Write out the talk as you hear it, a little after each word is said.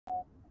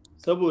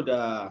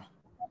saboda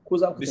ko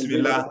za ku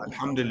Bismillah,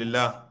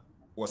 alhamdulillah,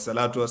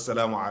 wassalatu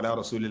wassalamu ala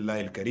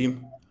rasulillahi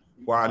alkarim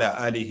wa ala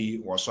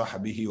alihi wa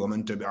sahbihi wa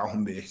man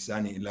tabi'ahum bi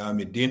ihsani ila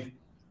yawmiddin.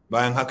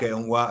 Bayan haka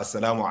yan uwa,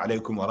 assalamu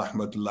alaikum wa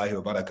rahmatullahi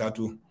wa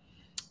barakatuh.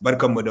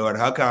 Barkanmu da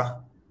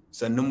warhaka,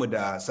 sannunmu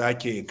da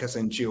sake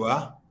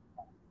kasancewa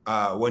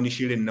a wani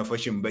shirin na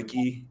fashin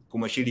baki,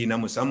 kuma shiri na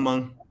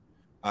musamman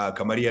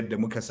kamar yadda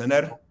muka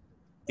sanar,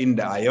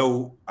 inda a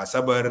yau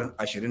Asabar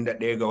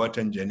 21 ga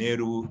watan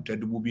Janairu ta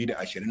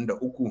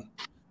 2023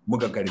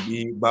 muka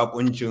karbi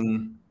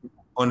bakuncin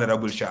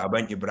Honorable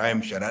Sha'aban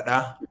Ibrahim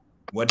Sharada,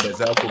 wadda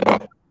za ku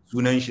ga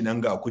sunan shi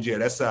nan ga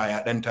kujerarsa ya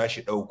dan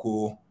tashi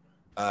dauko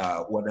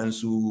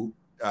waɗansu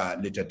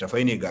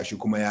littattafai ne gashi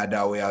kuma ya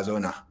dawo ya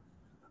zauna.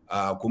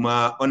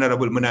 Kuma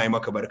Honorable muna yi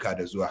maka barka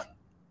da zuwa.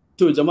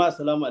 To jama'a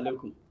assalamu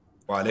alaikum.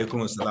 Wa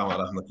alaikum assalam wa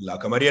rahmatullah.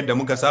 Kamar yadda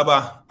muka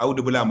saba,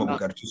 Audu Bula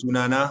mabukarci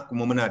sunana,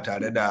 kuma muna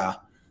tare da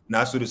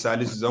Nasiru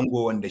Salisu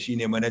Zango, wanda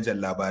shine manajan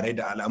labarai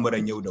da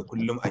al'amuran yau da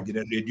kullum a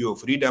gidan Radio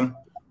Freedom,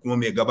 kuma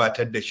mai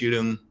gabatar da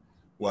shirin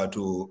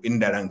wato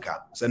Inda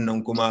Ranka.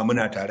 Sannan kuma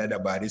muna tare da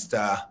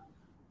barista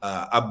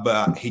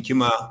Abba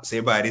Hikima,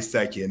 sai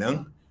barista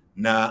kenan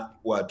na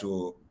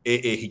wato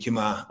AA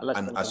Hikima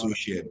and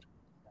Associate.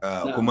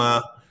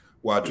 Kuma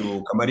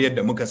wato kamar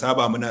yadda muka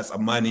saba muna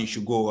tsammanin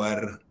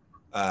shigowar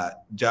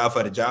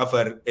Jafar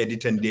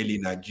editan Daily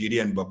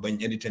Nigerian, babban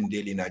editan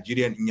Daily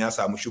Nigerian, in ya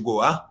samu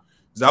shigowa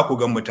za ku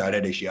gan mu tare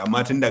da shi,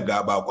 amma tun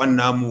daga bakon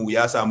namu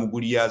ya samu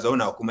guri ya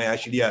zauna kuma ya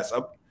shirya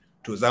tsab,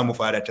 to za mu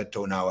fara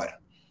tattaunawar.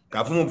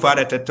 Kafin mu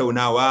fara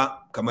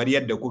tattaunawa, kamar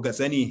yadda kuka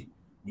sani,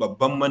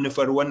 babban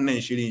manufar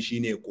wannan shirin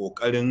shine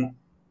kokarin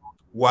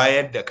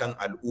wayar da kan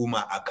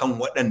al'umma akan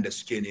waɗanda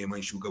suke neman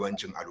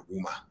shugabancin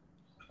al'umma.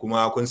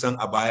 Kuma kun san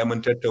a baya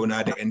mun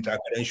tattauna da 'yan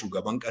takarar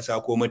shugaban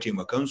ƙasa ko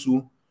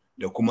mataimakansu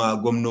da kuma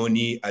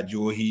gwamnoni a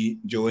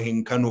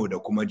jihohin Kano da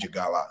kuma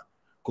Jigawa.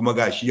 Kuma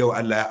gashi yau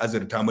Allah ya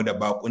azurta mu da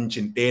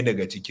bakuncin ɗaya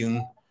daga cikin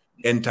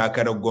 'yan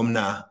takarar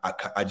gwamna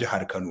a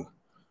jihar Kano,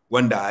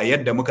 wanda a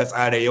yadda muka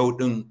tsara yau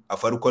ɗin a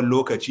farkon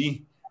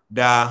lokaci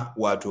da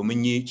wato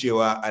mun yi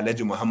cewa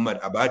Alhaji Muhammad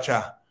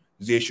Abacha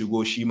zai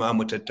shigo shi ma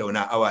mu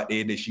tattauna awa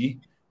ɗaya da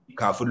shi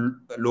kafin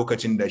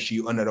lokacin da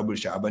shi Honorable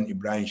Sha'aban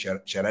Ibrahim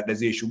Sharada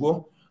zai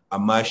shigo,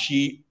 amma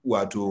shi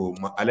wato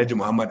Alhaji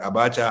Muhammad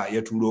Abacha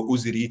ya turo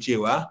uzuri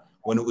cewa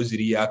wani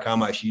uzuri ya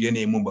kama shi ya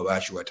nemi ba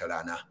bashi wata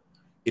rana.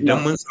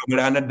 Idan mun samu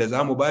ranar da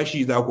zamu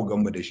bashi za ku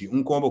gan mu da shi,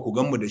 in kuma ba ku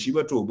gan mu da shi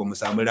ba to ba mu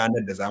samu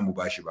ranar da zamu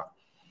bashi ba.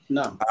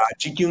 A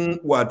cikin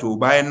wato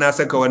bayan na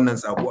saka wannan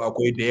sako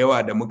akwai da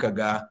yawa da muka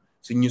ga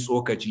sun yi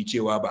tsokaci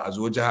cewa ba a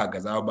zo jiha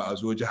kaza ba a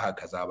zo jiha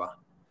kaza ba.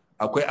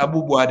 Akwai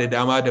abubuwa da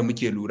dama da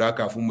muke lura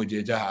kafin mu je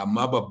jiha,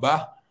 amma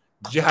babba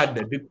jihar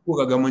da duk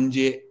kuka ga mun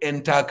je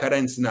 'yan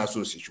takaran suna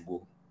so su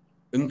shigo.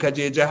 In ka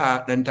je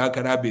jiha ɗan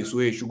takara bai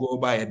so ya shigo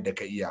ba yadda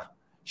ka iya.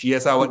 Shi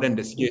yasa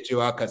waɗanda suke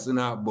cewa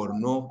Katsina,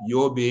 Borno,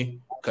 Yobe,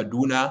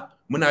 Kaduna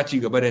muna ci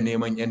gaba da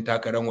neman 'yan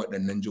takarar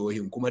waɗannan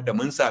jihohin, kuma da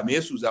mun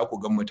same su za ku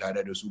gan mu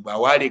tare da su. Ba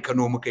ware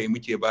Kano muka yi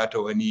muke bata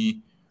wani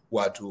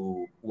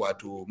wato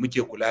muke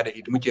kula da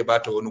ita, muke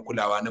bata wani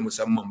kulawa na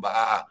musamman ba,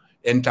 a'a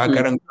 'yan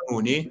takarar Kano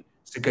ne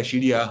suka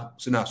shirya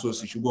suna so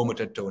su shigo mu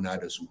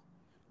tattauna da su.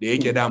 Da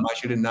yake dama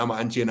shirin namu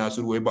an ce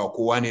Nasiru wai ba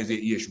kowa ne zai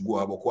iya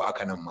shigowa ba ko a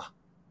kanan ma.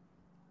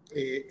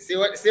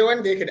 Sai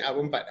wanda yake da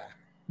abun faɗa.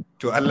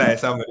 To Allah ya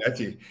samu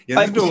dace.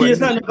 Yanzu to shi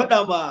yasa na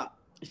faɗa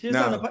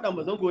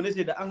ma Zango ne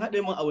sai da an haɗe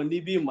min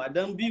awanni biyun ma,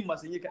 dan biyun ma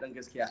sun yi kaɗan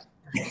gaskiya.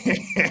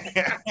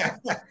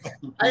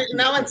 Ai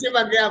na wance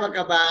ba gaya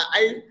maka ba,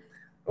 ai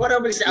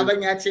Honorable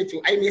Sha'aban ya ce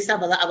to ai me yasa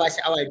ba za a ba shi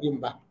awa biyun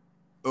ba.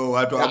 Oh,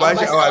 wato a ba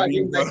shi awa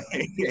biyun ba.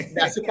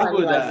 Da su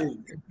faruwa.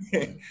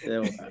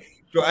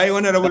 To ai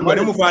wannan rabul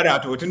bari mu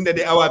fara to tunda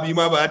dai awa biyu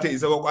ma ba ta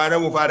isa ba,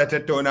 kwana mu fara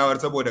tattaunawar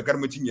saboda kar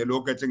mu cinye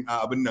lokacin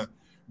a abin nan.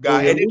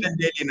 Ga editan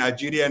Daily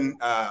Nigerian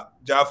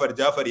Jafar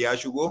ya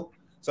shigo,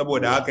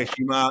 saboda haka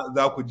shi ma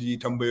za ku ji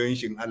tambayoyin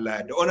shin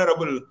Allah da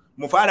Honorable.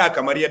 Mu fara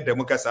kamar yadda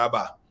muka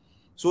saba.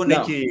 So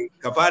nake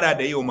ka fara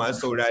da yau masu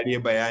saurare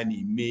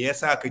bayani, me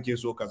yasa kake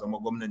so ka zama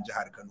gwamnan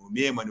jihar Kano,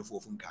 me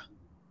manufofinka?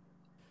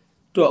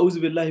 To a'udhu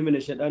billahi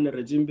minash shaitanir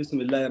rajim,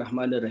 bismillahir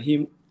rahmanir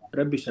rahim.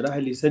 Rabbi shrah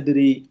li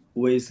sadri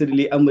wa yassir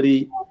li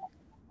amri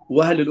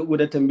wa hlul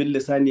 'uqdatan min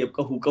lisani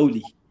yafqahu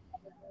qawli.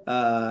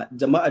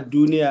 Jama'ar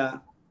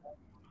duniya,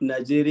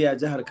 Najeriya,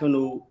 jihar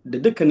Kano da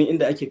dukkanin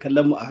inda ake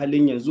kallon mu a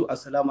halin yanzu,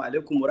 assalamu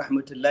alaikum wa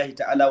rahmatullahi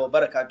ta'ala wa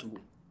barakatuhu.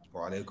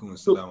 Wa alaikum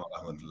assalam wa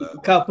rahmatullahi.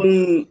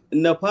 Kafin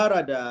na fara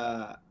da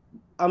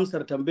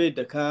amsar tambayar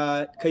da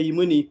ka yi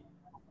mini,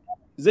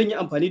 zan yi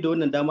amfani da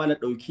wannan dama na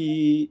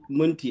ɗauki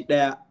minti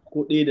ɗaya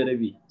ko ɗaya da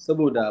rabi,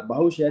 saboda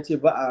Bahaushe ya ce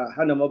ba a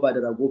hana maba da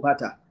rago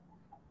fata.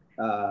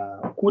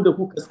 Ku da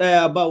kuka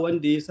tsaya ba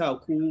wanda ya sa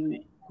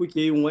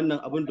kuke yin wannan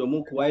abin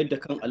domin ku wayar da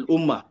kan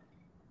al'umma.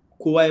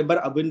 Kowa ya bar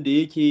abin da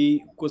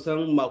yake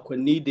kusan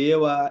makonni da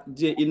yawa.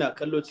 Jiya ina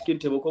kallo cikin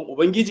taimakon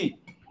Ubangiji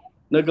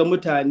na ga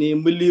mutane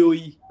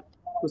miliyoyi,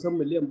 kusan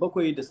miliyan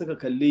 7 da suka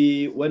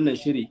kalli wannan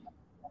shiri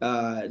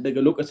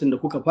daga lokacin da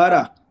kuka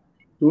fara.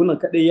 to wannan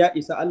kadai ya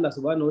isa Allah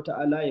subhanahu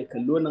wata'ala ya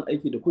kalli wannan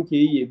aiki da kuke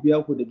yi ya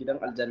biya ku da gidan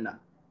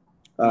aljanna.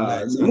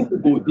 Muku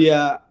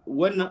godiya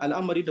wannan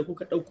al'amari da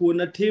kuka ɗauko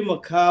na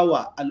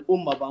taimakawa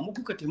al'umma, ba mu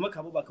kuka taimaka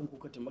ba kan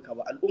kuka taimaka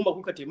ba, al'umma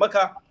kuka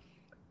taimaka,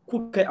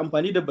 kuka yi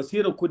amfani da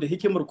basirar ku da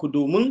hikimar ku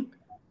domin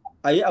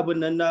a yi abin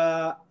nan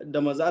da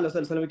manzo Allah sallallahu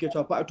alaihi wasallam yake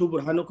cewa fa'atu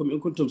burhanakum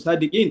in kuntum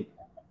sadiqin.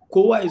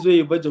 Kowa ya zo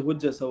ya baje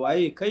hujjarsa,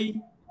 waye kai,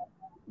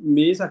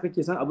 me yasa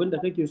kake san abin da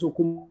kake so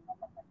kuma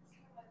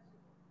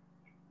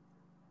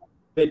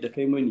da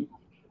kai mani.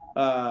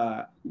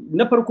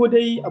 Na farko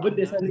dai abin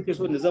da yasa nake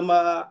so na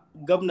zama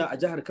gwamna a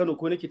jihar Kano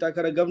ko nake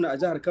takarar gwamna a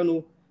jihar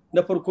Kano,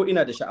 na farko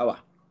ina da sha'awa.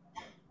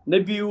 Na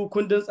biyu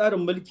kundin tsarin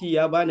mulki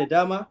ya bani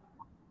dama,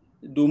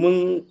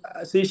 domin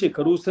sai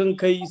shekaru sun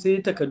kai,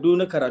 sai takardu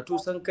na karatu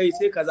sun kai,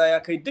 sai kaza ya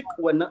kai, duk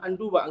wannan an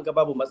duba an ga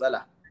babu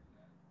matsala.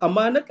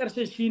 Amma na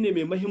ƙarshen shine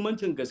mai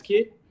mahimmancin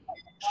gaske,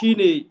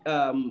 shine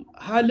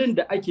halin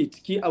da ake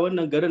ciki a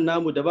wannan garin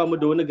namu da bamu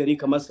da wani gari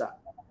kamar sa.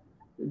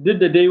 Duk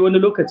da dai wani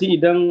lokaci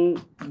idan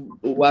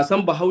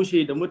wasan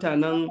Bahaushe da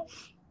mutanen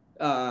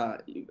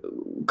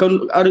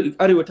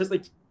arewa ta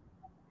tsaki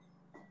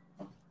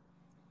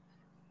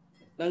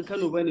dan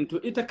Kano bane, to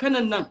ita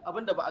kanan nan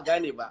abinda ba a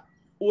gane ba,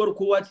 uwar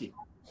kowa ce.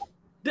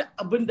 Duk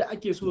abinda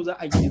ake so za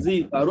a yi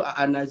zai faru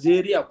a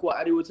Najeriya ko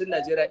a arewacin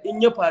Najeriya,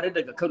 in ya faru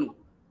daga Kano,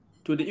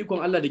 to da ikon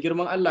Allah da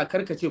girman Allah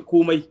karka ce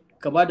komai,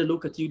 ka ba da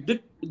lokaci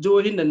duk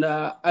jihohin da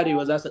na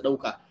arewa za su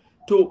ɗauka.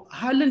 To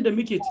halin da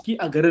muke ciki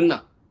a garin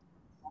nan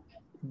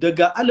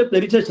daga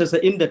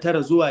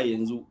 1999 zuwa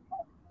yanzu,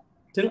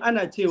 tun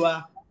ana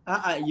cewa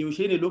a'a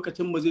yaushe ne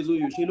lokacin mu zai zo,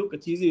 yaushe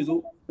lokaci zai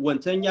zo,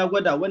 wancan ya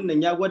gwada,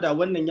 wannan ya gwada,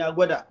 wannan ya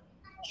gwada.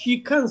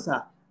 Shi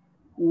kansa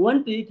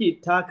wanda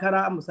yake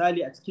takara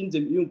misali a cikin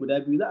jam'iyyun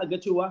guda biyu, za a ga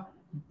cewa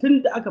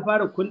tun da aka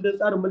fara kundin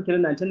tsarin mulki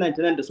na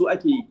 1999 da su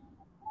ake yi.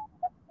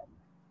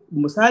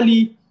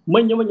 Misali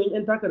manya-manyan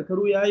 'yan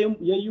takarkaru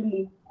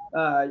yayyinmu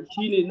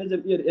shine na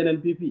jam'iyyar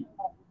NNPP.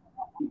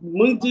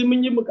 Mun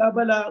yi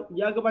mukabala,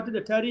 ya gabatar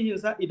da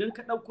tarihinsa, idan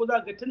ka ɗauko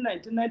za ga tun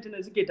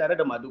 1999 suke tare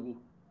da Madugu.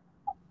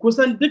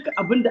 Kusan duk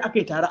abin da aka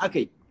yi tare aka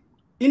yi,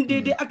 in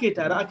daidai aka yi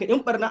tare aka yi,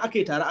 in barna aka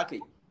yi tare aka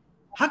yi.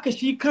 Haka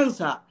shi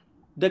kansa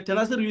Dr.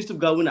 Nasiru Yusuf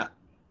Gawuna,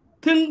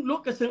 tun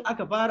lokacin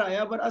aka fara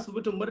ya bar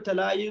asibitin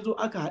Murtala ya zo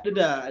aka haɗu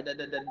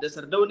da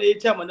Sardauna ya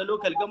ciyama na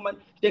local government,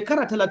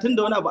 shekara 30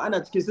 da wani abu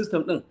ana cikin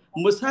system ɗin.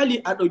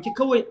 Misali a ɗauki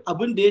kawai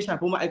abin da ya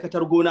shafi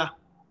ma'aikatar gona.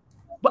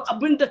 Ba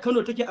abin da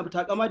Kano take abu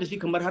takama da shi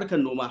kamar harkar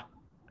noma,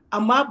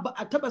 amma ba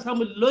a taba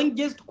samun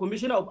longest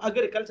commissioner of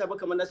agriculture ba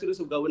kamar Nasiru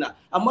Yusuf Gawuna,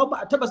 amma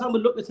ba a taba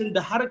samun lokacin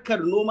da harkar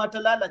noma ta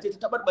lalace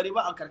ta tabarbare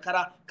ba a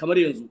karkara kamar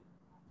yanzu.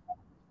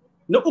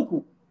 Na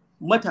uku,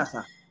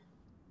 matasa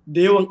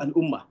da yawan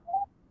al'umma.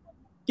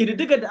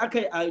 Ƙididdigar da aka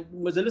yi a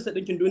Majalisar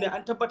Ɗinkin Duniya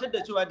an tabbatar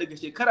da cewa daga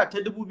shekara ta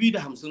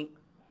 2050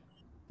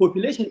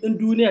 population ɗin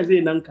duniya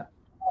zai nanka.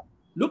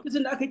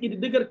 Lokacin da aka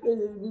ƙididdigar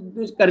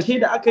ƙarshe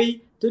da aka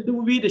yi ta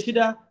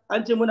 2006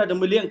 an ce muna da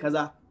miliyan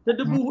kaza, ta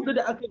 2004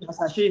 da aka yi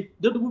hasashe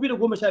da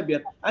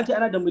 2015 an ce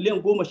ana da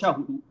miliyan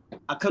 14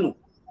 a Kano,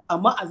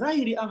 amma a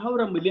zahiri an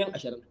haura miliyan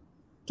 20.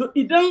 To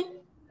idan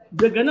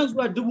daga nan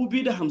zuwa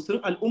 2050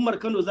 al'ummar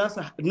Kano za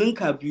su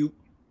ninka biyu,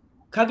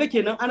 kaga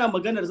kenan ana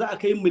maganar za a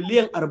kai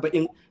miliyan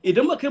 40.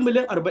 Idan ba kai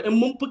miliyan 40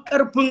 mun fi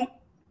ƙarfin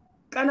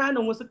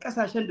ƙananan wasu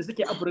ƙasashen da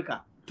suke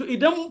Afirka. To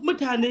idan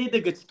mutane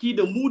daga ciki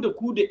da mu da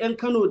ku da 'yan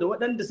Kano da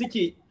waɗanda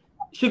suke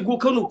shigo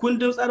Kano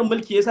kundin tsarin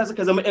mulki yasa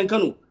suka zama 'yan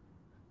Kano,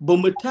 ba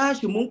mu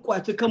tashi mun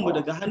kwaci kanmu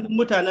daga hannun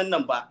mutanen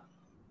nan ba,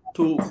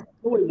 to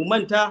kawai mu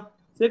manta,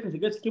 sai ka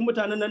shiga cikin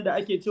mutanen nan da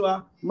ake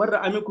cewa marra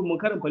aminkum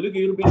munkarin faliga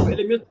yurbi fa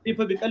ilmi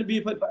fa bi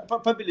qalbi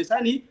fa bi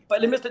lisani fa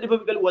ilmi fa bi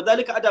qalbi wa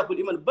zalika adaful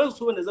iman. Ban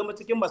so na zama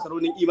cikin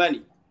masaronin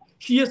imani,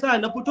 shi yasa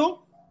na fito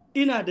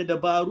ina da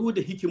dabaru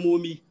da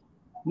hikimomi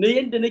na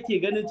yadda nake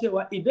ganin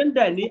cewa idan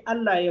da ne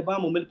Allah ya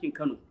bamu mulkin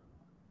Kano,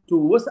 to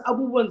wasu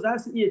abubuwan za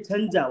su iya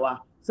canjawa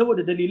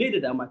saboda dalilai da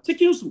dama.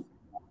 Cikinsu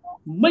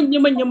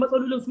manya-manyan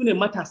matsalolin su ne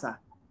matasa.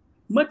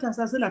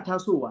 Matasa suna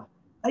tasowa,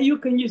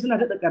 ayyukan yi suna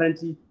daɗa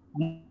ƙaranci,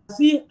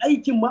 masu yin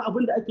aikin ma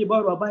abin da ake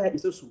barwa baya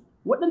isa su,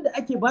 waɗanda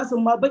ake basu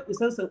ma ban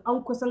isan sun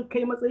an kusan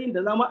kai matsayin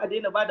da za ma a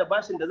daina ba da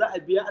bashin da za a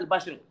biya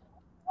albashin.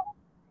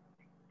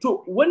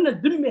 To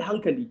wannan duk mai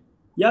hankali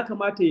ya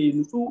kamata ya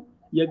nutsu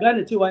ya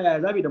gane cewa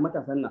yaya zabi da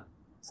matasan nan.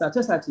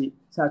 Sace-sace,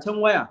 sacen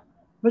waya,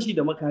 fashi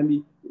da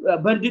makami,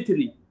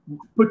 banditry,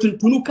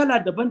 fitintunu kala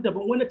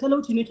daban-daban, wani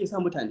talauci ne ke sa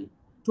mutane.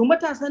 To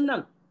matasan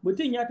nan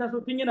mutum ya taso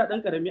tun yana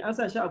ɗan ƙarami, an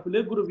sa shi a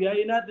play group, ya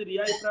yi nadiri,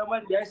 ya yi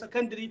primary, ya yi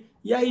secondary,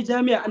 ya yi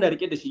jami'a, ana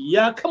rike da shi,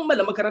 ya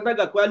kammala makaranta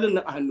ga kwalin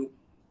nan a hannu,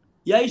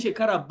 ya yi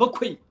shekara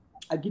 7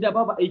 a gida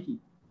babu aiki.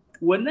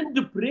 Wannan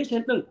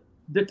depression ɗin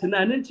da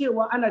tunanin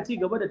cewa ana ci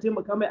gaba da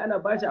taimaka mai, ana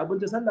bashi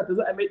abinci, sallah ta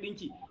zo a mai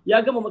ɗinki,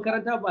 ya gama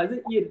makaranta ba zai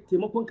iya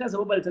taimakon kansa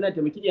ba, balantana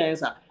taimaki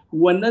iyayensa.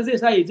 Wannan zai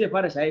sa ya je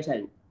fara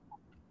shaye-shaye.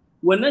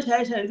 Wannan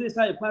shaye-shaye zai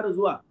sa ya fara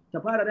zuwa ta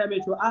fara rame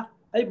cewa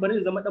ai bari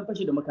in zama dan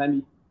fashi da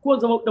makami, ko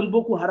zama dan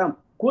boko haram,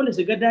 ko na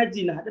shiga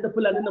daji na haɗu da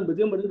fulanin nan, ba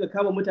zai mu dinga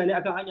kama mutane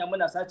akan hanya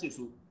muna sace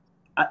su.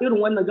 A irin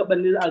wannan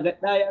gaban ne za a ga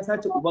ɗa ya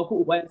sace uba ko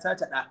uba ya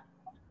sace ɗa.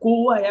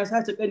 kowa ya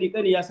sace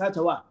kani ya sace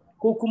wa,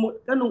 ko kuma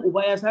kanin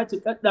uba ya sace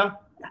kadda,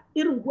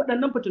 irin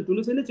waɗannan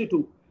fitintunu. Sai na ce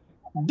to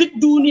duk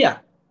duniya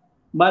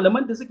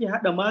malaman da suke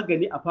hada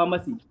magani a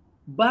pharmacy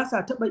ba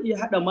sa taba iya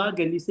hada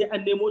magani sai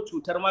an nemo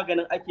cutar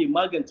maganin ake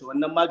magance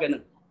wannan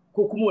maganin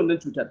ko kuma wannan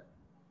cutar.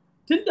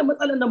 Tunda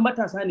matsalar nan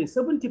matasa ne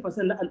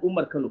 70% na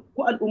al'ummar Kano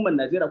ko al'ummar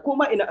Najeriya ko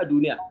ma ina a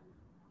duniya,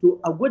 to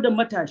a gwada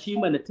matashi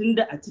mana,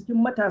 tunda a cikin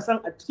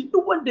matasan, a cikin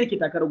duk wanda yake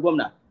takarar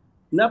gwamna,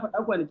 na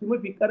faɗa kwanaki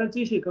mafi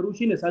karancin shekaru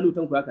shine Salihu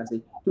Tanko ya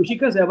kasai, to shi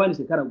kansa ya bani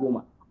shekara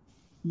 10.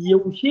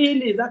 Yaushe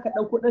ne zaka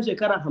ɗauko ɗan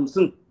shekara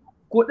 50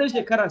 ko ɗan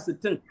shekara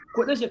 60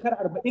 ko ɗan shekara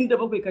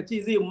 47 ka ce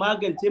zai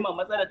magance ma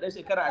matsalar ɗan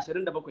shekara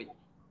 27?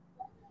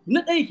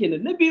 Na ɗaya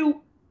kenan. Na biyu,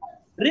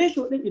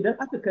 ratio ɗin idan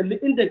aka kalli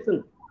index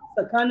ɗin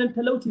tsakanin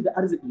talauci da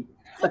arziki,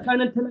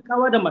 tsakanin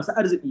talakawa da masu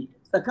arziki,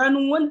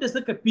 tsakanin wanda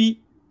suka fi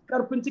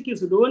karfin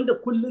cikinsu da wanda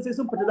kullum sai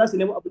sun fita za su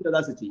nemi abin da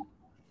za su ci,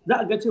 za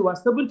a ga cewa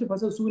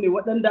 70% su ne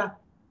waɗanda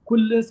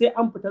kullum sai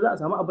an fita za a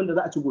samu abin da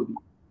za a ci gobe.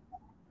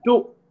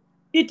 To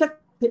ita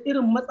ta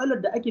irin matsalar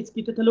da ake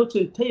ciki ta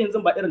talaucin ta yanzu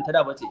ba irin ta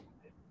da ba ce.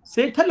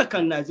 Sai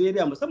talakan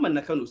Najeriya musamman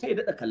na Kano sai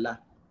ya daɗa kalla,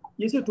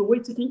 ya ce to wai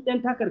cikin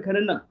 'yan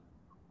takarkarin nan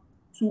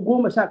su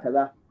 10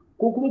 kaza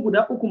ko kuma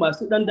guda 3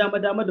 masu ɗan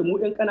dama-dama da mu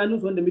 'yan ƙananun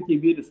su wanda muke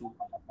biye da su,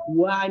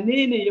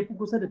 wane ne ya fi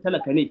kusa da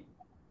talaka ne?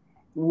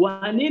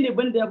 Wane ne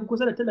banda ya fi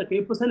kusa da talaka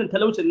ya fi sanin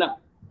talaucin nan?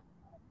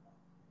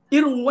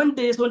 Irin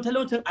wanda ya son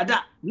talaucin a da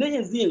na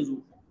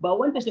yanzu ba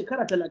wanda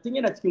shekara 30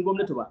 yana cikin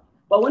gwamnati ba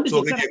wanda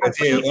so kake ka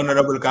ce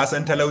honorable ka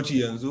san talauci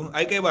yanzu,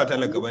 ai kai ba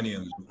talaka bane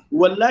yanzu.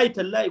 Wallahi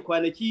tallahi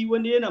kwanaki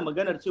wani yana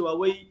maganar cewa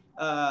wai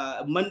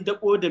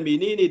mandako da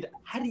menene,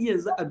 har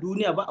yanzu a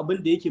duniya ba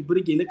abin da yake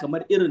burge ni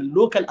kamar irin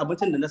local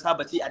abincin da na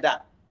saba ci a da.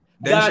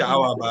 Dan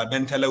sha'awa ba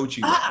dan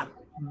talauci ba.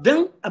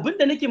 Dan abin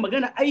da nake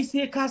magana ai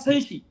sai ka san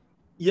shi.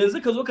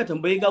 Yanzu ka zo ka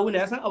tambayi Gawuna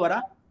ya san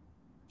awara?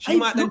 Shi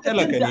ma dan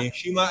talaka ne,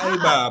 shi ma ai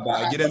ba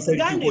a gidan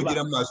sarki ko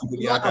gidan masu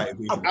kuɗi aka haife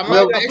shi.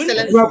 Amma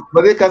ba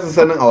zai kasa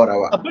sanin awara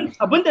ba.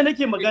 Abin da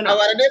nake magana.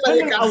 Awara dai ba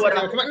zai kasa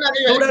sanin, kuma ina ga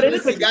yau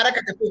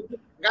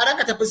gara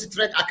ka tafi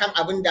straight akan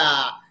abin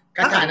da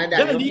ka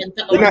tanada.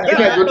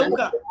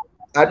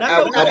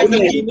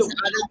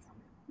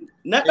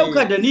 Na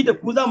ɗauka da ni da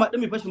ku za mu haɗu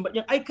mai fashin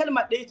bakin, ai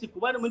kalma ɗaya ce ku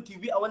bani minti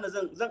 2 a wannan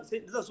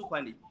zan su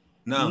kwane.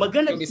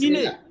 Magana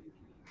shine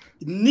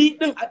ni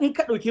din in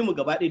ka ɗauke mu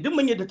gaba ɗaya duk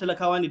mun yadda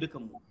talakawa ne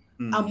dukan mu.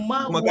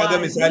 Amma kuma kaga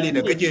misali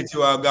da kake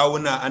cewa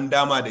Gawuna an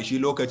dama da shi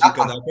lokaci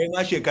kaza, kai ma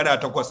shekara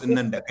 8 din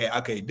nan da kai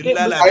aka yi duk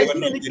lalata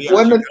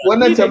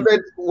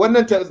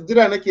wannan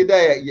jira nake da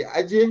ya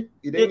aje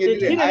idan ya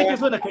dire ina nake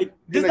so da kai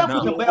duk za ku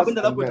tambaya abin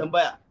da za ku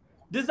tambaya,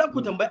 duk za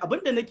ku tambaya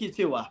abin da nake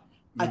cewa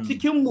a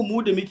cikin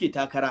mu da muke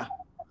takara,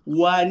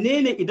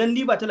 wane ne idan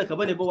ni ba talaka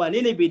bane ba, wane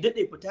ne bai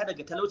dade fita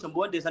daga talaucin ba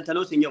wanda ya san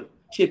talaucin yau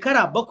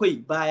shekara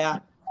 7 baya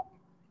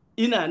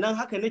ina nan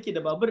haka nake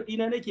da babur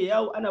ɗina nake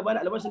yawo, ana bani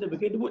albashin da bai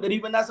kai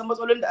 100 ba, na san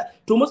matsalolin da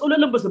to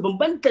matsalolin ba su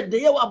bambanta da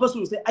yawa ba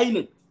sosai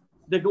ainin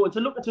daga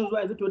wancan lokacin zuwa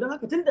yanzu. To don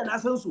haka tunda na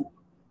san su,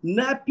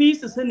 na fi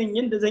su sanin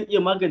yadda zan iya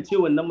magance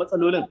wannan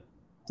matsalolin.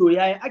 To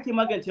yaya ake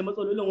magance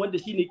matsalolin, wanda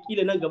shine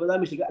kila nan gaba za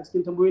mu shiga a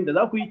cikin tambayoyin da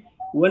za ku yi,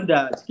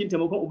 wanda cikin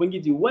taimakon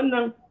ubangiji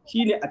wannan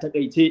shine a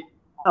takaice.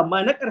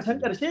 Amma na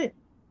ƙarshe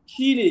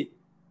shine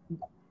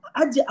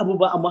ajiye abu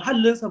ba a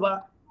muhallinsa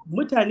ba,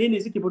 mutane ne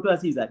suke fitowa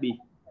su yi zaɓe.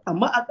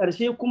 Amma a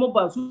ƙarshe kuma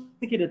ba su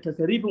suke da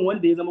tasarifin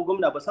wanda ya zama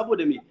gwamna ba.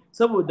 Saboda me?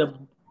 Saboda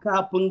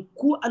kafin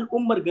ku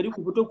al'ummar gari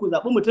ku fito ku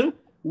zaɓi mutum,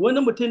 wani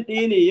mutum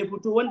ɗaya ne ya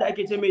fito wanda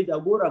ake ce mai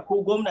jagora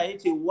ko gwamna ya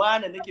ce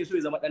wane nake so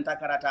ya zama ɗan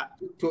takarata.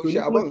 To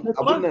Sha'aban,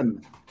 abin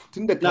nan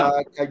tun da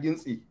ka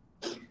gintsi,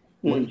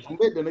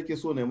 tambayar da nake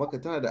so ne maka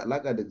tana da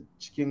alaƙa da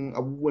cikin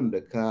abubuwan da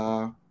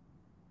ka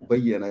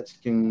bayyana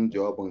cikin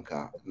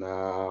jawabinka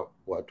na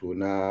wato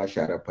na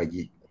share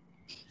fage.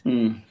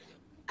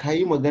 Ka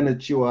yi magana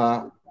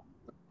cewa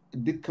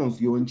dukkan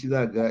su yawanci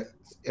za ga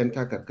 'yan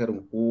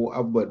takarkarin ko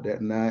abba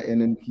na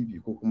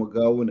NNPP ko kuma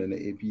Gawuna na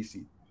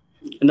APC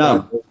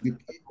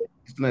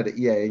suna da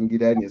iyayen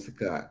gida ne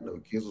suka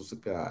dauke su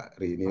suka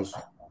rene su.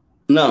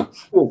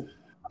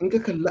 In ka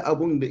kalli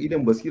abun da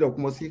idan basira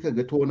kuma sai ka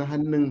ga ta wani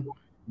hannun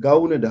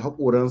Gawuna da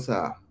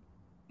haƙoransa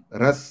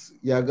ras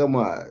ya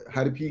gama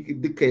har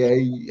duka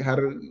yayi, har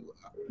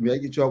me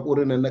yake cewa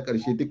ƙorin nan na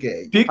ƙarshe duka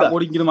yayi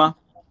haƙorin girma.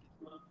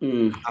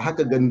 A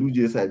haka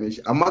Ganduje ya same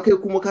shi, amma kai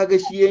kuma kaga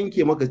shi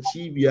yanke maka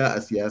cibiya a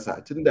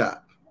siyasa,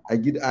 tunda a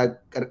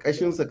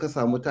ƙarƙashinsa ka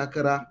samu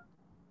takara,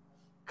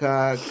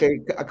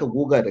 aka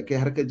goga da kai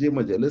har ka je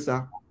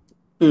majalisa.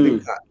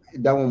 Duka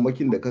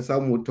damammakin da ka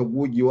samu ta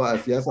gogewa a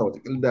siyasa,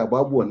 watakila da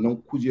babu wannan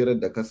kujerar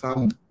da ka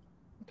samu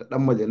ta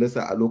ɗan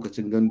majalisa a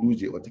lokacin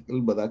Ganduje,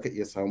 watakila ba za ka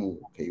iya samu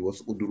ka yi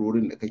wasu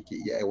ƙudurorin da kake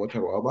iya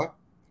aiwatarwa ba.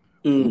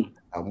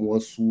 Samu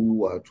wasu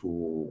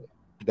wato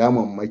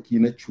damammaki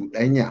na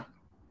cuɗanya.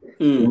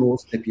 Wani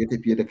wasu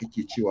tafiye-tafiye da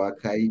kake cewa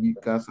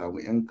ka samu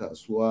 'yan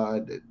kasuwa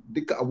da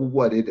duka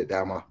abubuwa da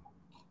dama.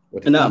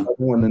 Wata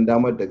wannan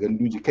damar da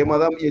Ganduje, kai ma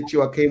za mu iya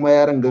cewa kai ma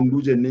yaron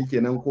Gandujen ne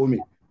kenan ko me?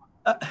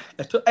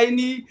 To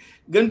aini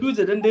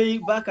Ganduje dan dai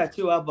baka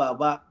cewa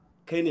baba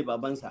kai ne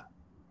babansa.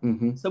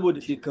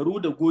 saboda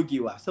shekaru da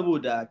gogewa,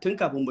 saboda tun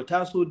kafin mu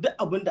taso duk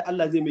abin da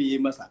Allah zai mai yi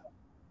masa.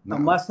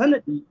 Amma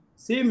sanadi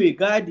sai mai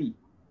gadi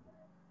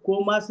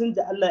ko ma sun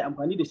ji Allah ya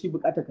amfani da shi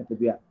bukatar ka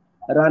tafiya.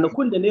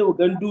 Ranakun da na yi wa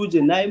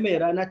Ganduje na yi mai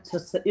rana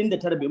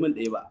 99 bai min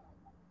ɗaya ba.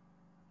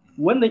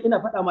 Wannan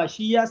ina faɗa ma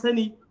shi ya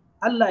sani,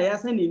 Allah ya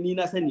sani, ni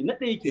na sani. Na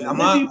ɗaya ke.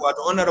 Amma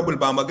wato honorable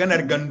ba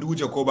maganar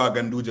Ganduje ko ba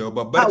Ganduje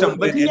ba, babbar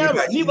tambayar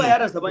ne. Ni ba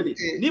yaransa bane.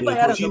 Ni ba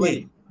yaransa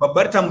bane.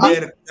 Babbar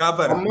tambayar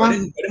Jafar,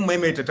 bari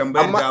maimaita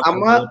tambayar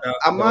Jafar.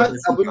 Amma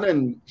abin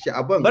nan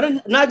Sha'aban. Bari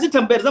na ji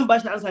tambayar, zan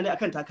bashi ansa ne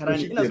akan takara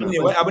ne. Ina so ne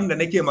wai abin da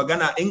nake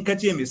magana, in ka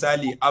ce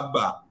misali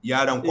Abba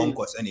yaran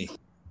Kwankwasa ne.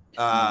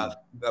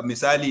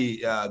 Misali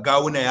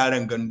Gawuna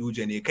yaran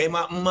Ganduje ne, kai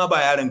ma in ma ba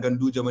yaran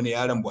Ganduje bane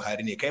yaran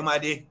Buhari ne, kai ma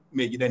dai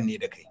mai gidan ne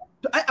da kai.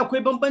 To ai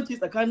akwai bambanci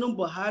tsakanin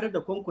Buhari da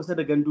Kwankwasa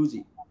da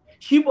Ganduje.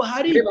 Shi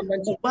Buhari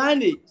uba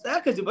ne, sai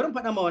ka ji bari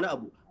faɗa ma wani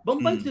abu.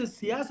 Bambancin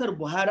siyasar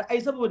Buhari ai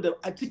saboda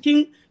a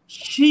cikin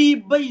shi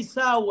bai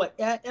sa wa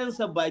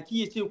ƴaƴansa baki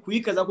ya ce ku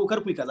yi kaza ko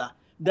kar ku yi kaza.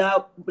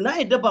 Da na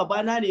yadda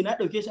babana ne na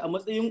ɗauke shi a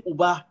matsayin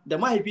uba, da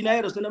mahaifina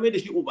ya rasu na mai da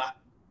shi uba.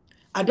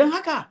 A don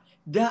haka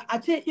da a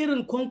ce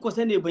irin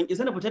Kwankwasa ne ban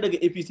isa na fita daga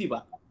APC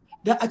ba.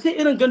 Da a ce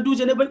irin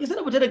Ganduje ne ban isa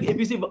na fita daga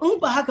APC ba. In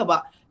ba haka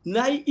ba,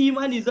 na yi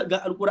imani ga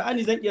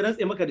Alkur'ani zan iya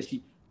rantse maka da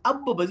shi.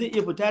 Abba ba zai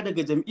iya fita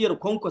daga jam'iyyar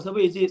Kwankwasa ba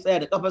ya je tsaya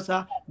da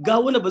kafarsa.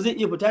 Gawuna ba zai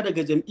iya fita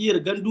daga jam'iyyar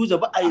Ganduje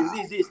ba a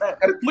yanzu zai tsaya.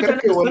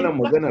 Mutane wannan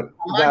maganar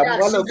ga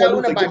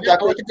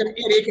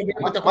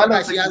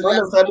Malam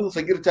Salihu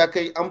Sagir ta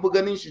kai an fi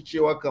ganin shi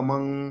cewa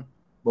kaman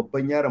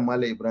babban yaron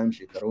Malam Ibrahim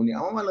Shekarau ne,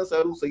 amma Malam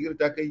Salihu Sagir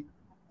ta kai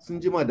sun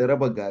jima da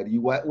raba gari,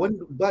 ba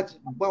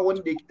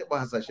wanda ya taɓa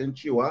hasashen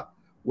cewa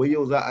wai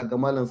yau za a ga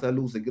Malam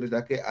Salihu Sagir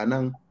ta kai a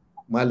nan,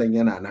 Malam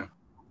yana nan,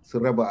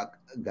 sun raba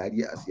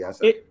gari a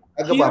siyasa.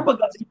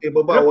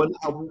 Ba wani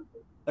abu.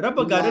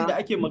 Raba garin da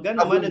ake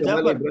magana Malam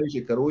Jafar. Malam Ibrahim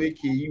Shekarau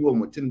yake yi wa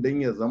mutum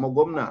don ya zama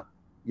gwamna,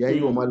 ya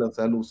yi wa Malam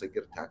Salihu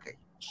Sagir ta kai.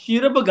 Shi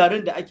raba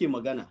garin da ake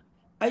magana,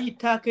 ai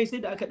ta kai sai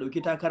da aka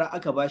ɗauki takara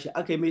aka bashi,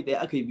 aka yi mai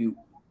ɗaya aka yi biyu.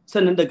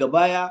 Sannan daga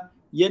baya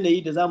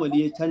yanayi da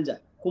zamani ya canja.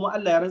 Kuma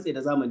Allah ya rantse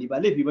da zamani, ba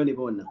laifi bane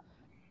ba wannan.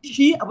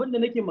 Shi abin da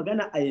nake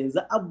magana a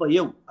yanzu Abba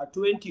yau a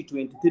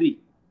 2023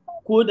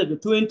 ko daga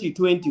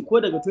 2020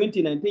 ko daga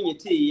 2019 ya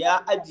ce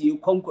ya ajiye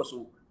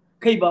Kwankwaso,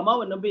 kai ba ma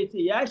wannan bai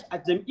ce ya a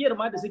jam'iyyar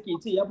ma da suke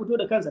ce ya fito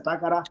da kansa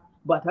takara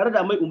ba tare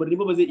da mai umarni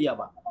ba zai iya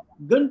ba.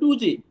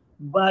 Ganduje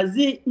ba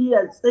zai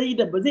iya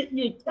tsaida, ba zai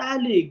iya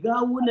kyale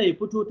Gawuna ya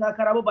fito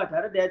takara ba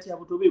tare da ya ce ya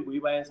fito bai goyi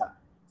bayansa.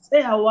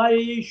 Tsayawa ya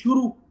yi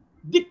shiru.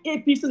 Duk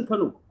APC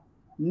Kano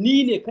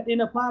ni ne kaɗai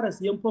na fara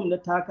siyan fom na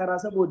takara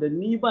saboda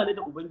ni ba ni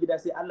da ubangida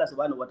sai Allah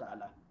subhanahu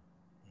wata'ala.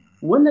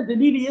 Wannan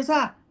dalili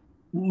yasa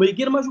mai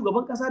girma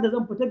shugaban ƙasa da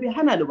zan fita bai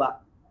hana ni ba.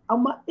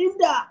 Amma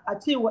inda a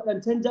ce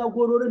waɗancan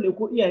jagororin ne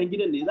ko iyayen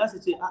gidan ne za su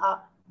ce a'a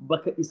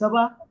baka isa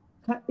ba,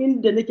 ka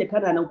inda nake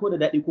kana nan ko da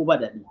daɗi ko ba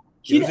daɗi.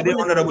 Yanzu dai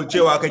honorable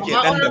cewa kake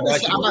ɗan da ba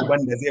shi da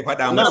uban da zai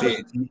faɗa masa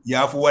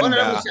ya fi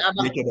wanda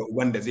yake da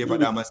uban da zai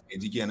faɗa masa ya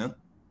ji kenan.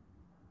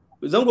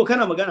 Zango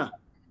kana magana?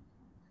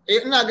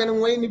 Ina ganin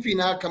wai nufi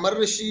na kamar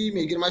shi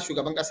mai girma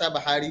shugaban kasa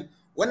Buhari,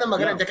 wannan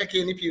maganar da kake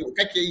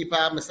yi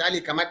fa misali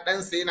kamar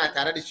ɗansa yana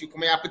tare da shi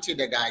kuma ya fice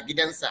daga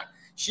gidansa,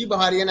 shi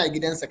Buhari yana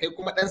gidansa kai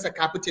kuma ɗansa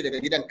ka fice daga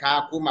gidan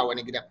ka koma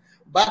wani gidan,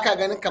 ba ka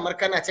ganin kamar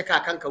kana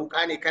cika kanka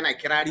wuka ne kana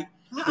kirari,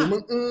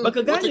 domin in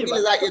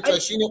wataƙila za a iya cewa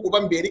shi ne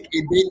uban bai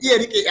iya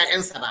rike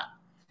ƴaƴansa ba,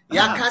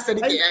 ya kasa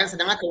rike ƴaƴansa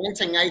don haka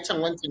wancan yayi can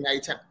wancan yayi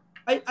can.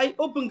 Ai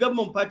Open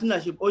Government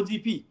Partnership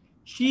OGP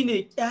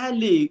shine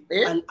kyale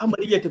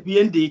al'amari ya tafi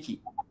yanda yake.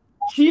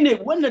 Shine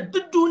wannan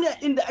duk duniya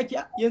inda ake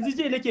yanzu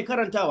je nake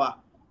karantawa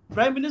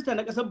Prime Minister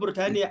na kasar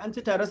Burtaniya an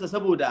ci tararsa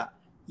saboda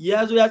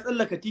ya zo ya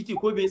tsallaka titi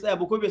ko bai tsaya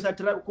ba ko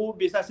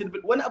bai sa seat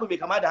belt wani abu mai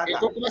kama da haka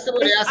ko kuma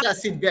saboda ya sa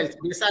seat belt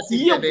bai sa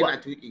seat belt yana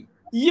tuki.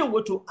 Yau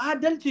wato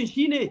adalcin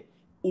shine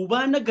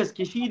uba na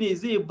gaske shine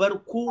zai bar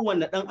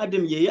kowanne dan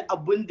adam yayi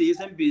abin da ya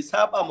san bai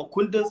saba ma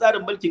kundin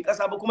tsarin mulkin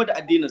kasa ba kuma da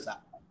addininsa.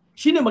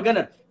 Shine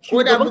maganar.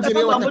 Ko da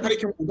bujire wata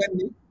farkin uban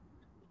ne?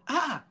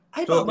 A'a.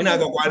 To ina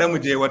ga kwara mu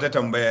je wata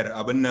tambayar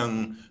abin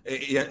nan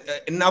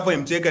in na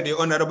fahimce ka dai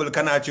honorable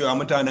kana cewa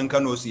mutanen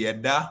Kano su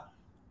yadda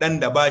dan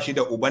da ba shi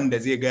da uban da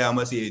zai gaya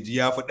masa ya ji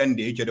yafi dan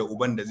da yake da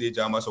uban da zai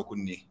ja masa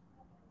kunne.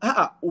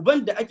 A'a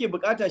uban da ake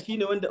bukata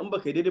shine wanda in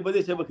baka daidai ba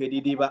zai ce baka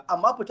daidai ba,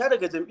 amma fita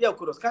daga jam'iyyar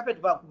cross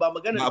carpet ba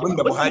magana abin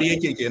da Buhari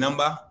yake kenan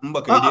ba in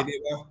baka daidai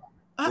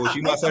ba ko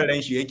shi ma san ran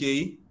shi yake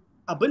yi.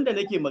 Abin da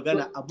nake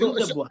magana abin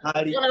da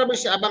Buhari honorable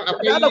Sha'aban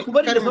akwai ku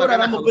bari da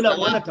saurara mu bula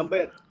wannan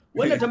tambayar.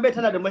 Wannan tambayar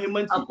tana da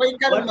muhimmanci. Akwai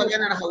karin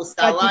maganar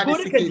Hausawa da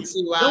suke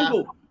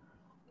cewa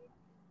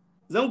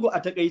Zango a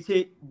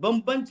takaice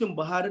bambancin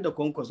Buhari da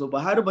Kwankwaso,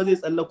 Buhari ba zai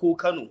tsallako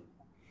Kano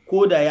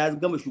ko da ya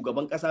gama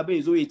shugaban kasa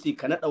bai zo ya ce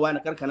ka naɗa wani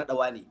kar ka naɗa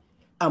wani.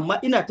 Amma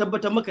ina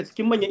tabbatar maka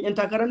cikin manyan 'yan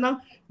takarar nan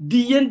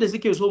duk yanda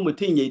suke so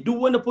mutum yayi duk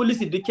wani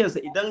policy dukkansa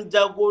idan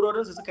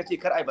jagororinsa suka ce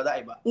kar ai ba za a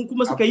yi ba. In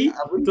kuma suka yi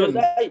to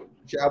za a yi.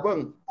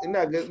 Sha'aban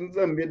ina ga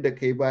zan biyar da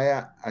kai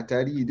baya a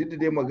tarihi duk da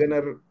dai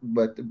maganar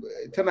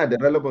tana da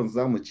relevance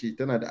zamu ce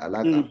tana da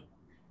alaka.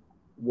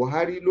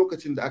 Buhari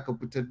lokacin da aka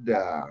fitar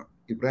da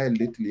Ibrahim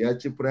Little ya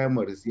ci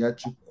primaries, ya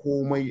ci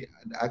komai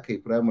da aka yi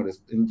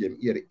primaries ɗin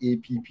jam'iyyar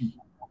APP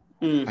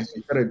a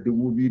shekarar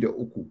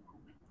 2003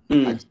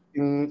 a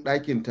cikin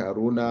ɗakin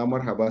taro na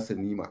Marhaba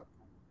Sanima.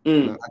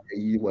 Nan aka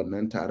yi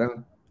wannan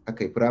taron,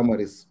 aka yi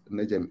primaries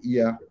na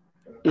jam'iyya.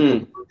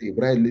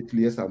 Ibrahim Little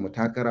ya samu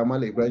takara,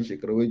 Malam Ibrahim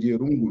Shekaru waje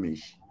rungume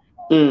shi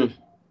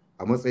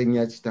a matsayin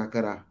ya ci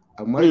takara.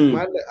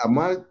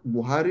 Amma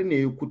Buhari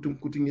ne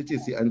kutun ya ce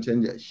sai an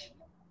canja shi.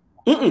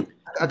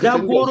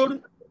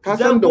 Jagororin ka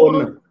san da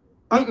wannan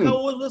an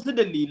kawo wasu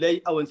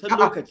dalilai a wancan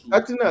lokaci.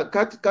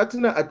 Ka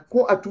tuna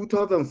ko a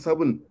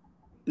 2007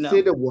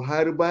 sai da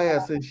Buhari baya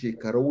son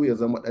Shekaru ya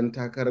zama ɗan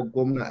takarar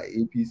gwamna a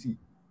APC.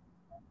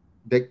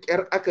 Da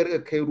ƙyar aka rika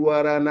kai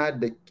ruwa rana,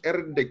 da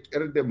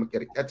ƙyar da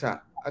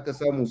makyarkyata aka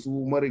samu su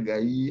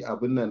marigayi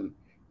abin nan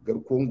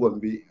garkuwan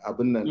Gombe,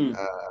 abin nan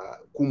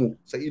Kumu,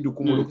 Sa'idu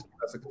Kumu, lokacin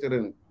da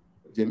sakataren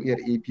jam'iyyar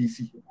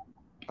APC.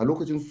 A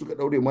lokacin su suka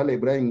daure Malam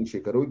Ibrahim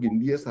Shekaru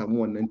gindi ya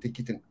samu wannan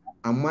tikitin.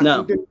 Amma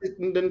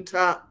idan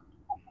ta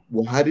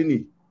Buhari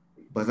ne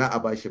ba za a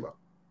bashi ba.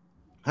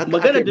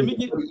 Magana da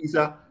muke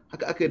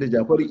haka aka yi da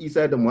Jafaru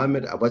Isa da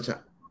Muhammad Abacha.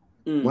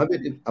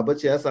 Muhammad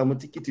Abacha ya samu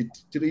tikiti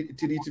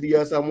tiri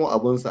ya samu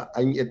abunsa,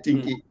 an yi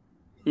tinke.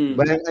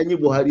 Bayan an yi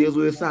Buhari ya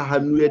zo ya sa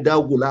hannu ya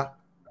dagula,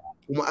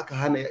 kuma aka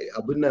hana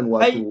abin nan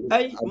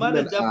wato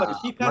Malam Jafar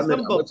shi ka san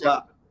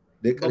babba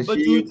da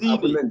ƙarshe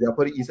abin nan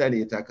Jafar Isa ne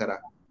ya takara.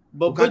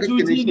 Babba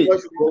juji ne.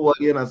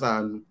 Yana sa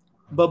hannu.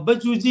 Babba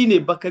juji ne,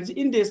 baka ji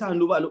inda ya sa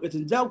hannu ba a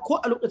lokacin ko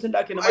a lokacin da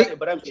ake na Malam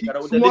Ibrahim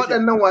Shekaru da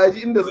waɗannan wayaji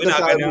inda suka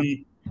sa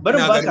hannu. Barin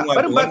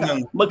baka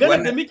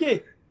magana da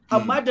muke,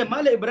 amma da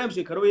Malam Ibrahim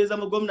Shekaru ya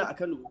zama gwamna a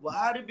Kano,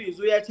 Buhari bai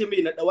zo ya ce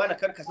mai na dawa na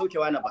karka sauke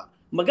wani ba.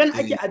 Magana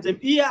ake a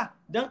jam'iyya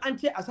dan an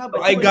ce a saba.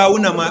 Ai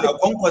gawuna ma a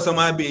Kwankwasa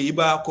ma bai yi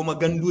ba, kuma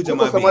Ganduje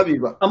ma bai yi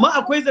ba. Amma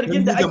akwai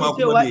zargin da ake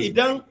cewa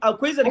idan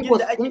akwai zargin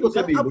da ake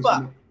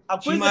idan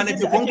Abba shi ma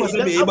nake Kwankwasa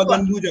bai yi ba,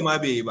 Ganduje ma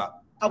bai yi ba.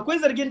 Akwai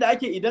zargin da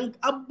ake idan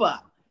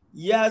Abba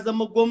ya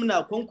zama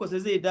gwamna, Kwankwasa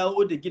zai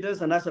dawo da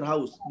gidansa Nasir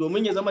House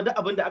domin ya zama duk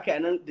abin da aka yi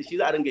nan da shi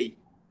za a ringa yi.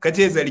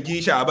 Kace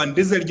zargi Sha'aban,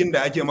 duk zargin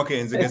da ake maka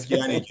yanzu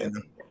gaskiya ne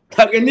kenan.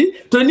 Ka gani?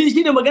 To ni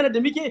shi ne magana da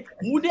muke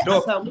mu dai a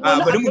samu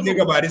wani bari mu je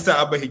ga barista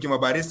Abba Hikima.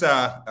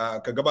 Barista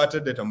ka gabatar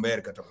da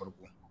tambayar ka ta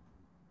farko.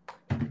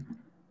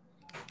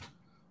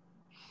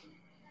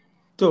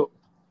 To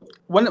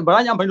wannan ba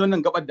amfani da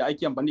wannan gabar da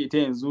ake amfani da ita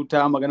yanzu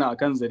ta magana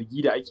akan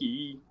zargi da ake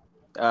yi,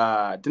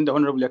 tunda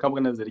honorable ya kama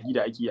maganar zargi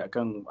da ake yi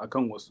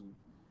akan wasu.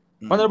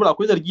 Honorable,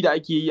 akwai zargi da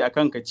ake yi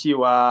akan ka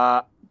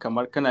cewa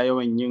kamar kana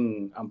yawan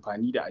yin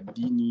amfani da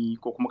addini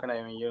ko kuma kana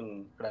yawan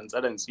yin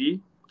rantse-rantse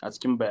a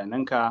cikin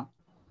bayananka,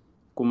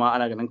 kuma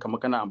ana ganin kamar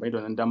kana amfani da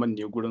wannan damar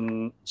ne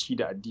gurin ci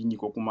da addini,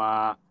 ko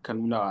kuma ka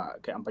nuna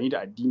kai amfani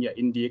da addini a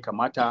inda ya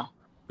kamata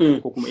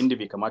ko kuma inda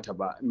bai kamata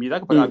ba. Me za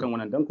ka faɗa akan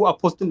wannan? Dan ko a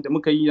postin da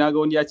muka yi na ga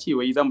wani ya ce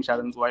wai za mu sha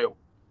rantsuwa yau.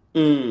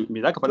 Me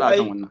za ka faɗa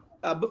akan wannan?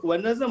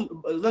 Wannan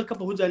zan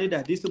kafa hujja ne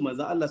da hadisin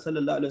manzon Allah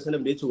sallallahu alaihi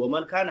wasallam da ya ce wa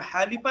man kana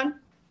halifan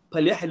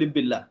falyahlib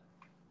billah.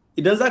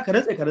 Idan za ka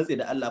rantse ka rantse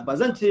da Allah, ba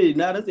zan ce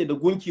na rantse da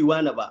gunki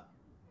wani ba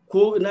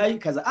ko na yi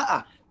kaza,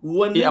 a'a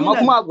wannan amma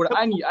kuma a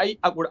Qur'ani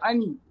a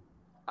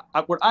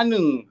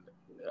Qur'anin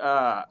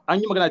an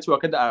yi magana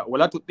cewa kada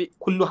wala tuti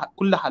kullu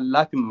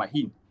halafin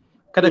mahin,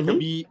 kada ka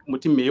bi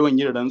mutum mai yawan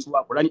yin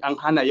rantsuwa. A Qur'ani an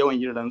hana yawan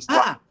yin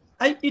rantsuwa.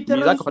 Ai ita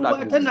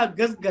rantsuwa tana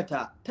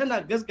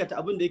gasgata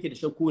abin da yake da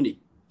shakku ne.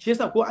 Shi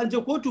yasa ko an je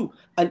kotu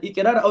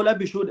al-iqrar aula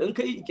bi shuhud, in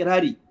kai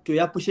iqrari to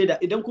ya fi shaida.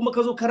 Idan kuma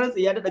ka zo ka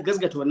rantse ya dada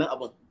gasgata wannan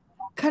abin.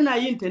 Kana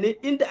yin ta ne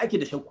inda ake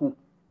da shakku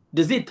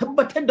da zai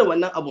tabbatar da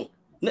wannan abun.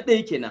 Na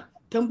ɗaya kenan.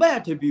 Tambaya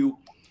ta biyu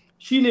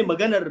shine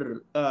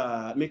maganar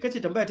me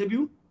kace tambaya ta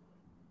biyu?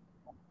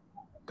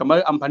 Kamar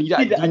amfani da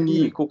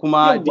addini ko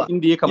kuma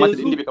inda ya kamata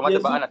da inda bai kamata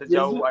ba, ana ta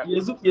jawo.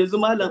 Yanzu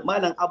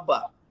malam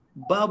Abba,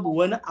 babu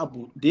wani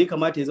abu da ya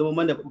kamata ya zama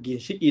mana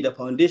ginshiki da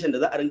foundation da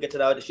za a ringa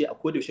tarawa da shi a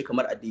koda yaushe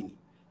kamar addini.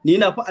 Ni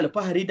na fi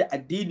alfahari da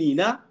addini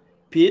na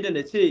fiye da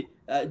na ce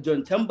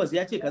John Chambers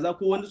ya ce kaza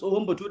ko wani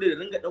tsohon bature da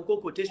ringa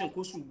ɗauko quotation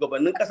ko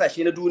shugabannin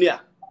ƙasashe na duniya.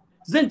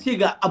 Zan ce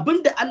ga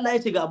abin da Allah ya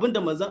ce, ga abin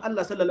da manzon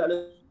Allah sallallahu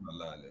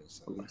alaihi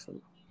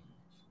wasallam.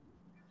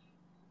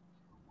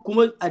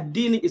 Kuma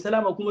addinin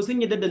Islama kuma sun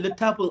yarda da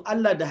littafin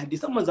Allah da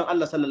hadisan manzon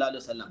Allah sallallahu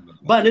alaihi wasallam.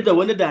 Ba ni da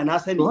wani da na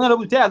sani. Wannan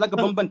rubuta ya zaka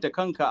bambanta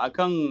kanka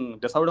akan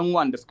da sauran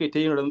wanda suka yi ta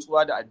yin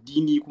rantsuwa da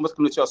addini kuma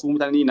suka nuna cewa su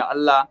mutane na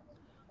Allah,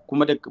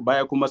 kuma da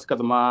baya kuma suka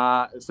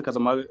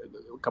zama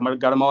kamar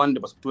garma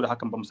wanda ba su fito da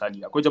hakan ba.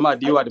 Misali, akwai jama'a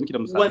da yawa da muke da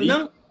misali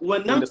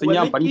wanda sun yi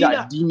amfani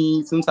da addini,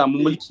 sun samu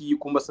mulki,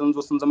 kuma sun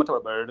zo sun zama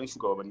tabarbararrun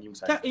shugabanni.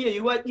 Misali, ta iya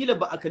yiwa kila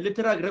ba a kalli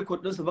track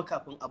record ɗinsu ba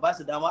kafin a ba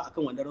su dama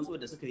akan wannan rantsuwar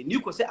da suka yi.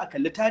 Ni ko sai a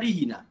kalli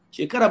tarihi na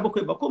shekara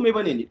 7 ba komai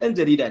bane, ni dan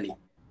jarida ne.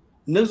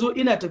 Na zo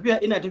ina tafiya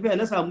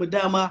na samu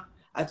dama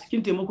a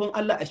cikin taimakon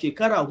Allah a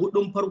shekara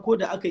 4 farko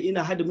da aka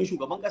ina hadimin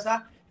shugaban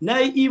kasa. Na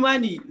yi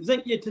imani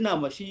zan iya tuna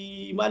ma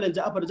shi Malam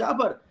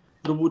Ja'far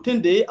rubutun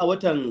da ya yi a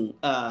watan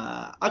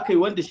aka yi,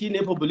 wanda shi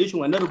ne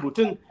publishing wannan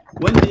rubutun,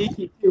 wanda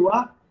yake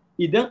cewa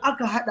idan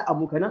aka haɗa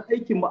abokanan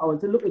aikin mu a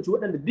wancan lokaci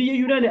waɗanda duk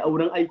yayyuna ne a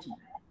wurin aiki,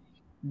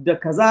 da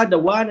kaza da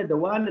wane da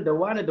wane da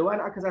wane da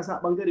wane aka sa su a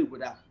bangare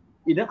guda.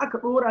 Idan aka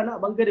ɗora na a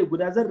bangare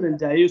guda zan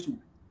rinjaye su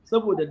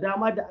saboda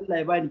dama da Allah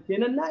ya bani.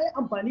 Kenan na yi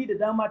amfani da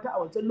dama ta a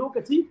wancan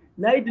lokaci,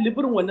 na yi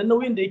deliverin wannan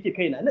nauyin da yake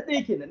kaina. Na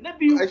ɗaya kenan. Na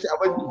biyu,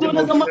 to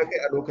na zama kai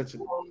a lokacin.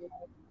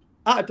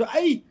 To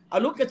ai a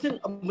lokacin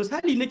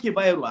misali nake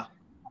bayarwa.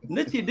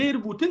 Na ce dai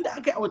rubutun da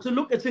aka yi a wancan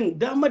lokacin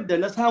damar da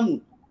na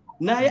samu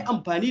na yi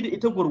amfani da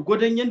ita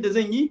gwargwadon yadda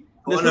zan yi.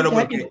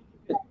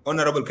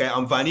 Honorable kai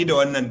amfani da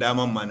wannan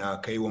damar mana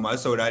kai wa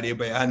masu saurare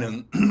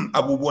bayanin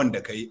abubuwan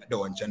da kai da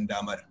wancan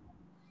damar.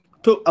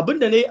 To abin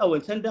da na yi a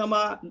wancan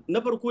dama na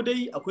farko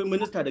dai akwai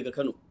minista daga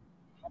Kano.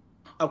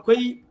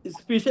 Akwai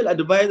special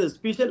advisor,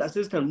 special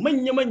assistant,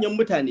 manya-manyan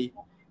mutane.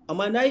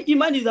 Amma na yi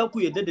imani za ku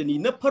yarda da ni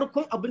na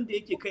farkon abin da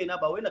yake kaina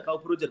ba wai na kawo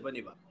project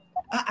bane ba.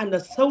 A'a na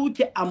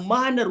sauke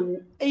amanar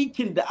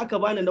aikin da aka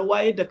bani na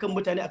wayar da kan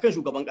mutane akan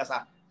shugaban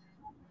ƙasa.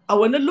 A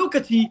wannan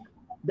lokaci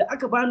da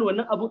aka bani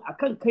wannan abun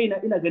akan kaina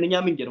ina ganin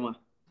ya min girma.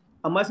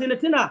 Amma sai na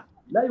tuna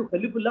la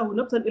yukallifu Allahu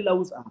nafsan illa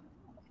wus'aha.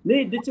 Na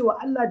yadda cewa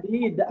Allah da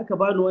ya yadda aka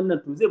bani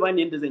wannan to zai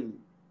bani yadda zan yi.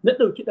 Na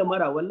ɗauki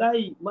ɗamara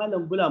wallahi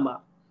malam Bulama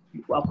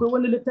akwai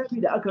wani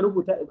littafi da aka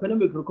rubuta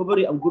economic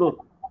recovery and growth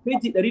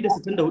peji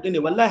 164 ne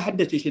wallahi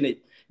haddace shi ne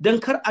dan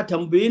kar a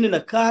tambaye ni na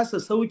kasa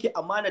sauke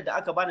amana da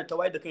aka bani ta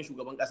wayar da kan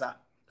shugaban ƙasa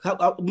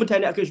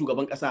mutane akan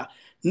shugaban ƙasa.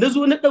 Na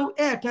zo na ɗau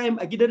airtime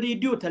a gidan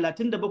rediyo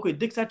 37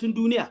 duk satin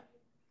duniya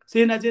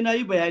sai na je na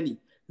yi bayani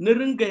na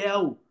ringa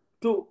yawo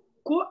to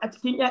ko a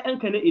cikin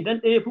 'ya'yanka ne idan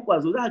ɗaya ya fi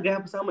ƙwazo za ka ga ya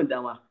fi samun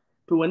dama.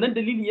 To wannan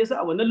dalili yasa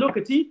a wannan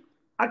lokaci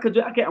aka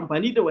je aka yi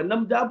amfani da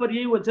wannan Jafar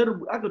yayi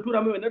wancan aka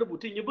tura mai wannan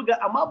rubutun ya buga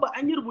amma ba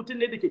an yi rubutun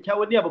ne da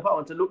kyakkyawan niyya ba fa a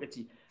wancan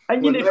lokaci.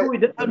 An yi ne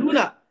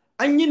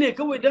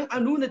kawai dan a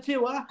nuna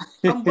cewa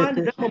an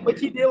bani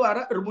damammaki da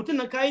yawa rubutun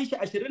nan kayi shi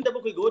 27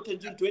 ga watan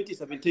June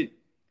 2017.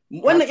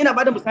 Wannan ina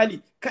bada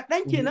misali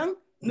kaɗan kenan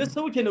na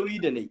sauke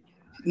nauyi da nayi.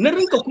 Na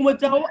rinka kuma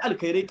jawo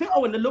alkhairai tun a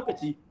wannan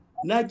lokaci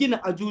na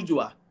gina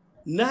ajujuwa.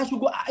 Na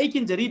shigo a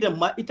aikin jaridan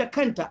ma ita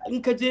kanta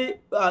in ka je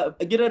a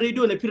gidan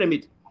rediyo na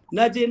Pyramid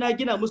na je na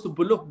gina musu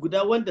blog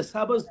guda wanda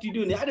sabon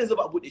studio ne har yanzu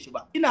ba a bude shi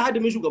ba ina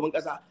hadimin shugaban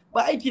kasa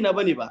ba aiki na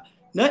bane ba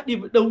na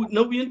ɗibi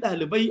nauyin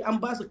ɗalibai an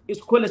ba su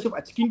scholarship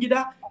a cikin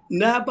gida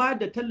na ba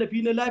da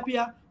tallafi na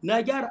lafiya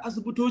na gyara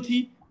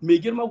asibitoci mai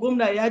girma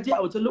gwamna ya je a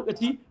wancan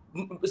lokaci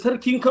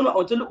sarkin Kano a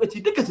wancan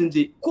lokaci duka sun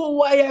je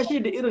kowa ya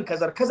shaida irin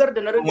kazar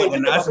da na rage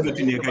wannan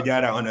asibiti ne ka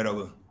gyara wani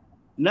rabu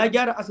na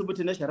gyara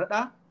asibiti na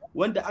Sharaɗa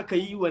wanda aka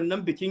yi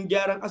wannan bikin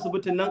gyaran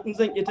asibitin nan in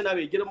zan iya tuna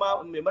mai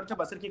girma mai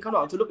martaba sarkin Kano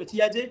a wancan lokaci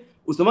ya je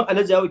Usman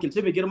Alhaji ya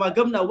wakilce mai girma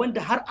gamna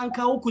wanda har an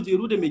kawo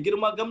kujeru da mai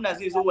girma gamna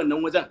zai zo wannan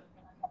wajen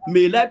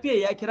mai lafiya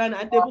ya kira ni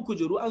an ɗebo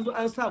kujeru an zo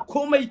an sa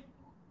komai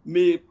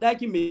mai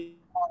ɗaki mai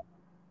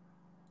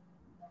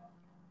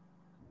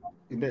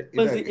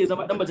zai iya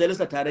zama ɗan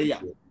majalisar tarayya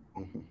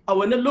a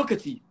wannan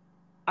lokaci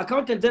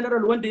accountant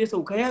general wanda ya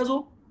sauka ya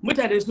zo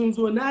mutane sun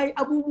zo na yi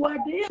abubuwa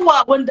da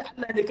yawa wanda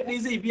Allah ne kadai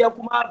zai biya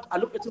kuma a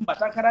lokacin ba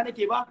takara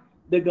nake ba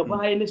daga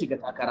baya na shiga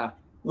takara.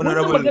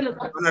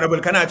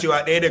 Honorable kana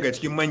cewa ɗaya daga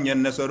cikin manyan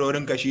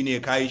nasarorinka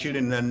shine kayi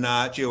shirin nan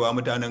na cewa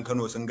mutanen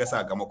Kano sun ga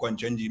sakamakon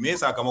canji. Me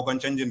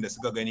sakamakon canjin da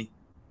suka gani?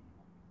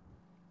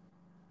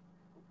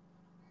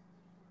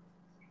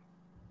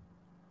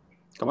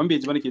 Kaman bai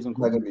ji ba nake jin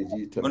ko.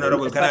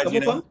 Honorable kana ji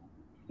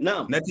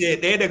na? Na ce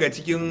ɗaya daga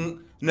cikin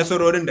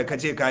nasarorin da ka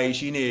ce kayi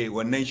shine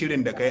wannan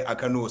shirin da kai a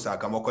Kano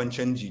sakamakon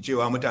canji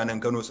cewa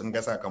mutanen Kano sun ga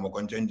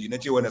sakamakon canji na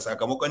ce wani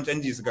sakamakon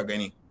canji suka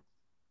gani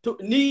to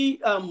ni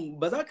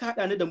ba za ka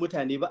haɗa ni da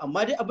mutane ba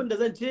amma dai abin da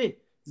zan ce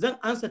zan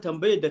ansa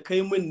tambayar da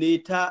kai min ne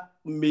ta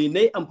me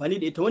nayi amfani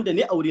da ita wanda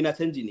ne a wuri na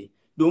canji ne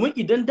domin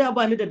idan da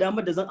ba ni da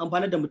damar da zan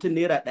amfana da mutum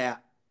naira ɗaya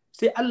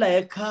sai Allah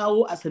ya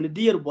kawo a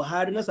sanadiyar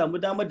Buhari na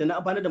samu damar da na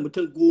amfana da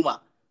mutum 10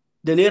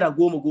 da naira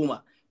 10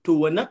 to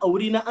wannan a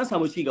wuri na an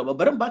samu ci gaba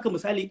bari baka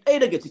misali ɗaya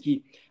daga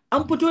ciki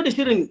an fito da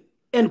shirin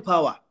N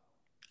Power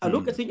a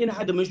lokacin ina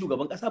hadimin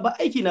shugaban ƙasa ba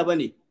aiki na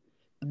bane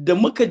da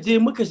muka je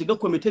muka shiga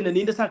kwamitin nan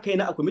ni na sa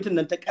kaina a kwamitin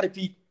nan ta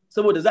ƙarfi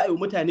saboda za a yi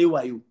mutane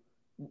wayo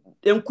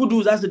ɗan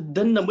kudu za su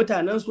danna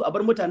mutanen su a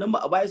bar mutanen mu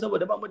a baya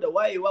saboda ba mu da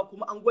wayewa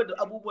kuma an gwada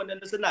abubuwan nan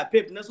suna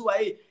pep na su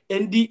waye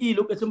NDE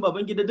lokacin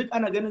Babangida duk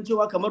ana ganin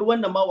cewa kamar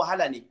wannan ma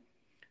wahala ne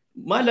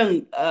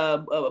malam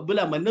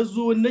Bulama na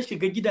zo na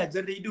shiga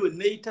gidajen rediyo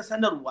na yi ta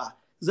sanarwa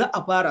za a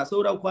fara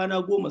saura kwana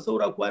 10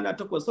 saura kwana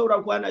 8 saura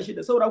kwana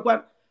 6 saura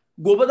kwana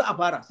gobe za a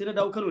fara sai na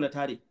dawo Kano na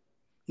tare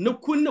na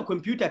kunna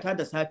kwamfuta ta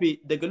da safe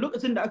daga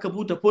lokacin da aka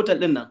buta portal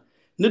din nan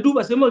na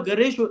duba sai muka ga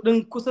ratio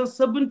din kusan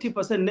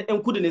 70% na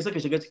yan kudu ne suka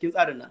shiga cikin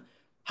tsarin nan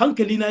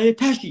hankali na ya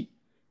tashi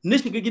na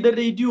shiga gidan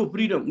Radio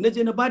Freedom na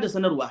je na bada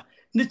sanarwa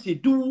na ce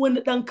duk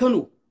wani dan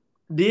Kano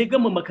da ya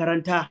gama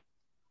makaranta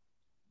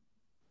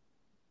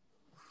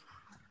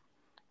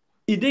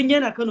idan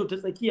yana Kano ta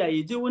tsakiya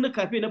ya je wani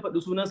kafe na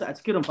faɗi sunansa a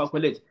cikin Rumfa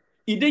College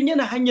idan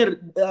yana hanyar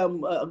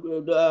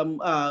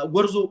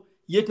Gwarzo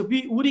ya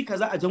tafi wuri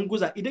kaza a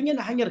Janguza idan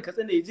yana hanyar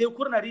Katsina ya je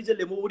Kurna Rijal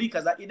Lemo wuri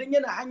kaza idan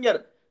yana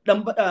hanyar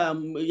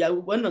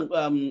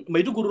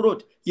Maiduguri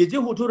Road ya je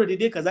Hotoro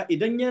daidai kaza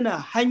idan yana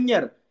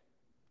hanyar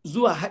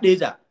zuwa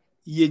Hadeja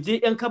ya je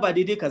yan kaba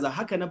daidai kaza,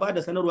 haka na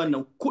bada sanarwar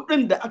nan.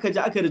 Kuɗin da aka je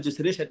aka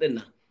registration din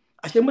nan,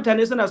 ashe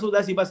mutane suna so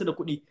za su yi ba su da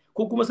kuɗi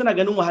ko kuma suna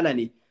ganin wahala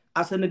ne.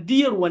 A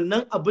sanadiyar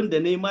wannan abin da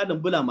na yi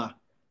Malam Bulama,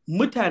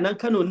 mutanen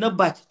Kano na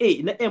batch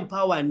A na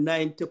Empower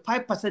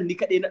 95% ni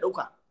kaɗai na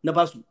ɗauka na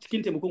basu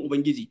cikin taimakon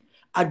Ubangiji.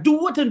 A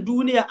duk watan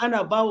duniya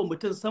ana ba wa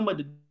mutum sama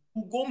da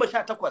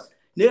 18,000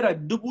 naira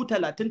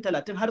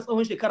 30,000 har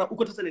tsawon shekara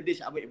 3 ta sanadiyar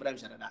Sha'aban Ibrahim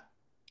Sharada.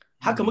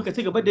 Haka muka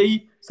ci gaba da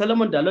yi.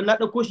 Salaman Dalon na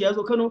ɗauko shi ya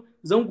zo Kano,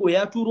 Zango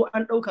ya turo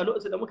an ɗauka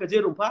lokacin da muka je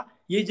Rumfa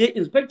ya je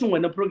inspecting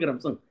wannan program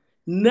ɗin.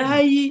 Na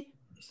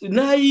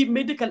yi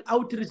medical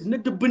outreach na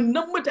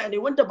dubunnan mutane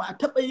wanda ba a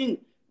taɓa yin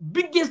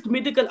biggest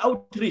medical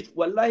outreach,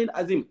 wallahi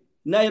azim.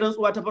 Na yi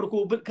rantsuwa ta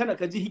farko, kana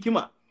ka ji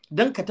hikima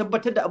don ka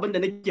tabbatar da abin da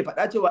nake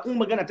faɗa cewa in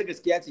magana ta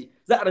gaskiya ce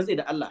za a rantse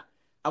da Allah.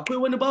 Akwai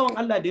wani bawan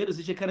Allah da ya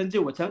rasu shekaran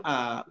jiya wacan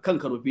a kan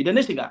Karofi da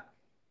na shiga.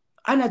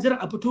 Ana jiran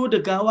a fito da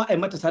gawa a yi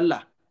mata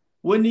sallah.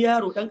 Wani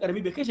yaro ɗan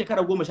ƙarami bai kai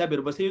shekara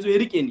 15 ba sai ya zo ya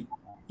riƙe ni.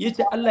 Ya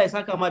ce Allah ya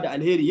saka ma da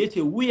alheri, ya ce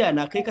wuya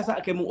na kai kasa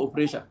aka yi min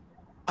operation.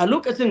 A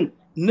lokacin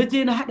na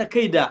je na haɗa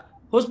kai da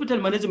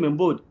Hospital Management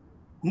Board,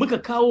 muka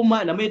kawo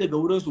malamai daga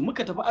wurinsu,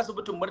 muka tafi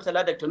asibitin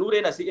Murtala Dr. Nura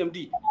yana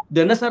CMD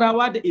da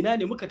Nasarawa da ina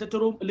ne muka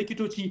tattaro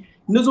likitoci,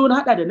 na zo na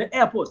haɗa da na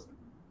Air Force.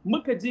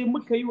 Muka je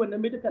muka yi wannan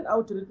medical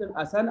outreach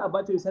a Sani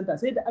Abacha Center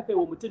sai da aka yi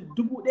wa mutum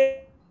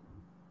 1,000.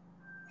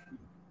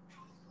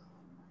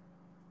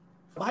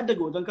 Har daga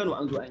wajen Kano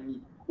an zo an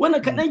yi.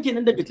 Wannan kaɗan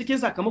kenan daga cikin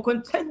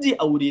sakamakon canji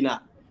a wurina.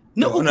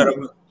 Na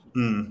uku.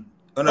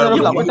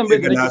 Honorable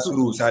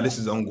Nasiru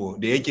Salisu Zango,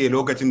 da yake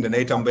lokacin da na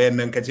yi tambayar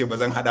nan kace ba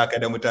zan haɗa ka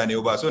da mutane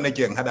ba, so nake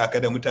in haɗa ka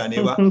da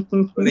mutane ba,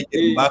 so nake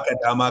in baka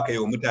dama ka yi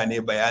wa mutane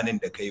bayanin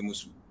da ka yi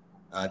musu.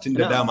 Tun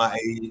da dama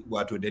ai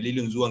wato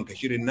dalilin zuwan ka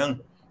shirin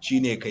nan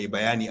shine kai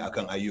bayani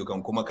akan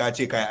ayyukan, kuma ka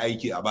ce kai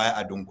aiki a baya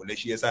a dunkule,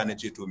 shi yasa na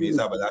ce to me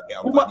yasa ba za ka yi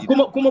amfani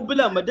da kuma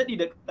bula madadi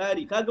da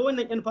ƙari. Kaga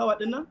wannan yan fawa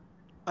din nan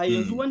a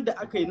yanzu wanda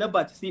aka yi na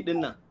batch C din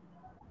nan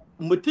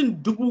mutum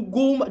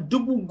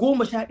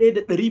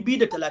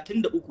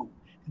 11,233.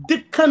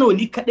 Duk Kano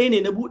ni kaɗai ne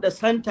na buɗe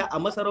santa a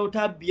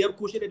masarauta 5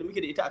 ko 6 da muke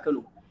da ita a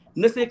Kano.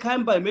 Na sai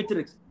kayan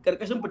biometrics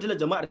ƙarƙashin fitilar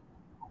jama'ar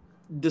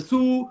da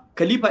su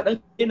Khalifa ɗan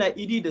yana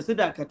idi da su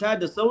Dakata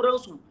da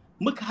sauransu.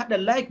 Muka haɗa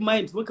like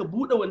minds muka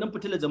buɗe wannan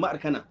fitilar jama'ar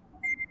Kano.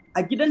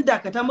 A gidan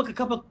Dakata muka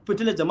kafa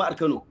fitilar jama'ar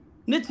Kano.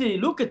 Na ce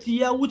lokaci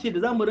ya wuce da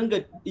za mu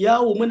ringa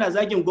yawo muna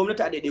zagin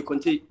gwamnati a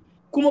ɗaiɗaikwance.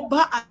 Kuma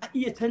ba a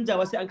iya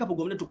canjawa sai an kafa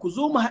gwamnati. Ku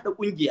zo mu haɗa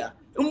ƙungiya.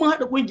 In mun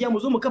haɗa ƙungiya mu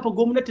zo mu kafa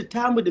gwamnati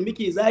tamu da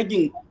muke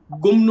zagin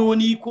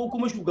gwamnoni ko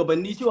kuma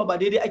shugabanni cewa ba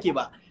daidai ake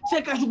ba.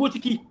 Sai ka shigo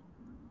ciki.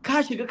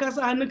 Ka shiga ka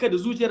sa hannunka da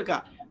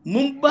zuciyarka.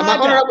 Mun ba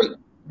da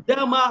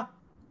dama.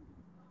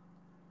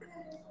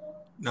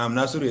 Na'am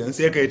Nasiru, yanzu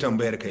sai ka yi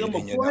tambayar ka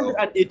idan ya dawo.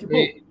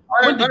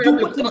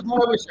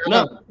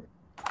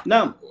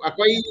 Na'am.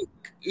 Akwai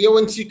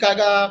yawanci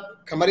kaga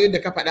kamar yadda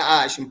ka faɗa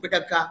a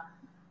shimfiɗarka,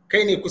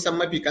 kai ne kusan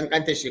mafi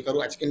kankantar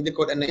shekaru a cikin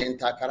duka waɗannan 'yan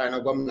takara na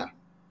gwamna.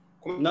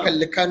 Kuma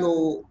kalli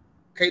Kano,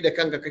 kai da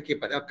kanka kake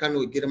faɗa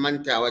Kano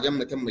girmanta wajen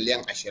mutum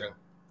miliyan 20.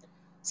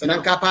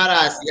 Sannan ka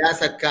fara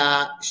siyasar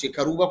ka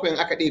shekaru 7 in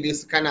aka ɗebe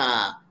su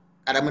kana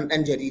ƙaramin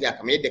ɗan jarida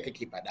kamar yadda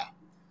kake faɗa.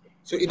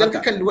 So idan ka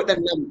kalli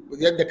waɗannan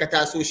yadda ka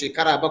taso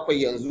shekara 7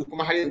 yanzu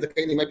kuma har yanzu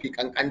kai ne mafi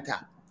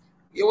kankanta.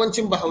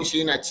 Yawancin Bahaushe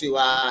yana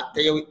cewa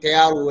ta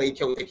yaro wai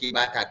kyau take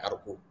ba ta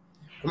karko.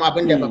 Kuma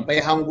abin da babbai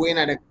hango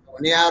yana da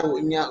wani yaro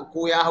in ya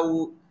ko ya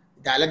hau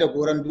dala da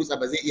goron dutse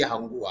ba zai iya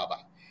hangowa ba.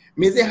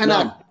 Me zai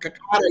hana ka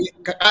ƙara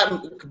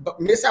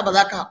me yasa ba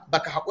za ka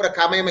baka haƙura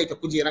ka maimaita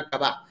kujerarka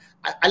ba?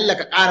 Allah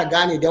ka ƙara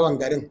gane dawan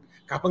garin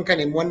kafin ka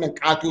nemi wannan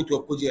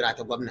ƙatotuwar kujera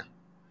ta gwamna.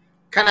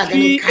 Kana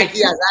ganin ka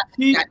iya za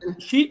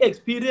shi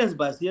experience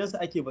ba siyansa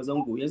ake ba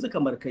Zango. Yanzu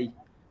kamar kai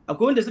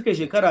akwai wanda suka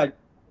shekara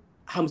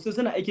 50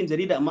 suna aikin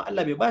jarida amma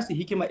Allah bai ba su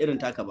hikima irin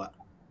taka ba.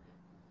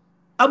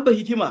 Abba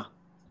Hikima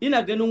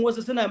ina ganin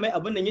wasu suna mai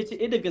abin nan yace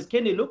da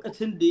gaske ne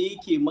lokacin da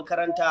yake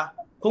makaranta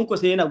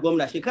Kwankwaso yana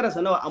gwamna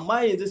shekararsa nawa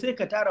amma yanzu sai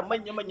ka tara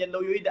manya-manyan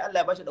lauyoyi da Allah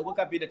ya bashi dauko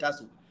kafe da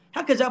tasu.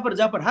 Haka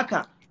Jafar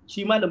haka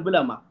shi Malam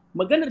Bulama.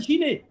 Maganar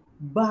shine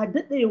ba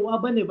daɗewa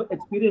bane ba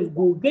experience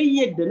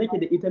gogayyar da nake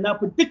da ita na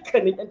fi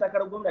dukkanin 'yan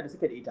takarar gwamna da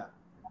suka da ita.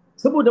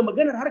 Saboda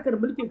maganar harkar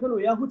mulkin Kano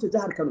ya huce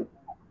jihar Kano.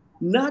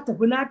 Na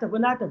tafi na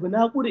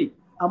kure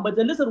a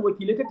majalisar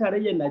wakilai ta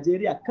tarayyar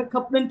Najeriya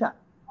kakkaf ɗinta.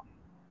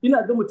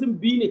 Ina ga mutum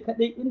 2 ne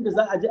kadai inda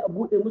za a je a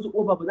buɗe musu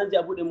kofa ba zan je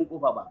a buɗe mun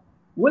kofa ba.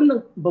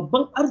 Wannan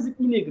babban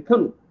arziki ne ga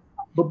Kano.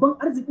 Babban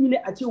arziki ne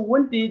a ce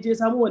wanda ya je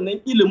samu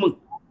wannan ilimin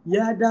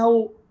ya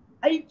dawo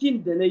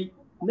aikin da na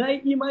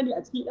yi imani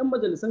a cikin 'yan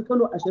majalisan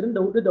Kano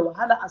 24 da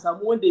wahala a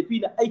samu wanda ya fi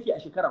na aiki a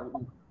shekara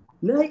 4.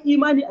 Na yi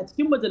imani a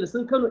cikin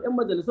majalisan Kano 'yan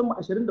majalisan mu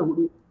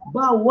 24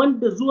 ba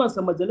wanda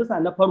zuwansa majalisa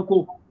na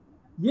farko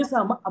ya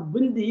samu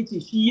abin da ya ce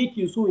shi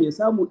yake so ya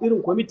samu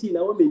irin kwamiti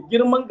nawa mai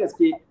girman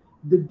gaske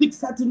da duk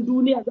satin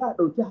duniya za a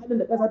ɗauki halin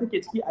da ƙasa take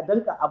ciki a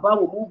danka a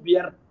bamu mu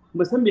 5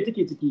 musan me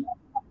take ciki.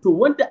 To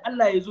wanda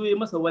Allah ya zo ya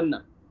masa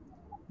wannan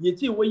ya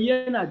ce wai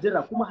yana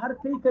jira kuma har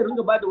kai ka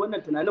ringa bada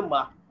wannan tunanin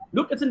ma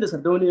lokacin da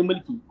Sardauna ya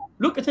mulki,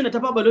 lokacin da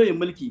Tafawa Balewa ya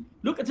mulki,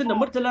 lokacin da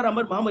Murtala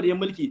Ramar Muhammad ya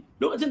mulki,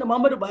 lokacin da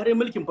Muhammadu Buhari ya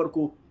mulkin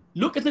farko,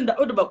 lokacin da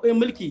Audu Bako ya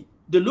mulki,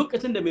 da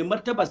lokacin da mai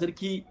martaba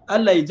sarki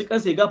Allah ya ji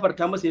kansa ya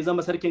gafarta masa ya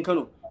zama sarkin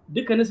Kano,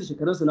 dukkanin su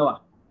shekarun su nawa.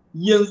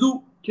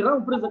 Yanzu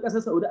Crown Prince na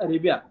kasar Saudi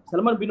Arabia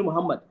Salman bin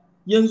Muhammad,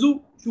 yanzu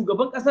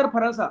shugaban kasar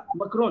Faransa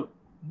Macron,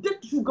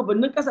 duk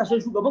shugabannin kasashen,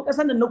 shugaban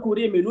kasar nan na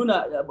Koriya mai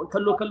nuna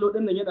kallo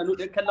din nan yana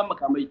nuna kallon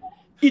makamai.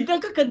 Idan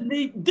ka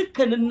kalli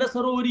dukkanin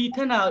nasarori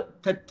tana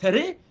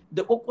tattare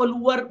da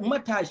kwakwalwar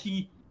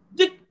matashi,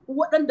 duk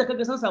waɗanda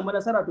kaga sun samu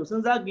nasara to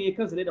sun zagaye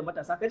kansa ne da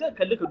matasa. Ka je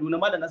kalli Kaduna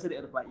Malam Nasiru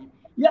Irfa'i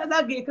ya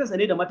zagaye kansa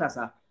ne da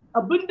matasa.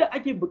 Abinda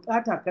ake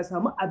bukata ka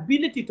samu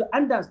ability to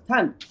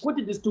understand ko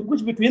to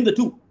distinguish between the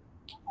two.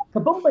 Ka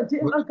bambance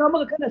in an kawo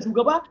maka kana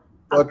shugaba,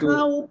 a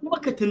kawo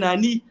maka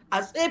tunani, a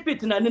tsefe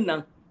tunanin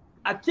nan.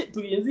 A ce to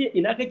yanzu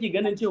ina kake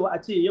ganin cewa a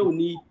ce yau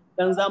ni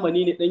dan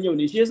zamani ne, dan yau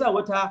ne. Shi yasa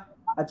wata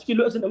a cikin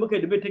lokacin da muka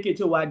yi debate take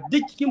cewa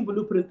duk cikin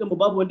blueprint din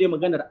babu wanda ya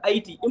maganar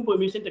IT,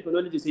 information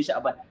technology, sai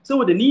Sha'aban,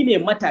 saboda ni ne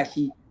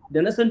matashi da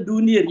na san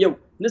duniyar yau,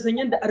 na san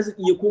yadda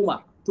arziki ya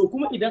koma. To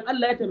kuma idan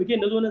Allah ya taimake ni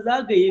na zo na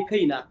zagaye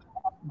kaina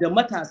da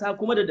matasa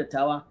kuma da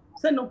dattawa,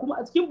 sannan kuma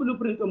a cikin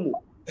blueprint din mu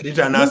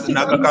Rita, na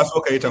ga ka so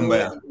ka yi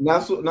tambaya. Na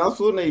so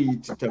na yi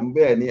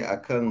tambaya ne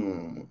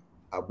akan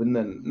abin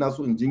nan, na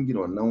so in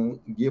jingina wannan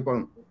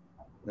gefen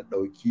na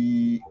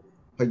ɗauki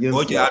fagen.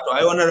 Ok, to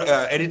ai wannan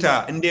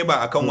editor in dai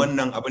ba akan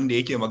wannan abin da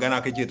yake magana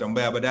kake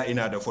tambaya ba, da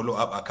ina da follow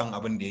up akan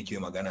abin da yake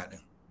magana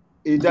din.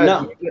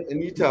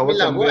 Ni ta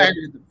wata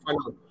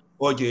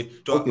Ok,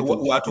 to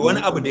wato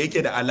wani abu da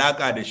yake da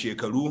alaka da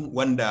shekaru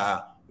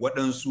wanda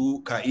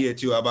waɗansu ka iya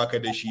cewa baka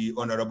da shi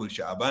honorable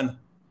Sha'aban,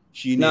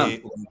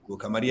 shine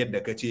kamar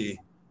yadda ka ce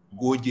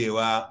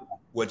gogewa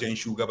wajen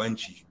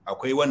shugabanci.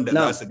 Akwai wanda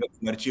za su ga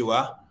kamar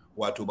cewa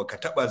wato baka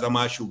taba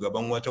zama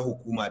shugaban wata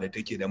hukuma da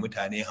take da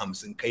mutane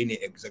 50, kai ne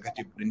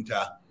executive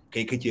ɗinta,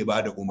 kai kake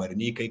ba da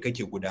umarni, kai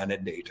kake gudanar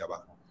da ita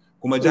ba.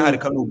 Kuma jihar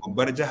Kano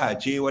babbar jiha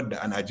ce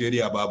wadda a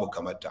Najeriya babu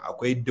kamarta.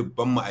 Akwai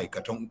dubban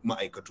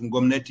ma'aikatun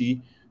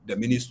gwamnati da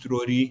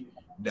ministrori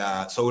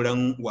da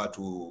sauran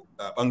wato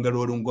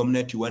bangarorin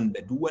gwamnati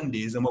wanda duk wanda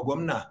ya zama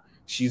gwamna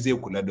shi zai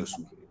kula da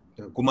su.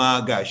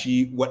 Kuma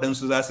gashi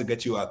waɗansu za su ga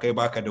cewa kai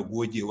baka da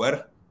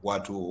gogewar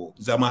wato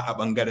zama a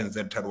bangaren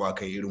zartarwa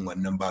kai irin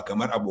wannan, ba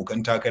kamar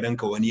abokan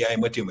takaranka, wani yayi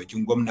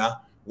mataimakin gwamna,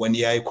 wani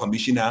yayi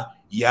kwamishina,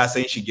 ya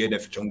san shige da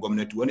ficen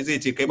gwamnati, wani zai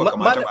ce kai ba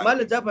kamata ba.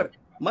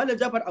 Malam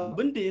Jafar,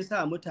 abin da ya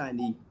sa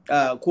mutane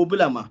ko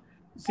bulama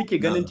suke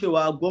ganin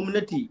cewa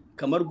gwamnati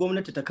kamar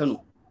gwamnati ta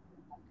Kano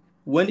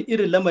wani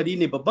irin lamari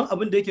ne, babban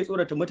abin da yake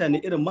tsorata mutane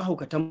irin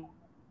mahaukatan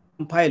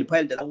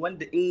fayil da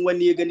wanda in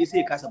wani ya gani sai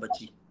ya kasa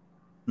bacci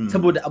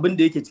saboda abin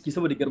da yake ciki,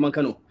 saboda girman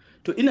Kano.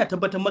 To ina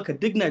tabbatar maka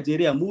duk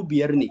Najeriya mu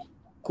 5 ne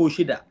ko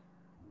 6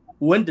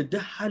 wanda duk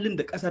halin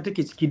da ƙasa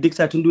take ciki duk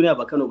satin duniya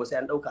ba Kano ba sai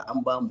an ɗauka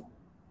an ba mu.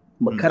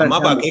 Amma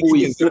ba kai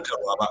kake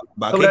zartarwa ba,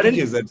 ba kai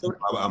kake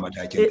zartarwa ba a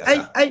matakin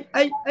ƙasa.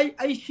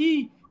 Ai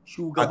shi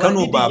shugaba a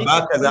Kano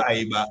ba ka za a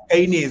yi ba,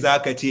 kai ne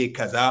zaka ce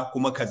kaza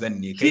kuma kazan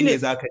ne, kai ne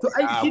zaka ce. To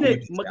ai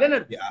shine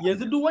maganar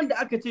yanzu duk wanda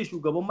aka ce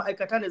shugaban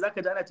ma'aikata ne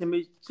zaka ji ana ce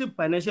mai chief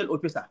financial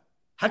officer.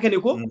 Haka ne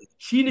ko?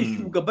 Shi ne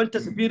shugaban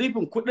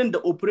tasirifin kuɗin da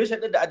operation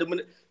ɗin da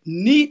admin.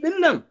 Ni ɗin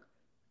nan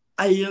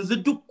a yanzu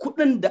duk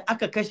kuɗin da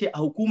aka kashe a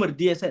hukumar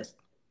DSS,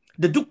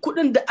 da duk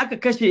kuɗin da aka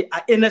kashe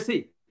a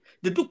NSA,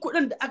 da duk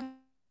kuɗin da aka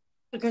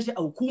kashe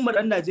a hukumar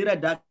ɗan Najeriya,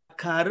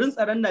 dakarun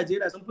tsaron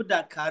Najeriya sun fi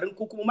dakarun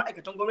ko kuma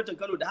ma'aikatan gwamnatin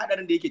Kano da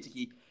haɗarin da yake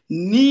ciki.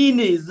 Ni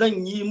ne zan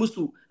yi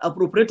musu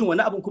appropriating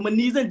wani abu, kuma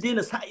ni zan je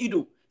na sa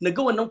ido na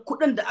ga wannan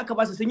kuɗin da aka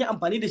ba su sun yi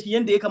amfani da shi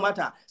yadda ya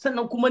kamata.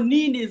 Sannan kuma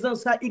ni ne zan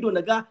sa ido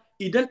na ga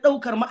idan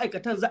ɗaukar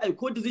ma'aikatan za a yi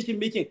ko decision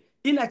making,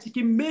 ina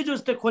cikin major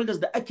stakeholders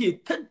da ake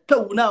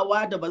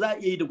tattaunawa da ba za a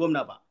iya yi da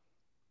gwamna ba.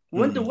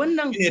 Wanda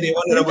wannan ne dai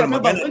wani rabar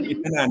magana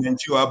tana nan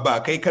cewa ba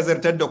kai ka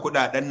zartar da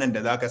kuɗaɗen nan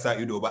da za ka sa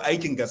ido ba,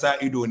 aikin ka sa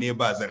ido ne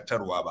ba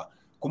zartarwa ba.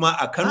 Kuma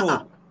a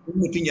Kano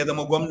mutum ya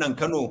zama gwamnan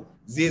Kano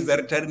zai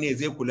zartar ne,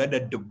 zai kula da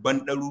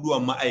dubban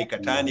ɗaruruwan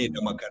ma'aikata ne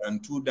da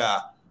makarantu da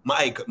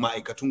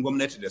ma'aikatun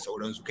gwamnati da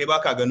sauransu. Kai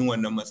baka ganin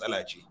wannan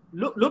matsala ce.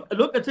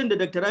 Lokacin da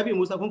Dr. Rabi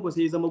Musa Kwankwaso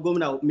ya zama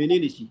gwamna,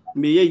 menene shi?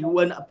 Me yayi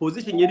wani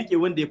position ya rike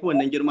wanda ya fi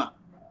wannan girma?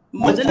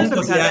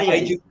 Majalisar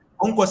tarayya.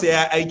 Kwankwaso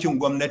ya aikin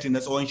gwamnati na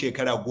tsawon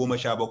shekara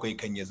 17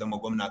 kan ya zama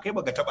gwamna. Kai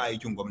baka taba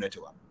aikin gwamnati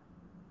ba.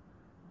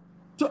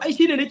 To ai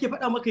shi ne nake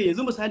faɗa maka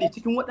yanzu misali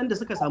cikin waɗanda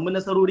suka samu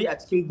nasarori a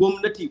cikin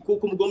gwamnati ko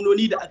kuma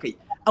gwamnoni da aka yi,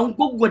 an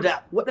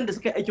gwaggwada waɗanda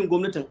suka yi aikin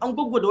gwamnatin, an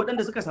gwaggwada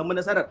waɗanda suka samu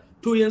nasarar.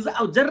 To yanzu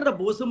a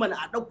jarraba wasu mana,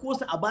 a ɗauko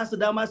su a ba su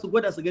dama su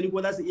gwada su gani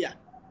ko za su iya.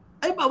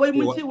 Ai ba wai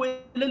mun ce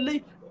wai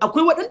lallai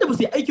akwai waɗanda ba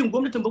su yi aikin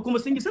gwamnatin ba kuma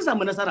sun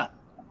samu nasara.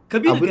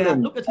 Kabiru Gaya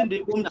lokacin da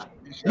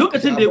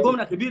ya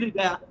gwamna Kabiru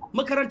Gaya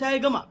makaranta ya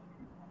gama.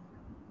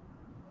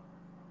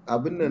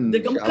 Abin nan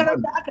daga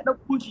makaranta aka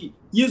ɗauko shi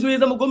ya zo ya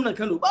zama gwamnan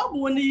Kano.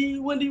 Babu wani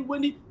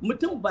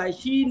mutum ba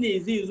shi ne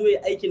zai zo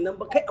ya aikin nan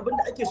ba. Kai abin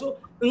da ake so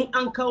in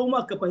an kawo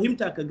ma ka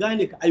fahimta, ka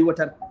gane, ka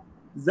aiwatar.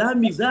 Za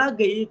mu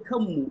zagaye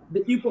kanmu da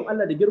ikon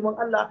Allah da girman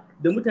Allah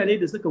da mutane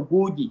da suka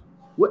goge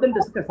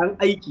waɗanda suka san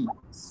aiki,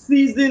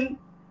 seasoned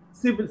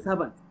civil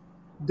servants,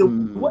 da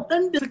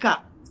waɗanda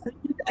suka san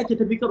yadda ake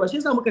tafikarwa. Shi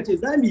yasa muka ce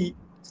za mu yi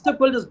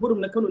stakeholders forum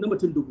na Kano na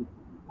mutum 1000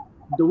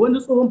 da wani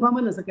tsohon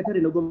famanan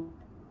sakatare na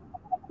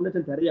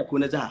gwamnatin tarayya ko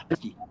na jiha,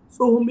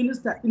 tsohon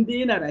minista inda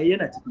yana raye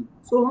yana ciki,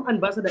 tsohon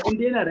ambassador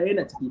inda yana raye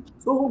yana ciki,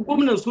 tsohon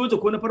gwamnan soja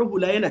ko na farar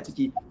hula yana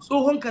ciki,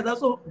 tsohon kaza,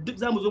 duk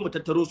za mu zo mu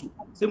tattaro su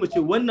sai mu ce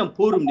wannan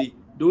forum ne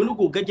da wani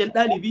gogaggen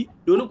ɗalibi,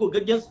 da wani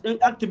gogaggen ɗan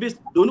activist,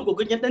 da wani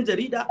gogaggen ɗan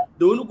jarida,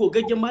 da wani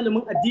gogaggen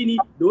malamin addini,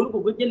 da wani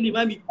gogaggen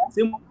limami,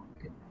 sai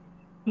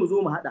mu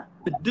zo mu haɗa.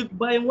 Duk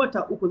bayan wata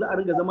 3 za a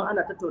ringa zama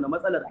ana tattauna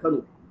matsalar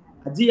Kano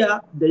a jiya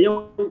da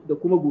yau da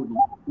kuma gobe.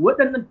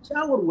 Waɗannan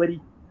shawarwari,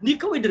 ni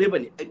kawai direba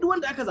ne, duk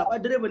wanda aka zaɓa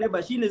direba ne,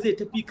 ba shine zai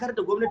tafi kar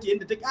da gwamnati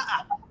yadda take,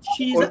 a'a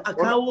shi za a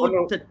kawo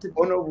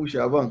Honorable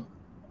Sha'aban,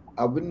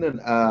 abin nan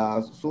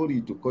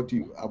sorry to cut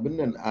you, abin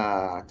nan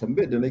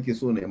tambayar da nake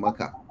so ne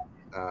maka,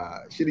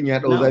 shirin ya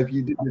dau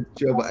zafi duk da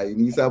cewa ba a yi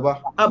nisa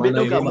ba. Bai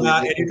dauka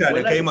ba. Edita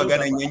da kai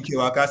maganan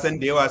yankewa, ka san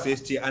da yawa sai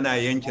su ce ana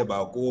yanke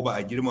bako ba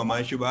a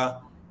girmama shi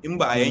ba. In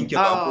ba a yanke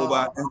bako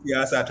ba, ɗan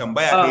siyasa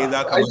tambaya ɗaya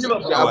za ka wasu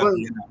Sha'aban,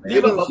 ni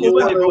ba bako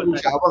ba ne.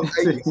 Sha'aban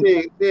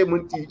aiki sai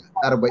minti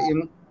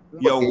 40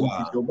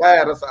 yawwa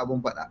baya rasa abin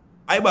faɗa.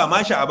 Ai ba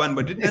ma Sha'aban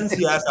ba, duk ɗan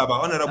siyasa ba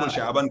honorable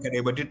Sha'aban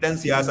kadai ba, duk ɗan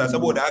siyasa,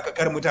 saboda haka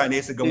kar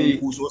mutane su ga mun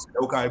kuso su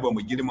dauka ba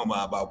mu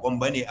girmama bakon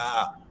bane,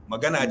 a'a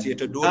magana ce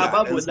ta dole a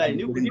babu wallahi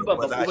ni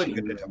ba za a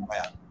shiga da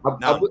tambaya.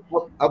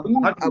 Abin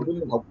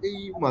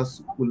akwai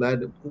masu kula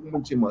da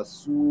kuma ce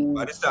masu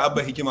barista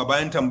Abba Hikima,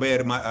 bayan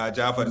tambayar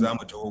Jafar za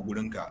mu taho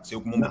gurinka sai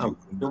kuma mu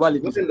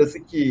waɗanda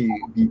suke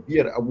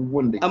bibiyar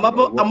abubuwan da amma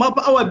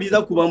fa awa 2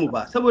 za ku ba mu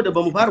ba, saboda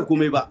ba mu fara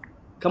komai ba.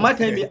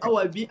 Kamata mai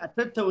awa 2 a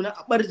tattauna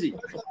a barje.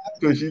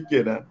 To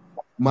shikenan.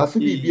 Masu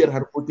bibiyar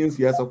harkokin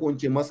siyasa ko in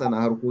ce masana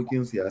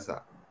harkokin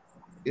siyasa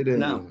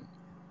irin a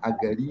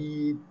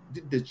gari,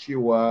 duk da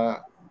cewa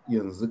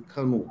yanzu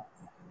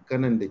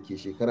kanan da ke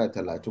shekara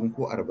 30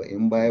 ko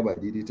 40 baya ba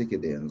daidai take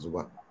da yanzu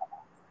ba.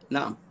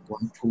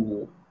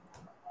 Wato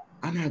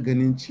ana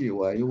ganin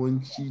cewa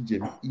yawanci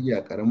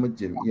karamar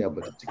jam'iyya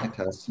ba ta cika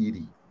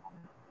tasiri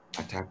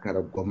a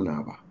takarar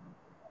gwamna ba.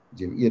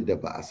 Jam'iyyar da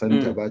ba a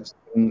santa ba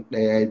cikin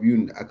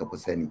 1-2 da aka fi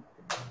sani.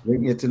 Zan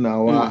iya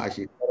tunawa a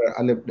shekarar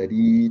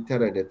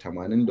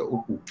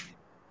 1983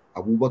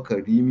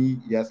 Abubakar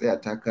Rimi ya tsaya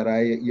takara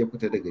ya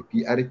fita daga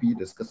PRP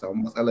da suka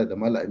samu matsala da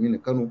Malam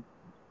Aminu Kano,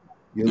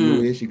 ya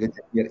zo ya shiga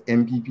jam'iyyar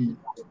NPP.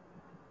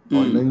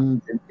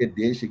 Wannan jam'iyyar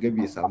da ya shiga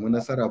bai samu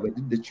nasara ba,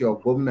 duk da cewa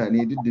gwamna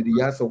ne, duk da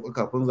ya sauka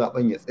kafin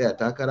zaben ya tsaya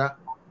takara.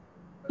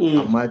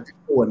 Amma duk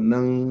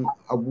wannan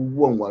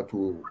abubuwan,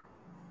 wato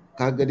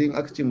kaga dai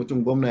aka ce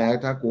mutum gwamna ya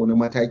taka wani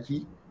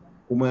mataki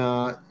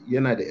kuma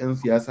yana da 'yan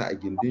siyasa a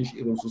gindin shi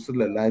irin su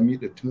Lami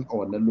da tun a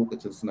wannan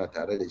lokacin suna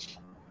tare da shi,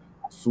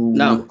 su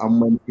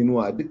Amman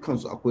Inuwa,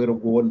 dukkansu akwai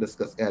ragowar da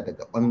suka tsaya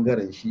daga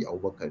bangaren shi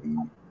Abubakar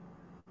Rimi.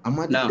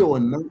 Amma duk da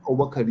wannan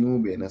Abubakar Rimi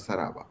bai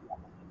nasara ba.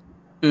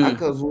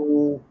 Aka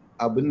zo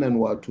abin nan,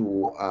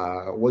 wato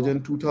a wajen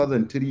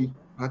 2003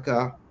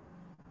 haka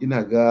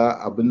ina ga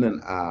abin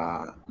nan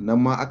nan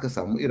ma aka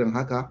samu irin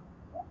haka.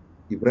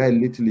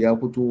 Ibrahim Little ya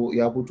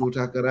fito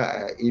takara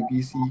a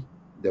APC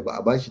da ba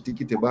a bashi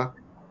tikiti ba,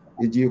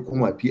 ya je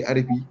kuma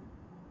PRP,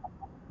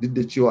 duk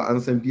da cewa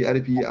an san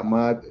PRP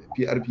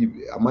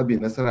amma bai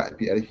nasara a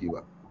PRP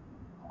ba.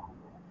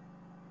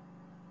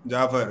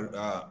 Jafar,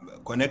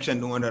 connection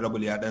din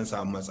honorable ya dan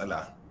samu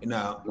matsala.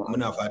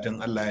 Muna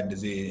fatan Allah yadda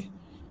zai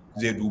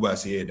duba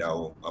sai ya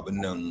dawo. Abin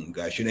nan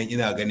gashi nan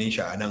ina ganin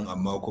shi a nan,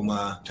 amma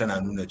kuma tana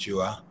nuna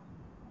cewa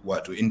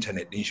wato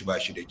internet din shi ba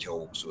shi da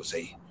kyau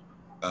sosai.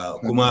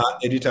 Kuma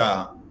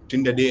edita,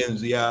 tunda dai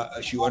yanzu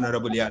shi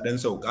honorable ya dan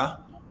sauka,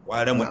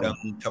 kwara mu dan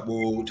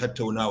tabo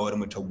tattaunawar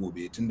mu ta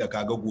gobe, tunda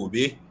kaga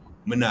gobe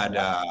muna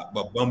da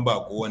babban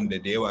bako wanda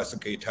da yawa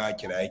suka yi ta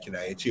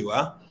kiraye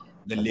cewa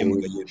lalle mu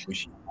gayyace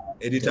shi.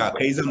 Edita,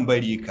 kai zan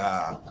bari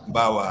ka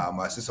bawa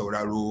masu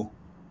sauraro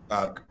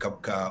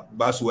ka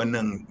ba su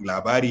wannan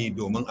labari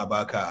domin a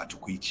baka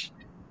tukuici.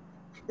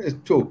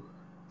 To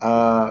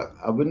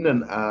abin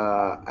nan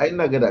ai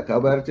ina ga da ka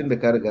bayar tun da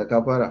ka riga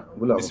ka fara.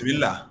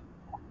 Bismillah.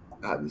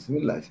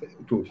 Bismillah.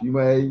 To shi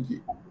ma ya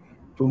yanke.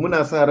 To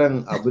muna sa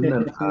ran abin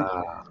nan a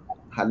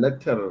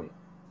halattar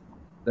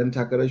dan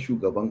takarar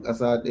shugaban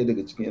kasa, ɗaya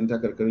daga cikin 'yan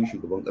takarkarin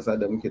shugaban kasa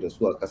da muke da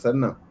su a kasar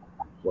nan,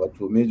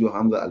 wato Major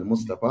Hamza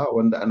Al-Mustapha,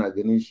 wanda ana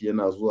ganin shi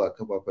yana zuwa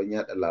kafafen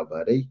yada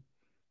labarai,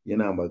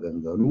 yana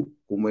maganganu,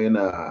 kuma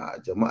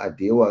jama'a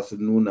da yawa sun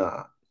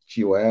nuna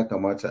cewa ya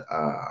kamata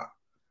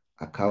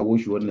a kawo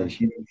shi wannan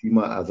shi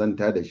ma a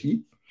zanta da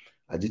shi,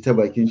 a ji ta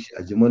bakin shi,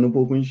 a ji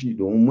manufofin shi,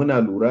 domin muna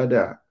lura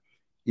da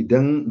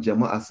idan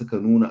jama'a suka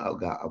nuna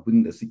ga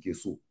abin da suke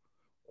so,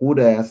 ko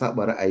da ya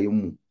saba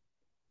ra'ayinmu,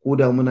 ko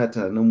da muna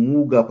tunanin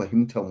mu ga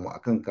fahimtar mu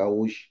akan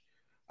kawo shi,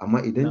 amma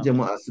idan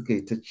jama'a suka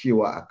yi ta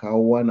cewa a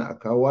kawo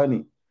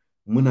ne,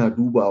 muna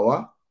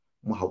dubawa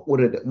mu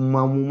haƙura da in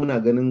ma mu muna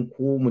ganin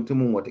ko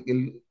mutumin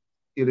watakil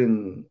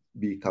irin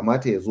bai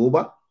kamata ya zo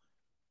ba,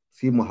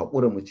 sai mu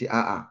haƙura mu ce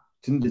a'a,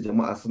 tunda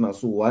jama'a suna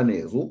so wane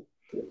ya zo,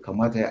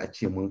 kamata ya a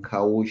ce mun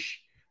kawo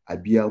shi a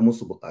biya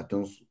musu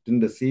bukatunsu,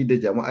 tunda sai da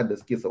jama'ar da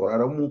suke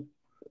sauraron mu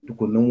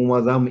tukunna mu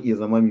ma za mu iya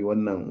zama mai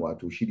wannan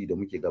wato shiri da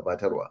muke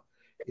gabatarwa.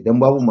 Idan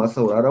babu masu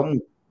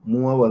sauraron mu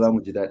ma ba za mu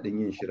ji daɗin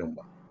yin shirin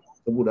ba.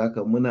 Saboda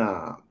haka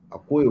muna a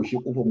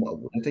koyaushe kofar mu a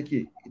buɗe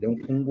take. Idan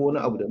kun ga wani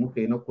abu da muka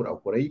yi na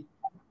kurakurai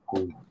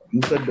to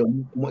nusar da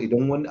mu, kuma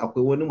idan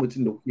akwai wani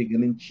mutum da kuke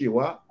ganin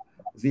cewa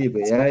zai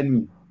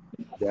bayani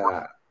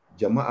da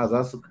jama'a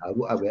za su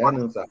karu a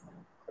bayaninsa,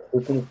 ko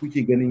kuma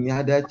kuke ganin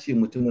ya dace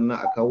mutumin nan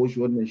a kawo shi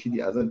wannan shiri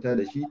a zanta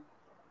da shi,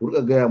 ku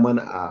rika gaya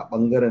mana a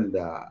bangaren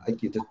da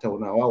ake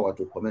tattaunawa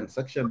wato comment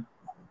section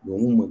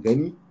domin mu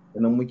gani,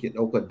 sannan muke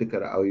daukar duka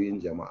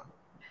ra'ayoyin jama'a.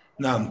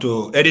 Na'am,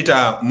 to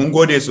editor mun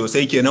gode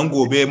sosai. Kenan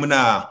gobe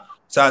muna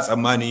sa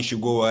tsammanin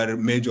shigowar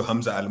Major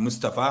Hamza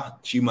Al-Mustafa,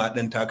 shi ma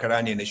dan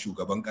takara ne na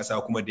shugaban kasa,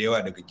 kuma da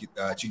yawa daga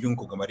cikin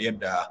ku kamar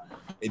yadda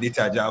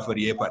editor Ja'far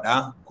ya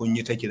faɗa kun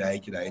yi ta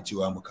kiraye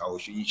cewa mu kawo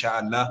shi. Insha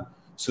Allah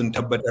sun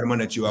tabbatar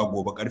mana cewa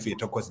gobe karfe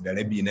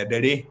 8:30 na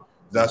dare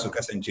za su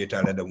kasance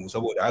tare da mu,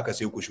 saboda haka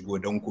sai ku shigo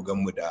don ku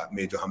gan mu da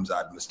Major Hamza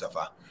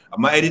Al-Mustafa.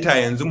 Amma editor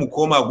yanzu mu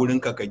koma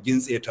gurin ka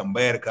gintse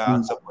tambayar ka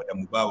saboda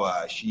mu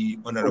bawa shi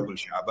Honorable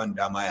Sha'aban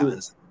dama ya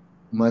ansa.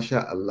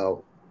 Masha Allah.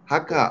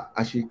 Haka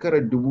a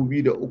shekarar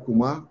 2003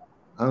 ma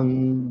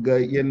an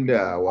ga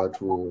yanda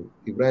wato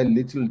Ibrahim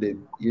Little da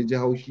ya ji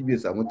haushi bai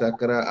samu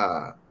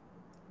takara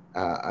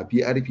a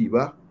PRP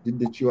ba, duk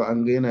da cewa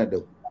an ga yana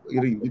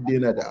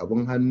da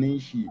abin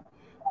hannun shi,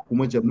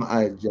 kuma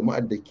jama'ar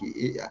da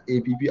ke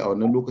APP a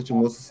wannan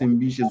lokacin wasu sun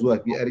bi shi zuwa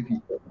PRP.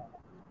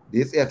 Da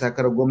ya tsaya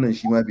takarar gwamnan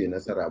shi ma bai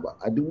nasara ba.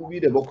 A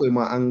 2007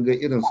 ma an ga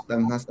irin su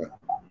Dan Hassan,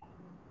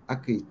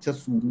 aka yi ta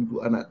surutu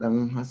ana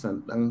Dan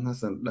Hassan.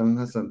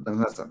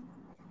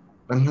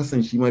 Dan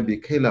Hassan shi ma bai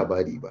kai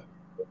labari ba.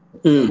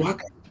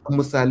 Haka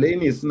misalai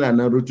ne suna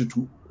nan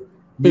rututu.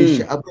 Me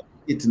Sha'aban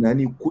ke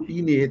tunani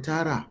kuɗi ne ya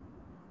tara,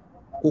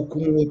 ko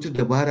kuma wata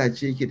dabara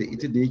ce yake da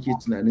ita da yake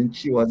tunanin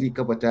cewa zai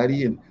kafa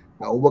tarihin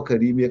da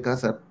Abubakar ya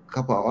kasa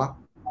kafawa,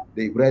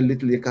 da Ibrahim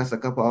Little ya kasa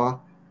kafawa,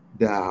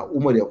 da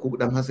Umar Yakubu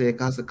Dan Hassan ya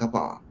kasa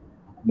kafawa,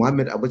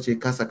 Muhammad Abacha ya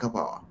kasa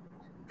kafawa.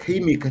 Kai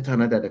me ka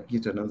tanada da kake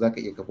tunanin zaka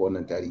iya kafa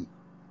wannan tarihi?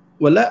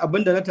 Wallahi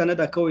abin da na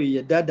tanada kawai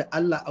yadda da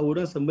Allah a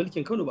wurinsa,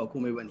 mulkin Kano ba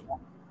komai bane.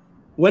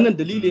 Wannan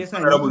dalili yasa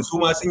ni su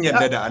ma sun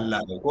yarda da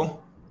Allah da ko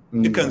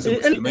dukan su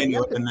musulmai ne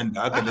waɗannan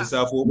da aka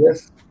lissafo,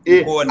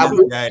 ko wannan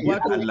ya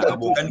yarda da Allah,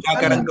 abokan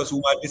takaran ka su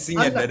ma duk sun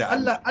yarda da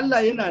Allah.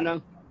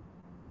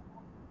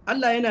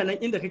 Allah yana nan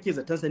inda kake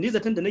zaton sa. Ni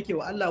zaton da nake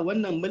wa Allah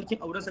wannan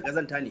mulkin aurensa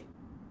gazanta ne.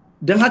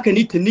 Dan haka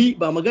ni tuni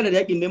ba maganar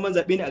yakin neman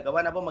zabe ne a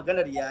gaba na ba,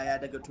 maganar yaya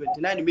daga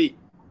 29 Mai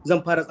zan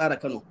fara tsara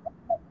Kano,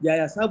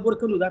 yaya sabuwar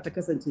Kano za ta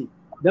kasance.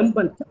 Dan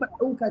ban taba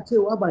dauka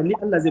cewa ba ni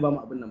Allah zai ba mu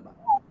abin nan ba.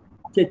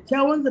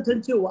 Kyakkyawan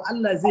zaton cewa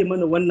Allah zai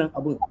mana wannan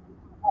abun,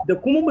 da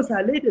kuma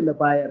misalai da na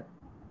bayar.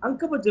 An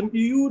kafa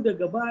jam'iyyu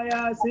daga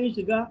baya sun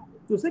shiga,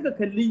 to sai ka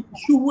kalli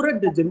shuhurar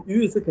da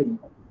jam'iyyu suka yi,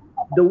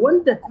 da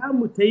wanda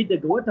tamu ta yi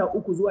daga wata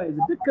 3 zuwa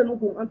yanzu. Dukkanin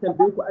ku an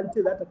tambaye ku an ce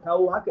za ta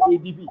kawo haka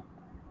ADB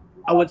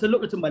a wancan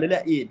lokacin ba lalai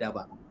a iya yadda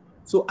ba.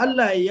 So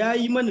Allah ya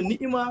yi mana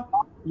ni'ima,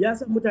 ya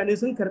sa mutane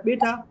sun karɓe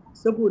ta,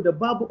 saboda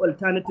babu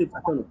alternative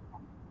a Kano.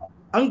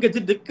 An gaji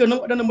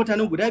dukkanin waɗannan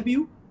mutanen guda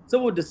biyu,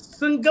 saboda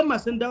sun gama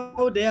sun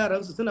dawo da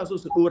yaransu suna so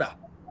su ɗora.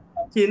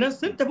 Kenan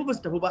sun tafi ba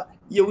su tafi ba,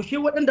 yaushe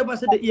waɗanda ba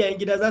su da iyayen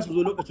gida za su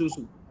zo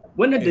lokacinsu.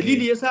 Wannan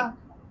dalili ya sa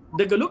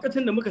daga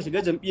lokacin da muka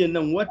shiga jam'iyyar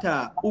nan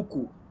wata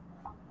 3,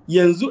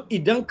 yanzu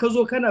idan ka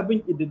zo kana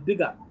bin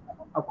ƙididdiga,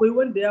 akwai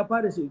wanda ya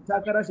fara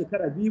takara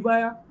shekara 2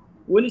 baya,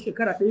 wani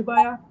shekara 1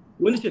 baya,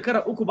 wani shekara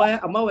 3 baya,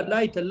 amma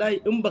wallahi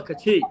tallahi in baka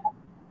ce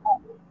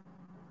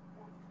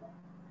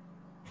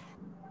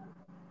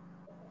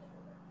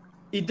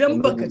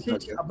idan baka ce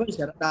Sha'aban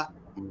Sharada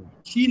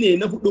shine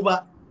na 4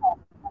 ba,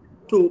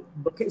 to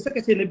baka isa ka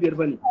ce na 5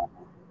 bane.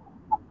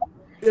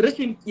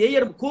 Rashin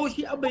kiyayyar ko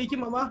shi Abba yake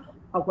mama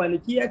a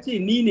kwanaki ya ce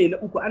ni ne na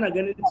 3, ana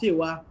ganin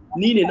cewa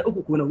ni ne na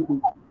 3 ko na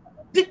 4.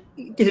 Duk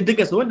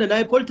kididdiga sa wanda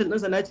nayi polton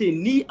ɗinsa na ce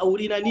ni a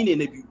wurina ni ne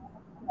na 2.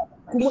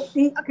 Kuma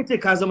in aka ce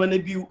ka zama na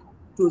 2,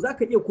 to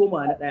zaka iya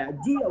komawa na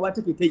 1. Juyawa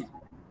take ta yi.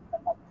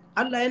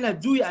 Allah yana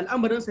juya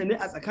al'amuransa ne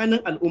a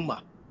tsakanin al'umma.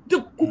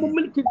 Duk kuma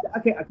mulkin da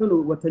aka yi a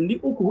Kano watanni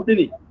 3-4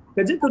 ne.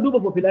 Ka je ka duba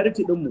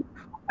popularity ɗinmu.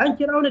 An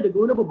kira wani daga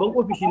wani babban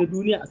ofishi na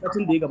duniya a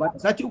satin da ya gabata,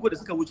 sati 3 da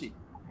suka wuce.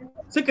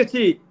 Suka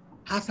ce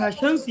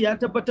hasashensu ya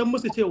tabbatar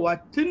musu cewa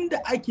tun da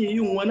ake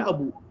yin wani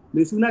abu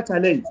mai suna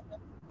challenge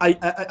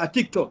a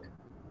TikTok,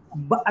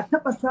 ba a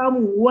taɓa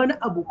samun wani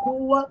abu ko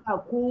waka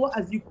ko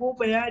wa'azi ko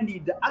bayani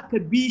da aka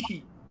bi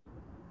shi,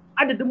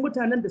 adadin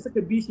mutanen da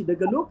suka bi shi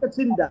daga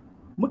lokacin da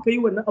muka yi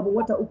wannan abun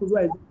wata 3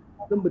 zuwa yanzu,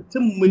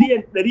 mutum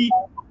miliyan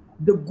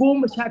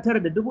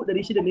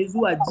 119,600 ne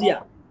zuwa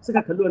jiya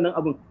suka kalli wannan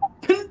abun.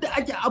 Tun da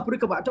ake a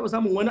Afirka ba a taɓa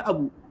samun wani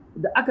abu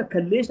da aka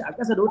kalle shi a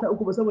ƙasa da wata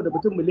 3 ba, saboda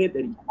mutum miliyan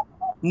 100.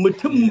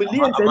 Mutum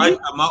miliyan 100.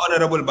 Amma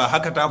honorable ba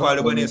haka ta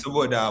faru bane,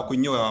 saboda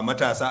kun yi wa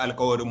matasa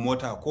alkawarin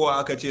mota, kowa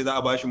aka ce za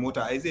a bashi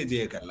mota ai zai je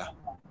ya kalla.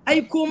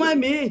 Ai koma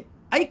me,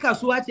 ai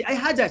kasuwa ce, ai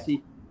haja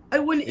ce. ai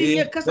wani in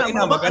ya kasa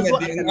ina ba a magana zo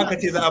da in aka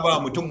ce za a ba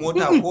mutum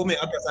mota ko mai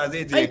aka sa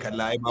zai je ya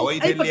kalla ai ba wai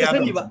dalle ya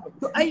sani ba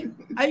to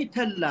ai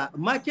talla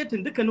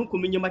marketing dukkanin ku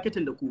mun yi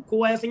marketing da ku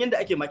kowa ya san yadda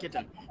ake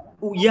marketing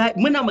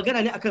muna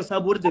magana ne akan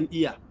sabuwar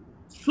jam'iyya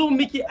so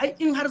muke ai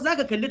in har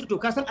zaka kalle ta to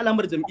ka san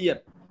alamar jam'iyyar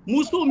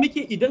mu so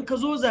muke idan ka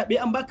zo zabe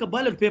an baka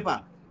ballot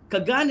paper ka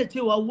gane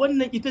cewa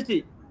wannan ita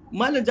ce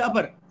Malam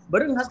Ja'far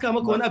bari in haska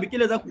maka wani abu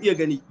kila za ku iya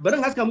gani bari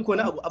in haska muku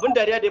wani abu abin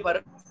dariya da ya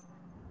faru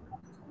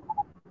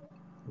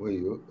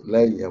wayo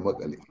layin ya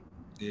makale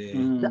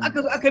da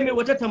aka zo aka mai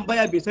wata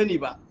tambaya bai sani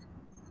ba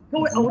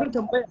kawai a wurin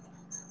tambaya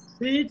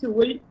sai ya ce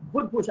wai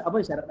vote for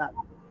Sha'aban Sharada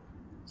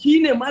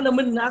shine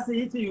malamin nasa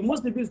yace you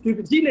must be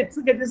stupid shine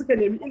suka je suka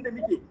nemi inda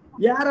nake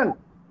yaran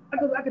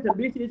aka zo aka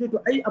tambaye shi yace to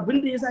ai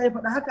abin da yasa ya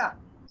faɗa haka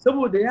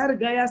saboda ya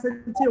riga ya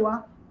san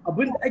cewa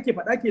abin da ake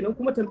faɗa kenan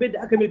kuma tambayar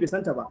da aka mai bai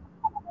santa ba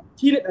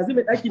shine ɗazu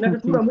mai ɗaki na ta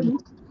tura mini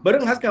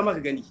bari in haska maka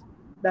gani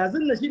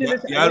ɗazun na shine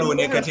yaro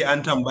ne kace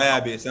an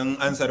tambaya bai san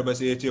ansar ba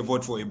sai ya ce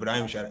vote for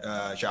Ibrahim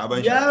Sha'aban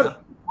Sharada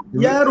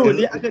yaro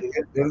ne aka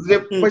yanzu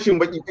dai fashin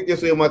baki kake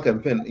so ya ma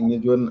campaign in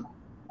yaji wannan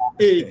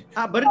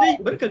a bar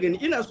ka gani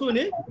ina so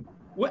ne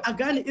wai a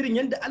gane irin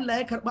yadda Allah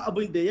ya karba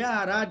abin da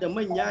yara da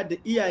manya da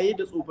iyaye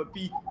da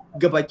tsofaffi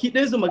gabaki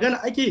ɗayan su magana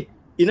ake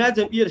ina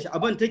jam'iyyar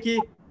Sha'aban take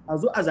a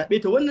zo a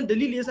zaɓe ta wannan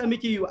dalili yasa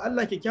muke yi wa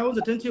Allah kyakkyawan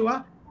zaton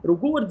cewa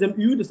ragowar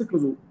jam'iyyu da suka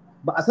zo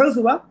ba a san su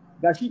ba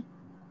gashi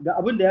ga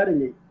abin da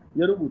yaron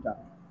ya rubuta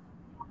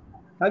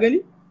ka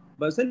gani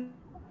ban san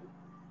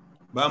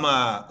ba ma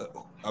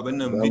abin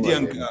nan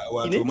bidiyon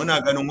wato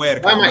muna ganin wayar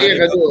ba ma iya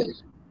gado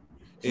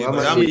ba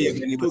za mu iya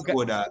gani ba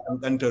saboda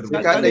kankantar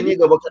rubutu ka dani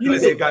gaba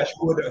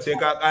sai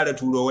ka ƙara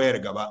turo wayar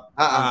gaba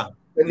a'a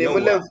ka nemi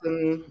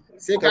lensin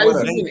sai ka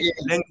yi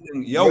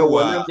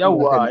yawa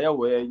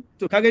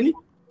to ka gani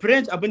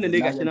French abin da ne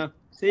gashi nan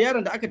sai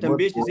yaron da aka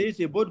tambaye shi sai ya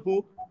ce board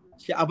for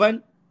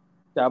Sha'aban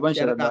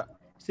Sharada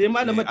sai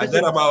malamin ta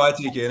jarabawa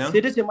ce kenan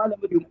sai ta ce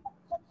malamin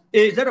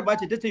jaraba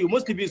ce ta ce you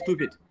must be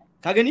stupid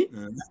ka gani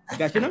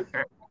gashi nan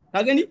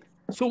ka gani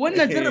so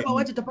wannan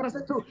jarabawa ce ta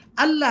faransa to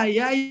Allah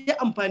ya yi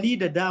amfani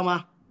da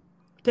dama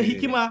ta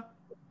hikima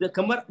da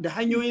kamar da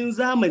hanyoyin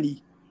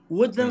zamani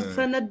wajen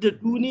sanar da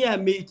duniya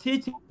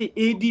mecece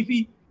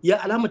ADP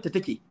ya alamar ta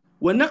take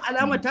wannan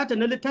alamar ta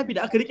na littafi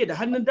da aka rike da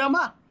hannun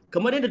dama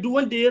kamar yadda duk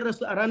wanda ya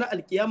rasu a ranar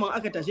alkiyama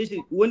aka tashe shi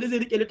wanda zai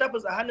rike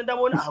littafin a hannun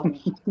dama wani a hagu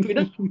to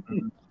idan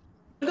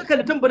ka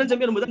kalli tambarin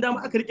jami'ar mu zan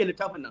dama aka rike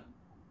littafin nan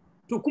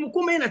to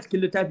kuma yana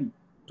cikin littafi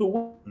to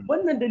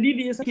wannan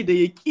dalili ya sake da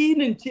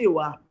yakinin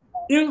cewa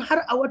in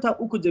har a wata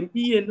uku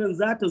jam'iyyar nan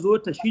za ta zo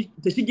ta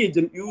shige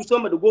jam'iyyu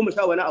sama da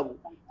 10 wani abu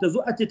ta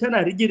zo a ce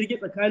tana rige-rige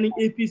tsakanin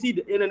APC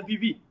da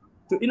NNPP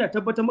to ina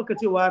tabbatar maka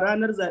cewa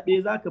ranar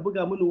zaɓe za ka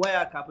buga mini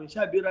waya kafin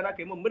 12 rana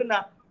ka yi min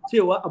murna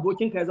cewa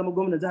abokinka ya zama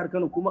gwamnan jihar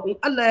Kano kuma in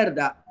Allah ya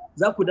yarda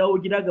za ku dawo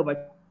gida gaba.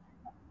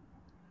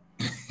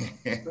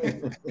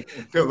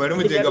 To bari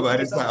mu je ga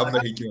barista Abba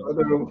Hikima.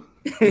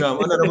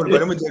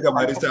 Bari mu je ga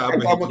barista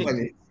Abba Hikima.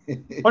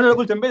 Wannan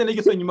rubutun tambayar da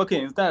nake son yi maka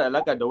yanzu tana da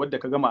alaka da wadda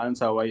ka gama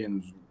ansawa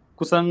yanzu.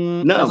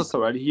 Kusan na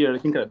saurari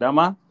hirarrakinka da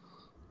dama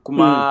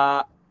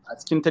kuma a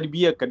cikin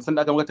tarbiyyar ka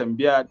sanda aka maka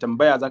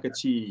tambaya zaka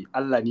ce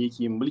Allah ne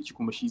yake mulki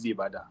kuma shi zai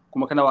bada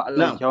kuma kana wa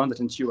Allah kyawun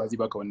zaton cewa zai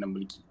baka wannan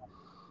mulki.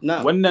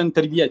 Wannan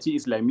tarbiyya ce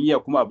islamiyya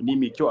kuma abu ne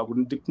mai kyau a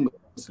gurin duk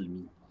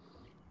musulmi.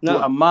 To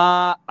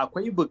amma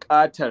akwai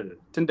buƙatar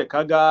tunda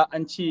kaga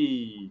an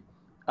ce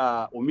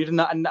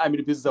umirna an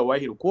na'amir biz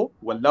zawahir ko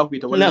wallahu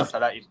yatawalla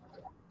sara'ir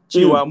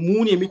cewa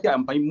mu ne muke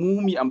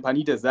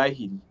amfani da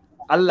zahiri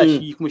Allah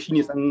shi kuma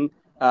shine san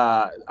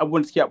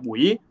abubuwan da suke a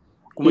boye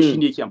kuma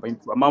shine yake amfani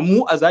da amma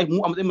mu a zahiri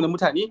mu a matsayin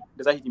mutane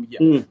da zahiri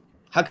muke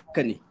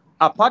haka ne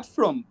apart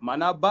from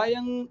mana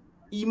bayan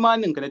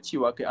imaninka na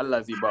cewa kai Allah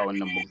zai ba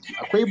wannan mulki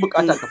akwai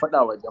bukata ka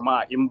faɗa wa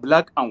jama'a in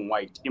black and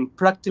white in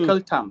practical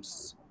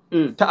terms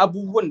ta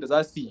abubuwan da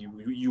za su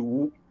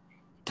yiwu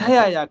ta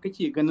yaya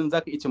kake ganin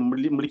zaka iya cin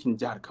mulkin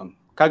jihar Kano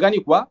ka gane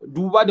kuwa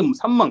duba da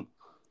musamman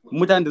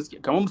mutanen da suke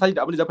kamar misali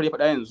da abin da Jafar ya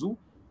faɗa yanzu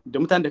da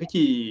mutanen da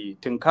kake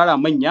tunkara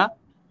manya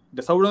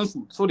da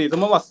sauransu saboda ya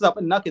zama masu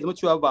zaben naka ya zama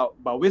cewa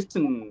ba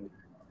wasting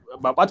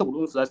ba bata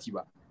kudin su za su yi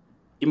ba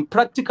in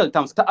practical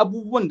terms ta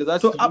abubuwan da za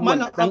su yi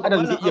wannan dan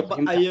adam zai iya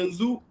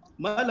fahimta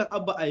Malam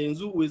Abba a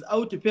yanzu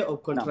without fear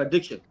of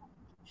contradiction.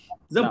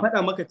 Zan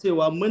faɗa maka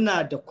cewa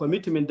muna da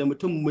commitment da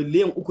mutum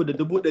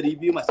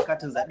 3,200,000 masu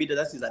katin zaɓe da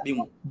za su zaɓe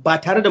mu ba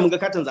tare da mun ga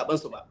katin zaɓen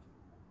su ba.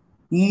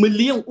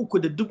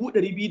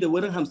 3,200,000 da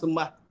wurin 50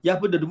 ma ya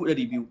fi da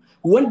 200,000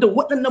 wanda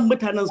waɗannan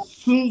mutanen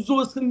sun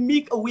zo sun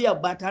miƙa wuya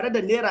ba tare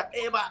da naira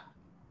ɗaya ba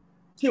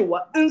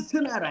cewa in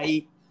suna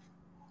raye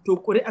to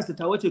ƙuri'a su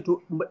ta wace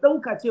to mu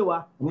ɗauka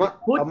cewa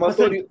amma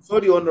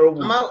sorry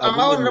honorable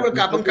amma honorable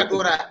kafin ka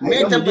dora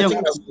me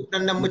tabbacin da su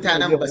waɗannan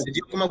mutanen ba su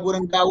je kuma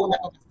gurin gawo na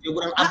su je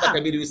gurin Abba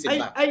Kabir Yusuf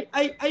ba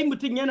ai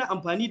mutum yana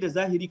amfani da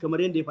zahiri kamar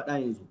yadda ya faɗa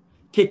yanzu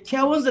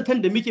kyakkyawan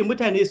zaton da muke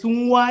mutane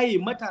sun waye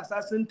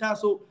matasa sun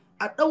taso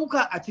a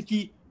ɗauka a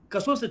ciki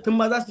kaso 60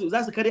 ma za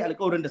su kare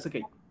alƙawarin da suka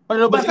yi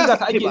ba irga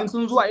ta ake in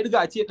sun zuwa irga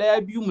a ce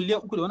 1 2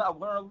 miliyan 3 da wani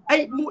abu.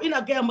 Ai mu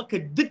ina gaya maka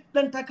duk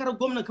dan takarar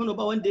gwamnan Kano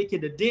ba wanda yake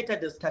da data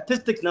da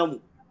statistics namu.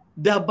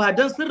 Da ba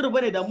dan sirri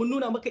bane da mun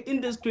nuna maka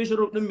inda situation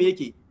room din me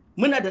yake.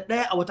 Muna da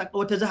ɗaya a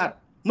wata jihar,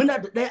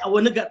 muna da ɗaya a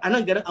wani a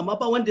nan garin, amma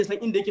ba wanda ya san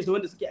inda yake, sai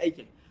wanda suke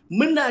aikin.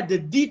 Muna da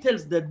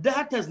details da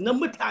datas na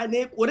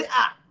mutane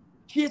ƙuri'a.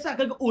 Shi yasa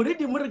kaga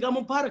already mun riga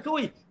mun fara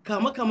kawai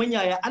kaman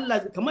yaya Allah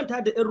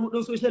kamanta da ɗan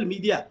rudin social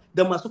media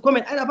da masu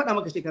comment. Ai na faɗa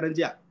maka shekaran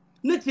jiya.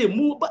 Nace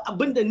mu ba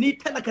abinda ni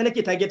talaka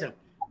nake targeting.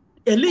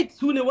 Elite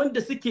su ne wanda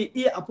suke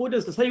iya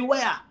affording su sai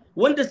waya,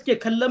 wanda suke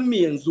kallon mu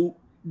yanzu.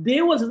 Da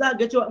yawan su za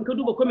ga cewa in ka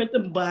duba comment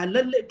din ba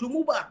lalle to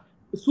mu ba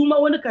su ma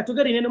wani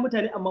category ne na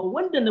mutane, amma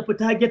wanda na fi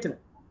targeting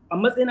a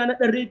matsayina na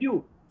ɗan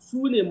rediyo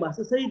su ne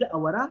masu sai da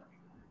awara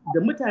da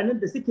mutanen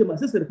da suke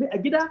masu surfe a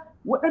gida,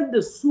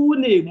 waɗanda su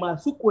ne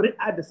masu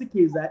ƙuri'a da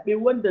suke zaɓe,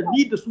 wanda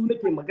ni da su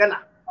nake magana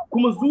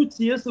kuma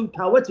zuciyarsu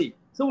tawace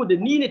saboda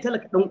ni ne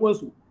talaka ɗan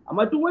uwansu.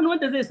 Amma duk wani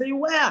wanda zai sayi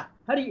waya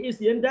har ya iya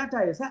siyan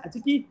data ya sa a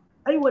ciki,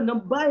 ai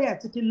wannan baya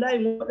cikin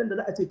layin waɗanda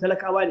za a ce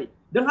talakawa ne.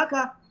 Don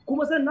haka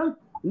kuma sannan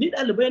ni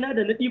ɗalibai na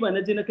da na ɗiba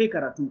na je na kai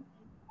karatu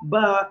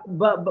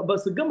ba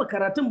su gama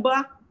karatun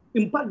ba,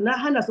 in fact na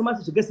hana su ma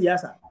su shiga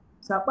siyasa.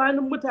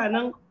 Saɓanin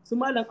mutanen su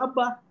Malam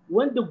Abba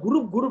wanda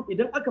group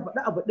idan aka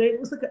faɗi abu ɗaya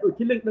in suka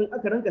ɗauki link ɗin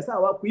aka ranka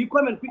sawa ku yi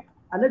comment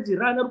alaji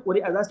ranar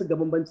ƙuri'a za su ga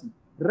bambanci.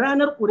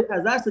 Ranar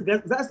ƙuri'a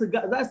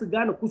za su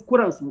gane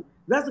kuskurensu,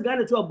 za su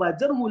gane cewa ba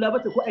jar hula ba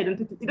ta ko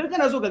identity. Idan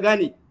kana so ka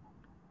gane,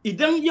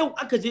 idan yau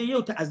aka je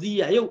yau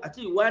ta'aziyya, yau a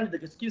ce wani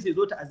daga cikin sai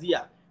zo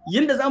ta'aziyya,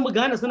 yanda za mu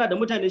gane suna da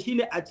mutane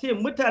shine a ce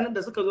mutanen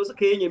da suka zo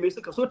suka yanyame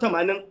suka so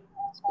 80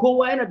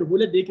 kowa yana da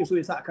hular da yake so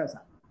ya sa a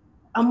kansa.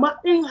 Amma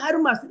in har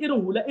masu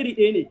irin hula iri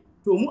ɗaya ne,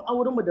 to mu a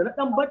wurinmu da na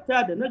ɗan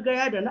batta da na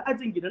gaya da na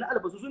ajin gida na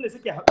albasu su ne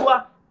suke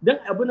haɗuwa don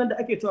abin nan da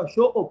ake cewa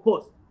show of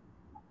force.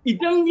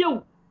 Idan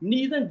yau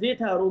ni zan je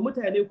taro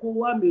mutane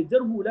kowa mai jar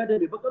hula da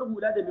mai bakar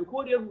hula da mai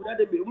koriyar hula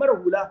da mai mara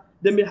hula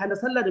da mai hana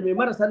sallah da mai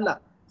mara sallah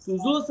su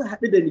zo su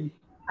haɗu da ni,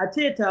 a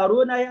ce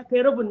taro na ya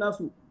kai rabin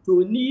nasu, to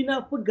ni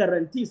na fi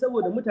garanti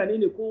saboda mutane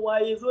ne kowa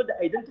ya zo da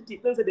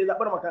identity ɗinsa da ya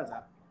zaɓar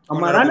makansa.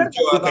 Amma ranar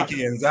cewa kake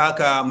yanzu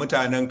haka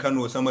mutanen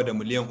Kano sama da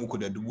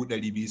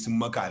 300,200 sun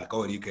maka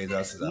alkawari kai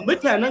za su zama.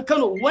 Mutanen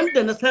Kano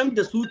wanda na san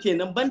da su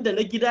kenan banda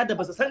na gida da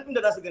ba su san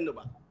inda za su gani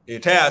ba.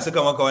 Ta yaya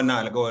suka maka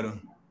wannan alkawarin?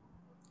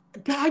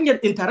 Ta hanyar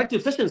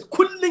interactive sessions,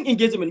 kullum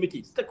engagement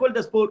meeting,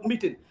 stakeholders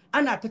meeting,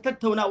 ana ta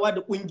tattaunawa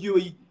da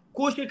kungiyoyi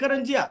ko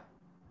shekaran jiya.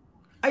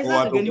 Ai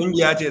za ka gani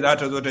kungiya ce za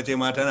ta zo ta ce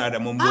ma tana da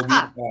mambobi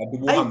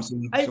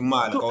 50,000 sun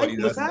ma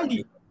alkawari za su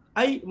zama.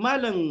 Ai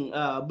malam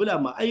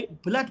Bulama, ai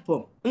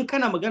platform in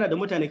kana magana da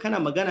mutane kana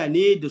magana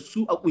ne da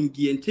su a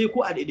kungiyance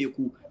ko a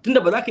daidaiku,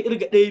 tunda ba za ka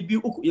irga 1 2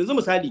 3 yanzu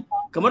misali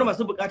kamar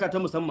masu bukata ta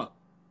musamman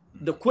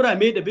da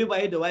kurame da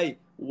bebaye da waye,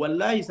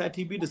 wallahi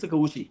sati 2 da suka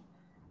wuce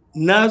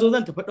na zo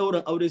zan tafi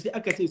ɗaurin aure sai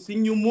aka ce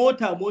sun yi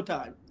mota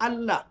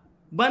Allah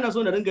ba na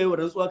so na ringa yi wa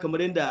rantsuwa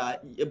kamar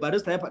yadda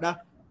barista ya faɗa,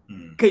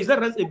 kai zan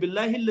rantse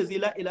billahi allazi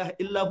la ilaha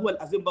illa huwal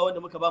azim ba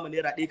wanda muka ba mu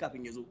naira 1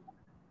 kafin ya zo,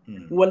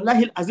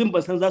 wallahi azim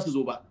ban san za su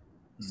zo ba.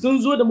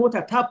 Sun zo da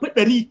mota ta fi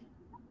 100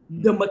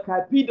 da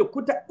makafi da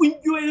kuta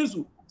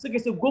ƙungiyoyinsu suka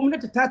ce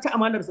gwamnati ta ci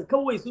amanarsa,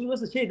 kawai sun zo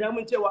su shaida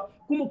min cewa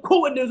kuma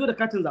kowanne ya zo da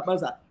katin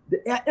zaɓensa da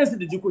 'ya'yansu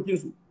da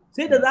jikokinsu,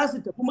 sai da za su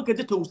tafi muka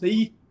ji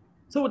tausayi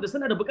saboda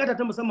suna da bukata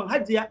ta musamman.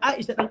 Hajiya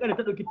Aisha ɗan ƙare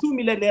ta ɗauki 2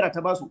 miliyan naira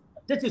ta basu,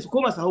 ta ce su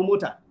koma su hau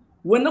mota,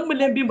 wannan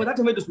miliyan 2 ba za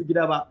ta mai da su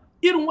gida ba.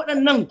 Irin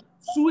waɗannan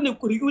su ne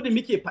ƙuri'u da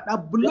muke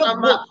faɗa blog.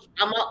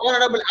 Amma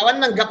honorable a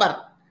wannan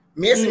gabar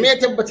me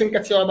tabbacin ka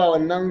cewa ba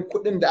wannan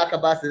kuɗin da aka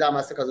ba su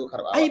dama suka zo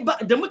karɓa? Ai ba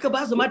da muka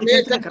ba su ma da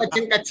kai suka karɓa. Me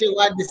tabbacin ka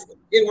cewa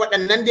irin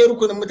waɗannan dai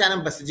rukunin mutanen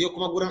ba su je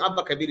kuma gurin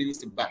Abba Kabir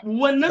Yusuf ba?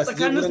 Wannan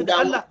tsakanin su da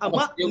Allah,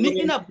 amma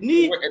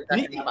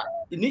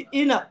ni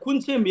ina kun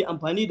ce mai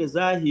amfani da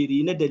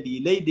zahiri na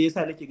dalilai da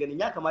yasa nake ganin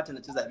ya kamata na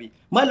ci zabe.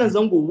 Malam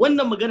Zango,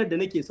 wannan maganar da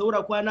nake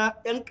saura kwana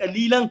ɗan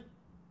kalilan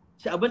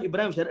Sha'aban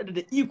Ibrahim Sharada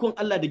da ikon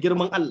Allah da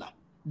girman Allah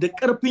da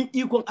ƙarfin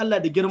ikon Allah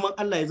da girman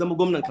Allah ya zama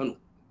gwamnan Kano.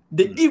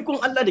 Da ikon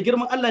Allah da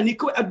girman Allah ni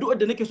kawai addu'ar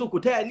da nake so ku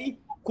taya ni,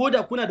 ko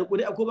da kuna da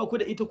ƙuri'a ko ba ku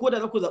da ita, ko da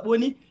za ku zaɓo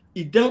ni,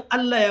 idan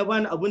Allah ya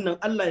bani abun nan,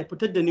 Allah ya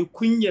fitar da ni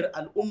kunyar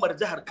al'ummar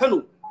jihar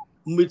Kano,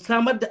 mu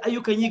samar da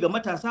ayyukan yi ga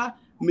matasa,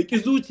 mu ki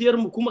zuciyar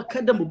mu kuma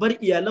kada mu bar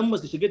iyalan mu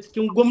su shiga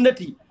cikin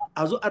gwamnati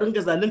a zo a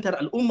ringa zaluntar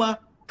al'umma,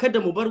 kada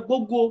mu bar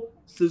goggo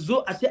su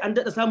zo a ce an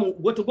daɗa samun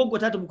wata goggo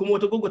ta tafi kuma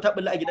wata goggo ta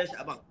bulla a gidan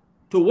Sha'aban.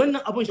 To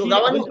wannan abun shi ne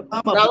abin da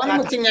ba ma bukata. Ga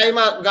wani mutum yayi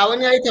ga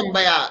wani yayi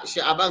tambaya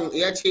Sha'aban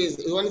ya ce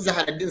wani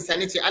Zaharaddin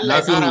Sani ce Allah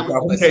ya tsara mu.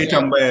 Kafin kai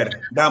tambayar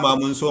dama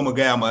mun so mu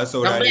gaya masu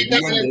saurare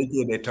duk wanda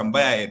yake da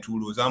tambaya ya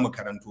turo za mu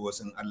karanto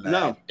wasu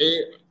Allah.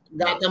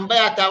 Ga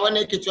tambaya ta wani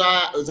yake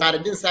cewa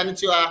Zaharaddin Sani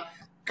cewa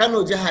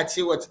Kano jiha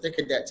ce wacce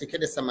take da cike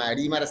da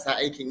samari marasa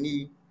aikin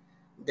yi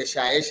da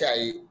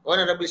shaye-shaye.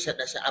 Wani rabin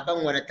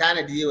Sha'aban wani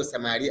tanadi yayi wa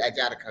samari a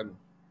jihar Kano.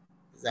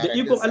 Da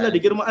ikon Allah da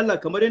girman Allah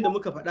kamar yadda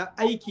muka faɗa,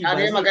 aiki ba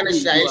zai yi magana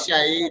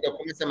shaye-shaye da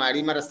kuma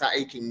samari marasa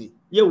aikin yi.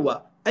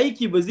 Yawwa,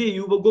 aiki ba zai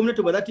yiwu ba,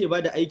 gwamnati ba za ta iya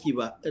bada aiki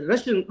ba.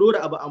 Rashin ɗora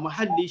abu a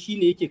muhalli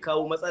shine yake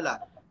kawo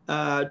matsala.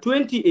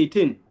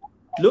 2018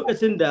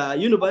 lokacin da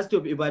University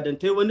of Ibadan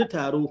ta yi wani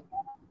taro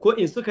ko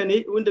in suka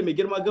ne wanda mai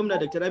girma gwamna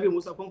Dr. Rabi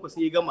Musa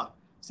Kwankwaso ya gama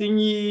sun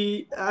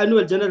yi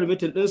annual general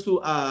meeting ɗinsu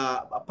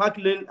a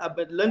Parkland, a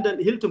London,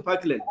 Hilton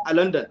Parkland a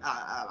London.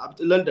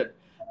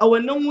 A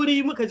wannan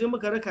wuri muka je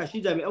muka raka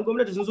shi, jami'an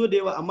gwamnati sun zo da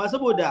yawa, amma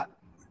saboda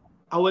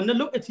a wannan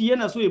lokaci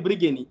yana so ya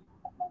burge ni,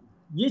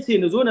 ya ce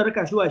na zo na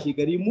raka shi washe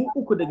gari, mu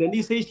uku daga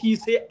ni sai shi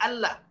sai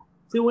Allah,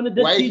 sai wani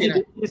dattijo da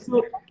ya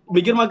so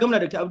mai girma gwamna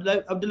Dr.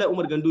 Abdullahi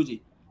Umar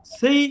Ganduje,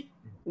 sai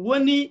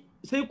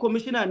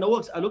kwamishina na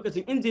works a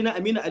lokacin injina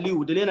Aminu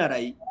Aliyu da yana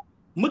raye.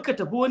 Muka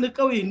tafi wani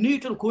ƙauye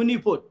Newton ko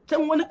Newport,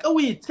 can wani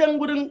ƙauye can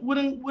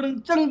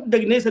wurin can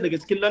daga nesa daga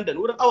cikin London,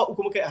 wurin awa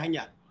 3 muka yi a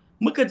hanya.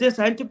 Muka je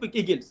Scientific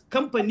Eagles,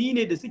 kamfani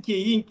ne da suke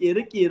yin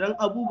ƙere-ƙeren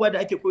abubuwa da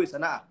ake koyi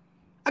sana'a.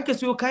 Aka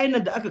siyo kayan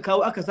nan da aka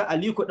kawo aka sa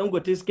Aliko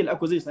Dangote Skill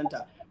Acquisition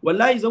Center.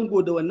 Wallahi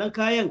zango da wannan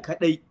kayan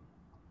kadai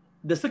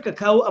da suka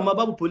kawo amma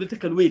babu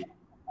political will.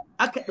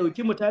 Aka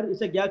ɗauki Mutare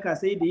Ishaq ya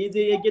kasai da ya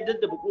je ya gidan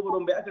da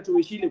bukuburin bai aka ce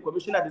shi ne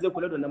kwamishina da zai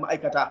kula da wannan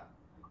ma'aikata.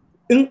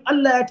 In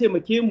Allah ya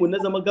taimake mu na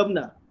zama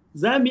gwamna,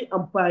 za mu yi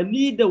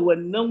amfani da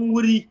wannan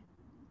wuri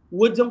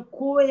wajen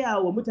koya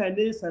wa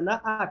mutane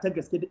sana'a ta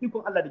gaske da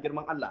ikon Allah da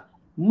girman Allah.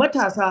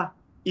 Matasa,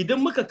 idan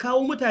muka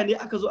kawo mutane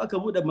aka zo aka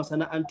buɗe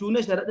masana'antu na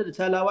Sharaɗa da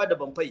Talawa da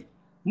Bamfai,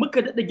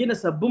 muka daɗa gina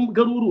sabbin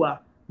garuruwa,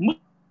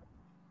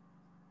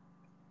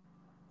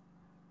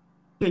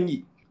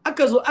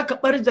 aka zo aka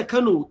ɓarje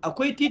Kano,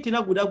 akwai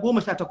titina guda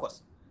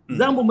 18.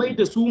 Za mu mai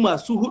da su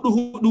masu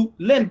hudu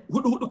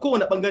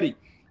kowane ɓangare.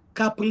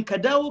 Kafin ka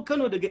dawo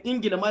Kano daga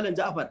Ingila Malam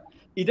Ja'far,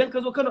 idan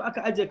ka zo Kano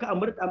aka ajiye ka a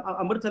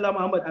Murtala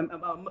Muhammad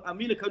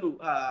Aminu Kano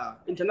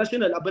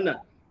International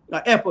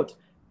Airport,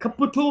 ka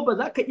fito ba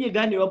za ka iya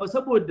ganewa ba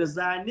saboda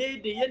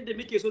zane da yadda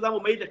muke so za mu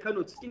mai da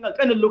Kano cikin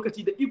ƙanƙanin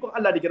lokaci da ikon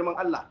Allah da girman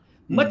Allah.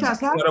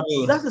 Matasa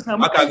za su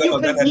samu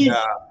ayyukan yi.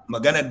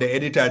 Maganar da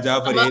edita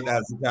Jafar ya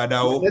ɗazu ta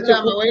dawo.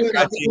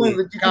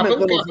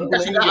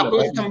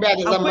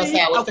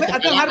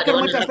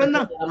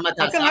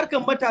 Akan harkar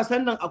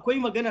matasan nan akwai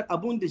maganar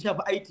abun da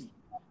shafi IT.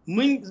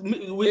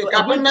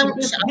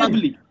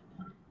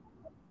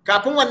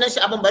 Kafin wannan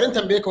Sha'aban barin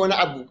tambaye ka wani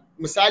abu.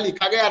 Misali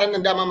kaga yaran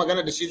nan dama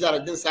magana da shi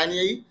Zaraddin Sani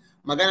yayi,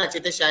 magana ce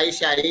ta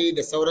shaye-shaye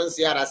da sauransu,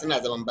 yara suna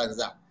zaman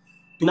banza.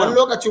 Wani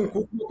lokacin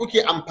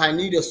kuke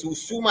amfani da su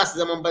masu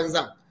zaman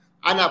banzan,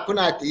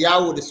 kuna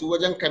yawo da su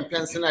wajen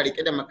kamfen suna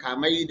rike da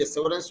makamai da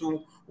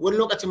sauransu. Wani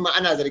lokacin ma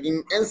ana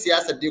zargin 'yan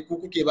siyasar dai ku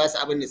kuke ba su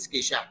abin da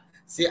suke sha,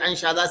 sai an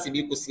sha za su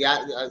bi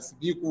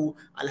ku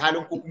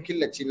alhalin ku kun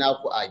killace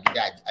naku a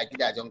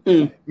gidajen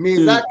ku. Me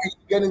za ka yi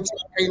ganin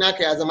cewa kai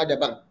naka ya zama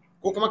daban,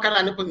 ko kuma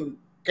kana nufin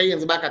kai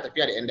yanzu baka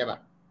tafiya da 'yan daba?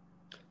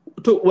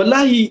 To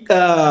wallahi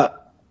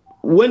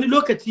wani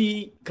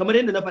lokaci kamar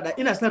yadda na faɗa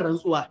ina son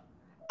rantsuwa,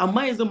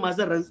 amma yanzu ma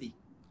zan rantsi.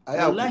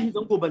 Wallahi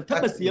zango ban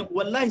taba siyan,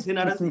 wallahi sai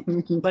na rantsi,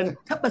 ban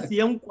taba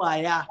siyan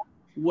kwaya.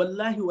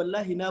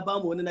 Wallahi na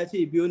bamu wani na ce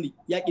ya biyo ni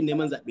yakin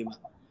neman zaɓe ba.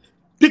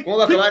 Kuma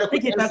baka ba da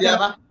kuɗin siya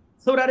ba?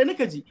 Saurare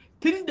nika ji,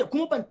 tunda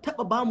kuma ban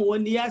taba bamu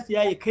wani ya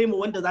siya ya kai mu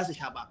wanda za su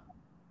sha ba.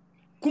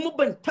 Kuma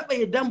ban taba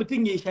yadda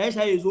mutum ya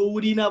shaye-shaye zo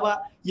wuri na ba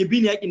ya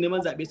bi ni yakin neman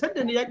zaɓe.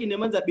 Sanda ne yakin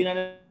neman zaɓe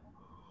na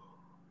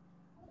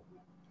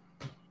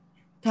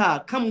ta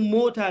kan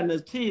mota na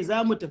ce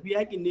za mu tafi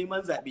yakin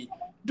neman zaɓe.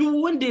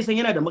 Duk wanda ya san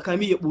yana da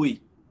makami ya ɓoye,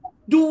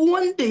 duk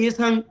wanda ya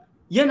san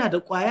yana da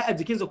ƙwaya a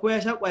jikinsa ko ya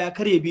sha ƙwaya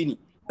kar ya bi ni.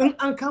 In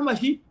an kama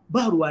shi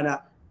ba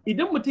ruwana.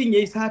 Idan mutum ya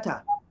yi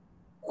sata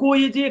ko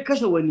ya je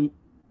kashe wani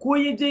ko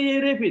ya je ya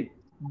yi rafin,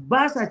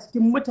 ba sa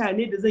cikin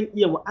mutane da zan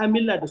iya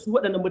mu'amala da su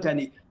waɗannan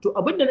mutane. To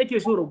abin da nake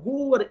so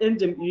ragowar 'yan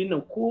jam'iyyun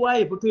nan kowa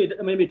ya fito ya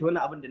daɗa maimaita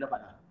wannan abin da na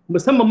faɗa,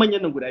 musamman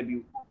manyan nan guda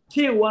biyu,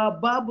 cewa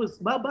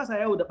ba sa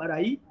yawo da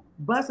ɓarayi,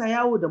 ba sa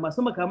yawo da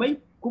masu makamai,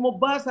 kuma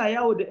ba sa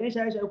yawo da 'yan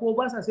shaye-shaye, kuma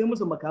ba sa sai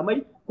musu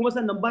makamai, kuma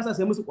sannan ba sa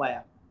sai musu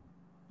ƙwaya.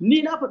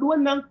 Ni na faɗi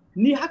wannan,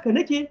 ni haka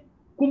nake,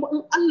 kuma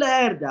in Allah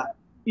ya yarda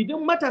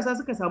idan matasa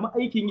suka samu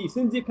aikin yi,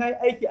 sun je kayi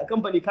aiki a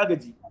kamfani ka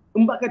gaji,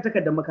 in ba ka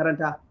takardar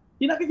makaranta,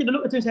 ina kake da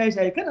lokacin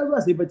shaye-shaye, kana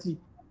zuwa sai bacci.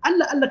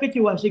 Allah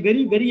kake washe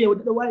gari ya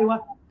wadda wayewa,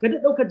 ka da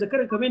ɗaukar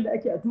jakar kamar yadda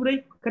ake a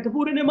Turai, ka tafi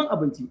wurin neman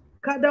abinci,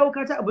 ka dawo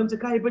ka ci abinci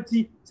ka yi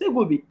bacci sai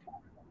gobe.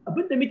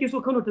 Abin da muke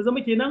so Kano ta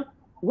zama kenan,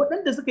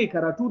 waɗanda suka yi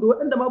karatu da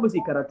waɗanda ma ba su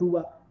yi karatu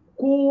ba,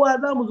 kowa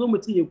za mu zo mu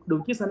ce ya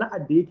ɗauki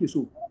sana'ar da yake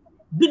so.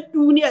 Duk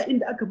duniya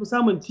inda aka fi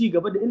samun ci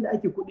gaba da inda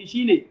ake kuɗi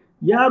shine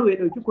yaro ya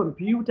ɗauki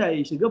kwamfuta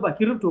ya shiga ba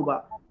kiripto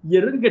ba,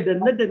 ya ringa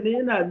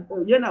danne-danne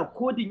yana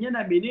kodin,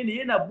 yana menene,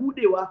 yana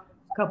budewa.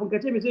 Kafin ka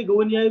ce mai sai ga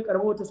wani yayi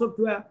karamar wata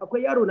software.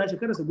 Akwai yaro na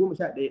shekararsa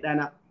 11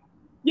 ɗana,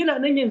 yana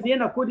nan yanzu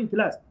yana coding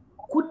class.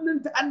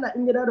 Kullum ta Allah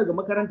in ya dawo daga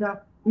makaranta,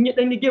 in ya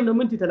ɗan yi game na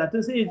minti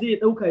 30 sai ya je ya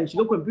ɗauka ya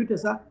shiga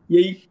kwamfutarsa ya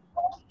yi.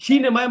 Shi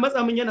ne ma ya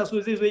matsa min yana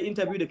so zai zo ya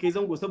interview da kai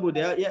zango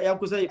saboda ya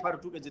kusa ya fara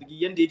tuka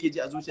jirgi yanda yake ji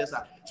a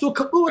zuciyarsa. So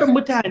ka ɗora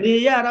mutane,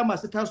 yara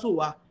masu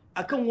tasowa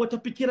akan wata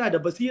fikira da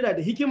basira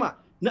da hikima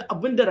na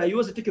abin da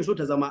rayuwarsa take so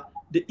ta zama,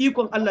 da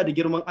ikon Allah da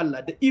girman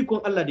Allah, da ikon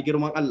Allah da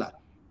girman Allah.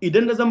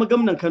 Idan na zama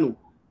gwamnan Kano,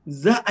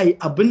 za a yi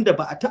abin da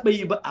ba a taɓa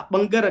yi ba a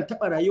ɓangaren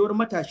taɓa rayuwar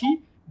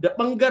matashi da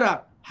ɓangaren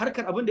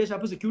harkar abin da ya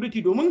shafi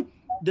security, domin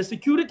da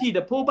security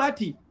da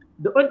poverty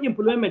da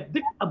unemployment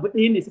duk abu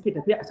ɗaya ne suke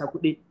tafiya a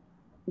cakuɗe.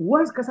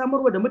 Once ka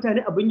samarwa da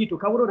mutane abin yi to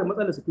ka warware da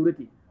matsalar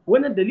security.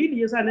 Wannan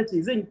dalili yasa na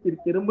ce zan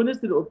kirkiri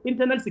Ministry of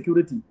Internal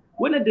Security.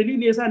 Wannan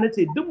dalili yasa na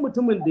ce duk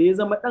mutumin da ya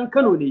zama ɗan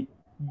Kano ne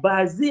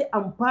ba zai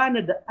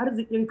amfana da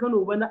arzikin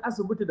Kano ba na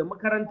asibiti da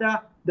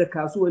makaranta da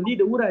kasuwanni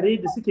da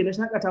wurare da suke na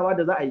shakatawa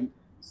da za a yi.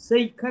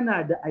 Sai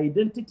kana da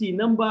identity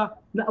number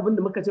na abin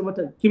da muka ce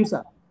mata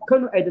KIMSA,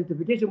 Kano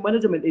Identification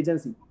Management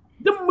Agency.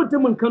 Duk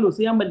mutumin Kano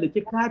sai ya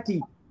mallaki kati,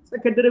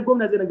 tsakar dare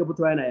gwamna zai ranga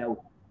fitowa yana yawo.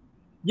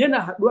 Yana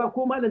haɗuwa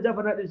ko malam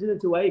Jafar na shi zan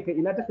ce waye kai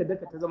ina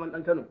takardarka ta zaman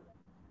ɗan Kano.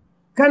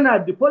 Kana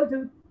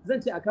defaulting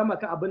zan ce a kama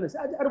ka abin nan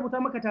sai a ji a rubuta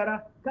maka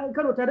tara.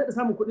 Kano ta daɗa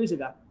samun kuɗin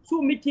shiga.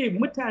 Su muke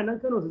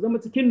mutanen Kano su zama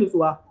cikin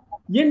nutsuwa.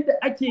 Yanda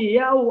ake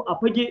yawo a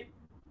fage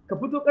ka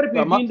fito karfe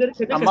 2 dare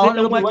ka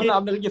amma wannan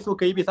abin da kake so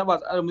kai bai saba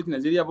tsarin mulkin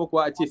Najeriya ba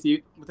kuwa a ce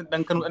sai mutum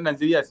dan Kano dan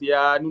Najeriya sai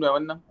ya nuna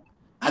wannan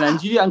a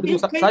Najeriya an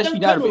kaso sashi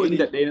na 41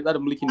 na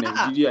tsarin mulkin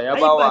Najeriya ya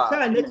bawa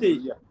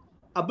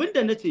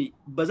abinda nace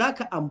ba za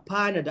ka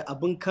amfana da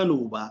abin Kano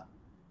ba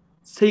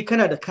sai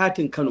kana da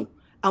katin Kano,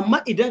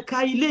 amma idan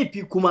ka yi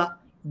laifi kuma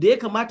da ya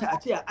kamata a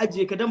ce a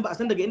ajiye ka dan ba a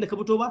san daga inda ka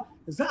fito ba,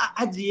 za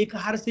a ajiye ka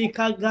har sai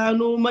ka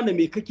gano mana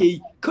me kake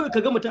yi, kawai ka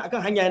ga mutum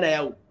akan hanya yana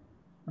yawo.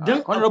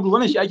 Dan honorable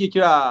wannan shi ake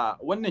kira,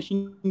 wannan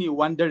shine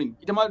wandering,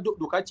 ita ma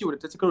doka ce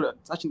wadda ta cikar da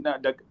sashin da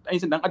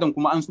ɗansin dan adam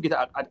kuma an soke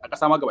ta a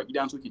ƙasa ma gaba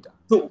gida an soke ta.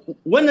 To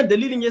wannan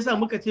dalilin yasa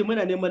muka ce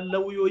muna neman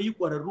lauyoyi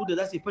ƙwararru da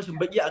za su yi fashin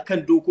baki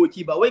akan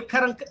dokoki, ba wai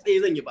karan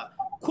katsaye zan yi ba,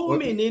 ko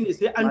menene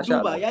sai an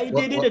duba yayi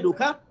daidai da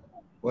doka.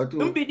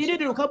 In bai daidai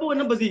da doka ba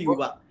wannan ba zai yiwu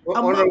ba.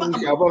 Amma ba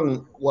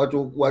Sha'aban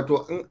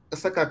wato an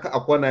saka ka a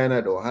kwana yana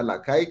da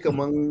wahala, kai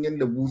kaman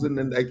yanda buzun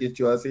nan da ake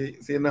cewa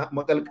sai na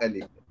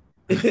makalkale.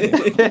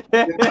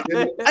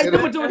 Ai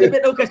duk mutumin da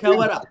bai ɗauka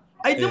shawara,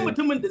 ai duk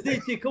mutumin da zai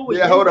ce kawai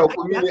ya haura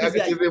kumi ne aka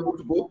ce zai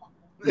mutu ko?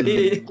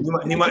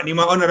 Ni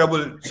ma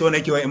honorable so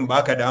nake wai in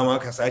baka dama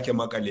ka sake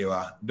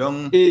makalewa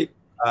don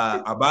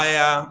a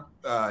baya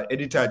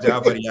editor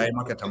Jafar ya yi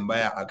maka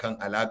tambaya akan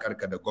alakar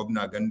ka da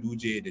gwamna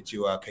Ganduje da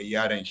cewa kai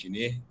yaron shi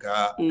ne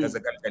ka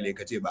zakalkale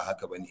ka ce ba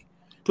haka bane.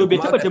 To bai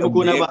taba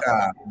taimako na ba.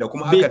 Da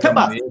kuma aka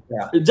tambaye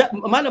ka.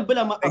 Malam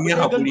Bula ma abin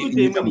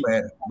Ganduje mini.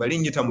 Bari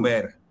in yi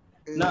tambayar.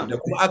 Da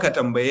kuma aka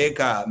tambaye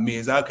ka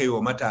me za ka yi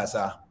wa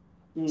matasa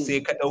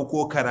sai ka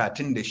ɗauko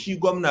karatun da shi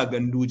gwamna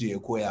Ganduje ya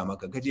koya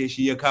maka, kaje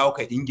shi ya kawo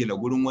ka Ingila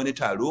gurin wani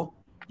taro,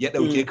 ya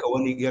ɗauke ka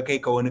ya kai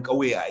ka wani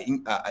ƙauye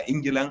a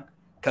Ingilan,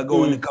 ka ga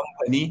wani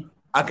kamfani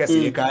aka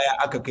sai kaya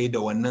aka kai, da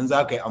wannan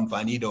za ka yi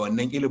amfani, da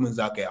wannan ilimin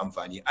za ka yi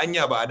amfani.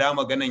 Anya ba a da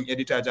maganan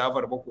edita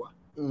Jafar ba kuwa?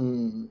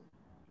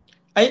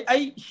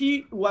 Ai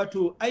shi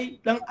wato ai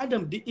dan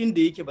adam duk inda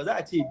yake ba za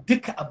a ce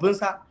duka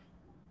abinsa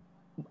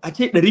a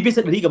ce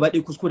 100% gaba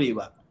ɗaya kuskure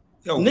ba.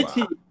 Na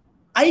ce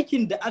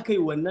aikin da aka yi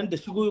wannan da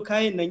shigo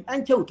kayan nan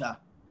an kyauta,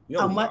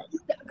 amma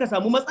inda aka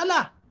samu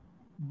matsala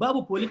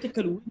babu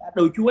political will a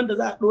ɗauki wanda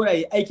za a ɗora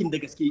ya aikin da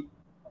gaske.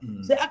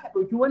 Sai aka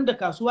ɗauki wanda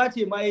kasuwa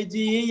ce ma ya je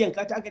ya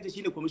yanka ta aka ce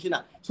shine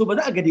kwamishina, so ba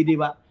za a ga daidai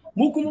ba.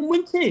 Mu kuma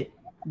mun ce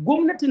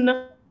gwamnatin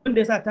nan wanda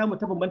ya sa tamu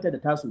ta bambanta da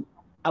tasu,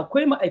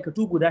 akwai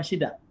ma'aikatu guda 6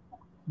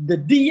 da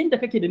duk yanda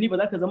kake da ni ba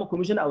za ka zama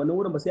kwamishina a wannan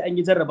wurin ba sai an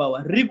yi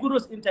jarrabawa,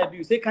 rigorous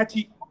interview sai ka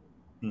ci.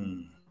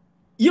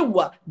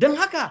 Yawwa, don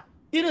haka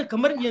irin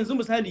kamar yanzu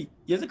misali,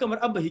 yanzu kamar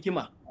Abba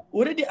Hikima,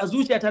 already a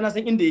zuciyata na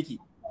san inda yake.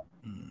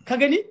 Ka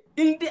gani?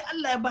 In dai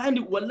Allah ya bani,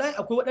 wallahi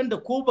akwai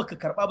waɗanda ko baka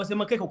karɓa ba sai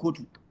man kai ka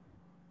kotu.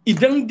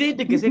 Idan dai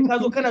daga sai ka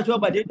zo kana cewa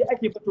ba daidai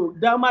ake fito,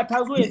 dama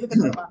ta zo yanzu ka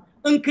karɓa.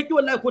 In ka ki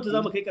wallahi kotu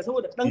za mu kai ka,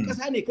 saboda ɗan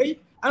ƙasa ne kai,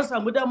 an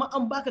samu dama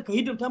an baka ka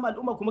hidimta ma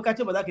al'umma kuma ka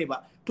ce ba za ka yi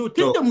ba. To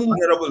tunda mu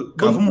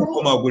kafin mu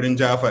koma gurin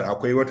Jafar,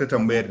 akwai wata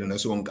tambayar da na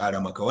so in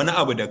ƙara maka. Wani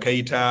abu da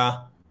kai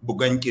ta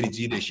bugan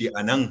kirji da shi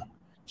a nan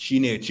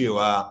shine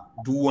cewa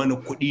duk wani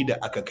kuɗi da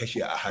aka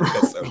kashe a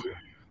harkar tsaro,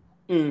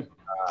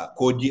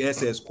 ko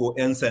DSS ko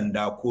 'yan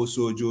sanda ko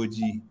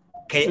sojoji,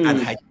 kai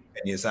alhaki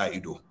ne sa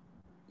ido.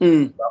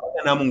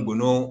 Ba namun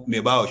Guno mai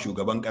ba wa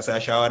shugaban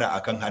ƙasa shawara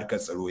akan harkar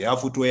tsaro ya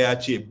fito ya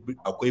ce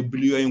akwai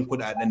biliyoyin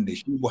kuɗaɗen da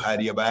shi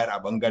Buhari ya bayar a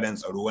bangaren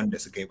tsaro wanda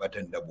suka yi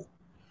batan dabo.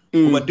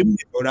 Kuma duk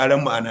mai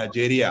sauraron mu a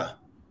Najeriya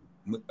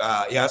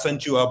ya san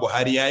cewa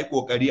Buhari ya yi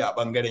ƙoƙari a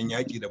ɓangaren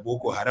yaƙi da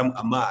Boko Haram,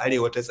 amma a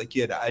arewa ta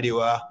tsakiya da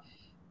arewa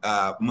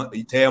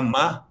ta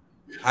yamma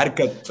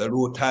harkar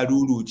tsaro ta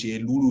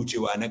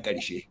lurucewa na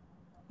ƙarshe.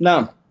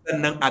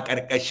 Sannan a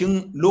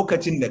ƙarƙashin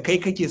lokacin da kai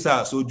kake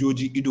sa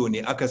sojoji ido ne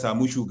aka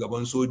samu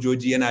shugaban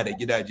sojoji yana da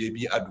gidaje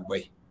 2 a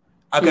Dubai.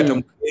 Aka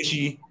tambaye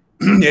shi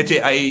ya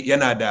ce ai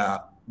yana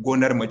da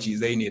gonar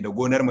macizai ne, da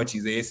gonar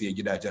macizai ya siya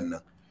gidajen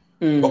nan.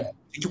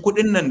 Ciki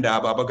kuɗin nan da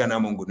Baba Gana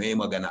Manguno ya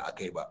magana a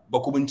kai ba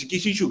ku binciki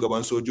shi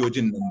shugaban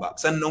sojojin nan ba,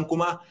 sannan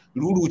kuma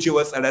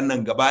rurucewar tsaron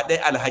nan gaba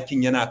ɗaya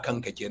alhakin yana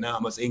kanka kenan a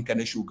matsayinka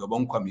na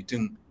shugaban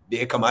kwamitin da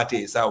ya kamata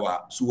ya sa wa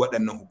su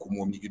waɗannan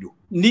hukumomi ido.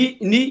 Ni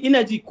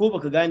ina ji ko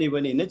baka gane ba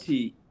ne, na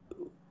ce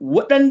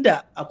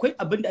waɗanda akwai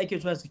abin da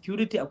ake cewa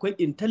security, akwai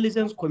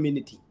intelligence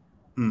community.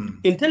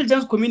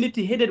 Intelligence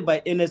community headed by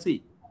NSA,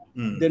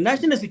 the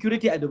National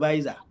Security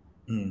Advisor.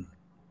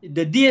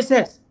 da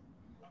DSS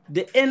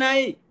da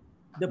NIA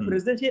da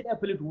Presidential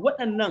Affiliate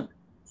waɗannan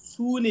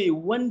su ne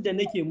wanda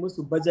nake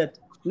musu budget,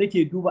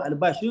 nake duba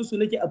albashinsu,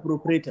 nake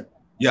appropriating.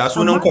 Ya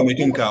sunan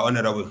kwamitin ka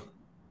honorable?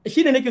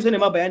 Shi ne nake so ne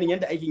ma bayanin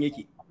yadda aikin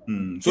yake.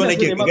 So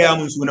nake ka gaya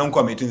mun sunan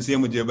kwamitin sai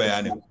mu je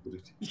bayanin.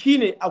 Shi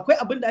ne akwai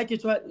abin da ake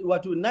cewa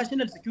wato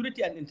National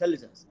Security and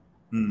Intelligence.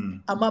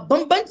 Amma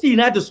bambanci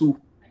na da su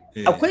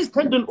akwai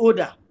standing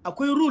order,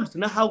 akwai rules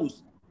na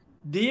house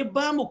da ya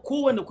ba mu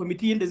kowane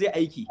kwamiti yadda zai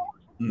aiki.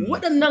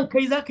 Waɗannan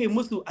kai za ka yi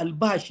musu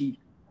albashi,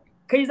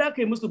 kai za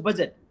ka yi musu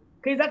budget,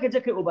 kai za ka je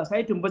kai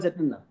oversighting budget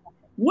ɗin nan.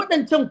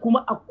 Waɗancan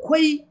kuma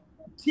akwai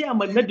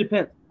chairman na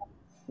defense,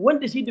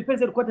 wanda shi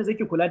defense headquarters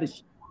yake kula da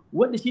shi,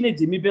 wanda shi ne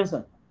Jimmy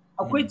Benson.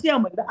 Akwai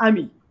chairman na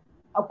army,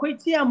 akwai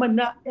chairman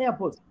na air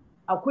force,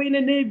 akwai na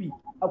navy,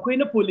 akwai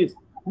na police.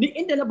 Ni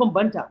inda na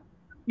bambanta,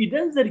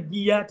 idan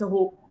zargi ya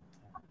taho,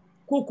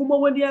 ko kuma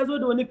wani ya zo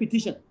da wani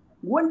petition,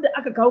 wanda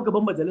aka kawo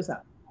gaban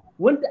majalisa,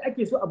 wanda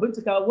ake so a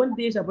bincika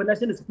wanda ya shafi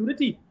national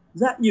security,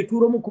 za a iya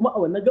turo mun kuma a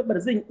wannan gabar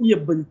zan iya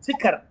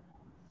bincikar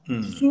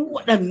su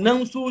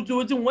waɗannan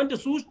sojojin wanda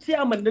su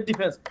chairman na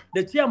defense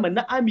da chairman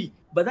na army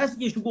ba za su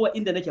iya shigowa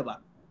inda nake ba,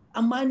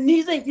 amma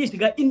ni zan iya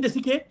shiga inda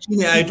suke.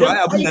 Shine ai to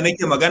ai abin da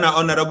nake magana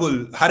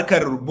honorable,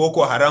 harkar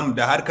Boko Haram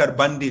da harkar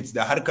bandits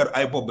da harkar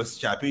IPOB ba su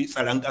shafi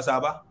tsaron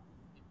ƙasa ba.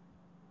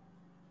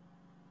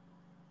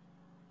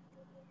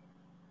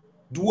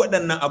 Duk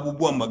waɗannan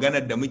abubuwan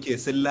maganar da muke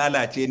sun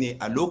lalace ne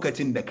a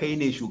lokacin da kai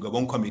ne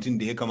shugaban kwamitin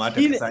da ya kamata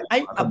ka sa.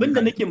 Ai abin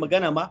da nake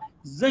magana ma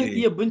zan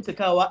iya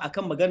bincikawa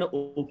akan magana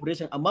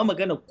operation, amma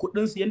magana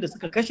kuɗin su yanda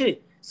suka kashe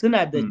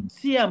suna da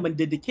chairman,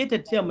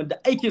 dedicated chairman da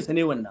aikin sa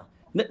ne wannan.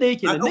 Na ɗaya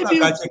kenan. Na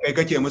biyu ka ce kai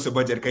kake musu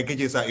budget, kai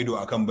kake sa ido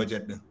akan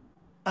budget din.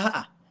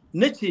 A'a,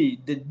 nace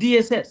da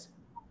DSS,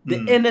 da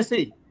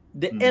NSA,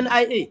 da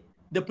NIA,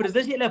 da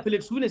Presidential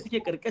Affiliate su ne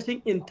suke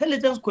karkashin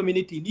intelligence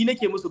community, ni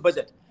nake musu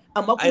budget.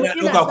 Amma kuma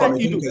ina sa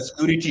ido.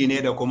 Security ne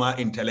da kuma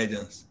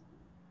intelligence.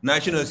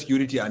 National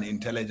Security and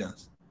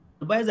Intelligence.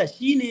 Advisor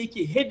shine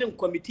yake heading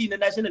committee na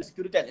National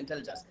Security and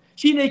Intelligence.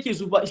 Shine yake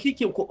shi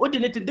ke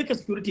coordinating duka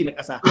security na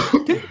ƙasa.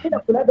 Tun ina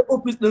kula da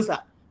office ɗinsa.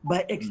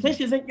 By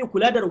extension zan iya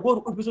kula da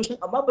ragowar ofisoshin,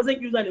 amma ba zan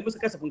iya zane musu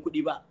kasafin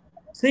kuɗi ba.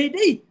 Sai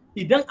dai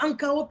idan an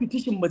kawo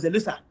petition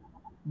majalisa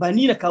ba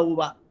ni na kawo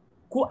ba,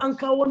 ko an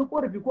kawo wani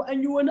korafi ko an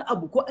yi wani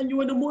abu ko an yi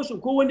wani motion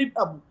ko wani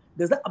abu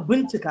da za a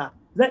bincika,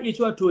 za a iya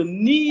cewa to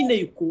ni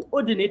ne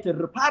coordinator,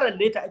 referral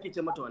letter ake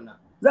ce mata wannan.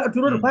 Za a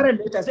turo referral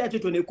letter sai a ce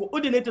to ne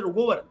coordinator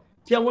ragowar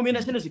ciyawomi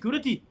national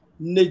security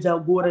na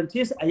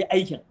jagorance su a yi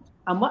aikin.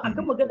 Amma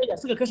akan magana da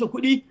suka kashe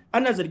kuɗi,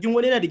 ana zargin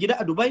wani yana da gida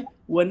a Dubai,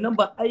 wannan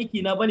ba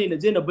aiki na bane na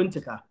je na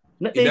bincika.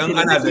 Idan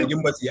ana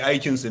zargin ba su yi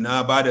aikin su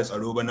na ba da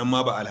tsaro ba, nan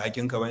ma ba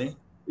alhakin ka bane?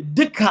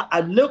 Duka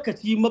a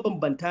lokaci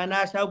mabambanta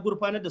na sha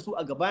gurfanar da su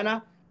a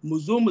gabana, mu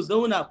zo mu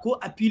zauna ko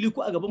a fili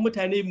ko a gaban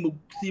mutane mu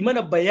yi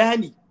mana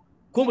bayani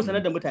ko mu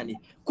sanar da mutane.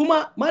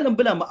 Kuma malam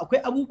Bulama, akwai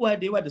abubuwa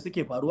da yawa da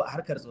suke faruwa a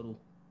harkar tsaro.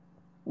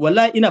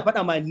 Wallahi ina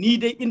faɗa ma ni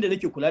dai inda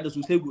nake kula da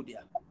su sai godiya.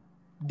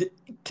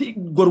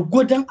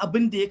 Gwargwadon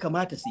abin da ya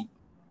kamata su yi,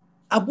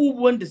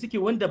 abubuwan da suke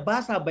wanda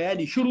ba sa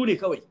bayani shiru ne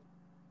kawai,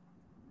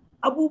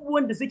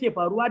 abubuwan da suke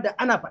faruwa da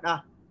ana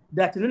faɗa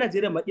da tuni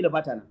Najeriya makila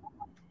ba ta nan.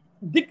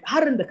 Duk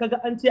harin da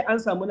kaga an ce an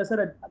samu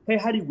nasarar kai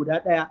hari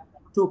guda ɗaya,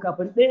 to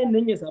kafin ɗayan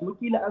nan ya samu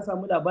kila an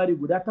samu labari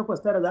guda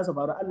 8-9 za su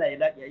faru, Allah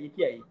ya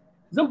kiyaye.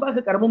 Zan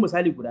baka karamin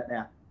misali guda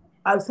ɗaya.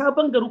 A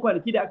sabon garu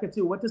kwanaki da aka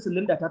ce wata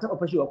silinda ta taɓa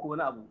fashewa ko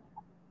wani abu.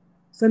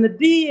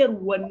 Sanadiyar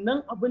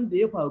wannan abin da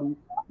ya faru,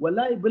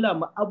 wallahi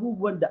Bulama,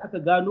 abubuwan da aka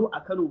gano a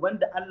Kano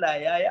wanda Allah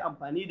ya yi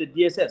amfani da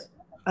DSS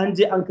an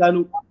je an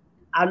gano.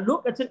 A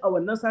lokacin a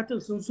wannan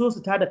satin sun so su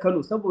tada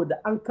Kano saboda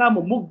an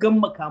kama muggan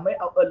makamai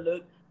a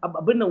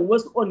abin nan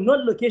wasu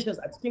unknown locations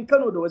a cikin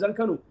Kano da wajen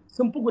Kano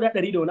sun fi guda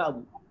 100 da wani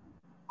abu.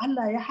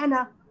 Allah ya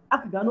hana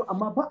aka gano,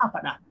 amma ba a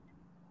faɗa.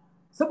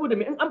 Saboda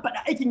mai in an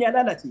faɗa aikin ya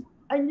lalace,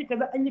 an yi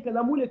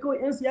kaza mu ne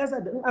kawai 'yan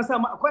siyasa da in an sa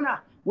mu a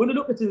kwana wani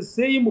lokacin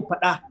sai mu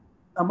faɗa.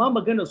 Amma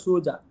maganar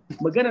soja,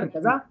 maganar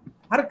kaza,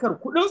 harkar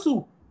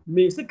kuɗinsu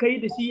me suka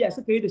yi da shi, ya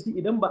suka yi da shi,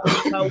 idan ba a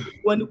kawo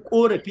wani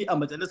korafi a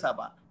majalisa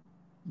ba,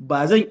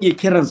 ba zan iya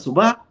kiransu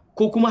ba,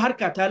 ko kuma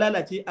harka ta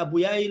lalace abu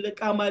ya yi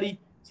kamari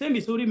sai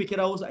mai sauri mu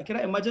kira wasu a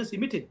kira emergency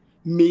meeting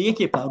me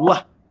yake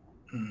faruwa.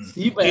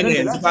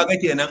 Yanzu kaga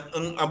kenan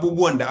in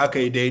abubuwan da aka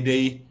yi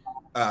daidai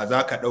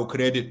za ka ɗau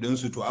credit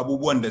ɗinsu, to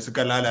abubuwan da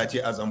suka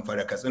lalace a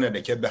Zamfara, Katsina da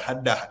Kebbi har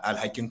da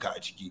alhakinka a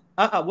ciki.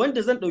 A'a, wanda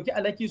zan ɗauki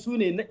alhaki su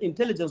ne na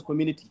intelligence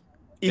community.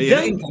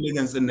 Idan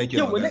intelligence din nake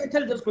magana. Yau na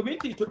intelligence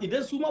community, to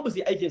idan su ma ba su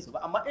yi aikin su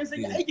ba, amma in sun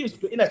yi aikin su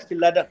to ina cikin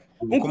ladan.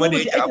 Kuma da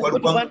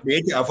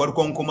yake a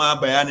farkon kuma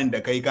bayanin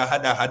da kai ka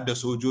hada hadda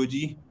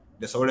sojoji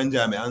da sauran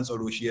jami'an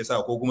tsaro, shi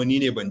yasa ko kuma ni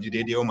ne ban ji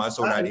daidai ba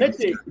masu saurare.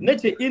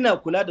 Nace ina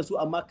kula da su,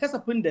 amma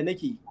kasafin da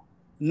nake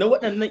na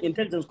waɗannan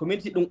intelligence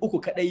community din uku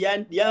kadai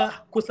ya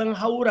kusan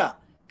haura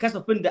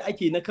kasafin da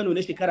ake na Kano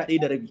na shekara 1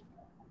 da rabi.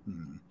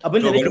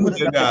 Abin da nake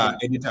kula da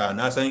editor,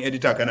 na san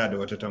editor kana da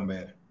wata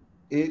tambayar.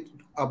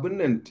 Abin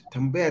nan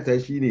tambaya ta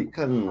shine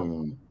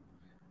kan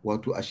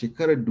wato a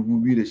shekarar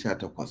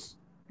 2018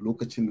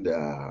 lokacin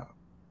da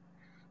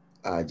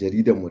a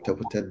jaridar mu ta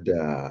fitar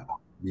da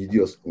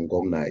videos ɗin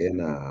gwamna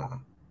yana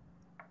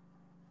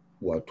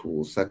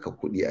wato saka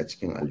kuɗi a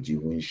cikin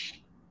aljihun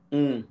shi.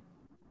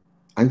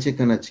 An ce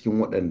kana cikin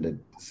waɗanda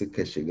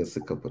suka shiga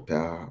suka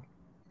fita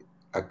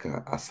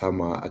a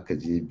sama aka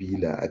je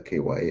bila aka yi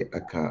waye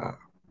aka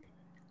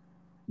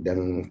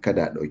don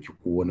kada a ɗauki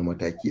ko wani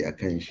mataki a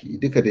kan shi,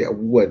 duka dai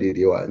abubuwa da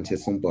yawa an ce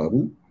sun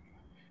faru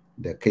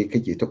da kai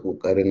kake ta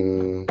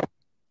ƙoƙarin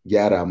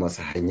gyara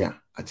masa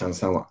hanya a can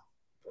sama.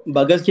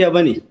 Ba gaskiya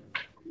ba ne.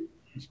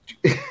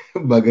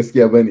 Ba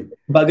gaskiya ba ne.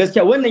 Ba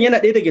gaskiya, wannan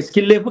yana ɗaya daga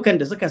cikin laifukan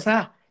da suka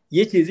sa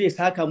yace zai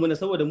saka muna,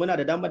 saboda muna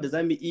da damar da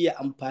za mu iya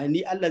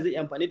amfani, Allah zai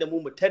amfani da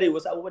mu tare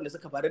wasu abubuwan da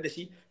suka faru da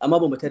shi, amma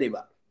ba mu tare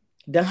ba.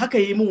 Don haka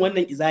yi min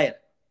wannan izayar.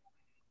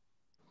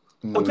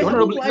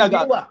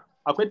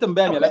 Akwai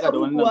tambaya mai alaƙa da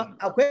wannan.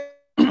 Akwai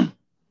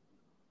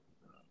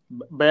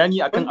bayani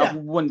akan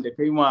abubuwan da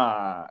kai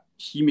ma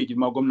shi mai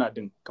girma gwamna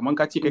din. Kamar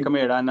ka ce kai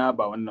kamar rana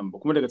ba wannan ba.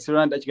 Kuma daga cikin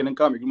rana da ake ganin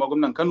kawo mai girma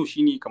gwamnan Kano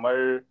shine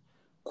kamar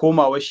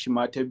komawar shi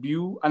ma ta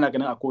biyu, ana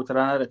ganin akwai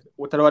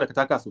wata rawa da ka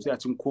taka sosai a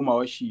cikin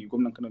komawar shi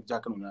gwamnan Kano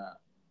jihar Kano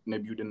na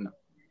biyu din nan.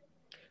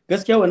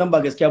 Gaskiya wannan ba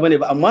gaskiya bane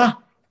ba,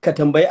 amma ka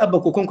tambayi Abba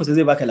ko Kwankwasa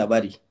zai baka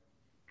labari.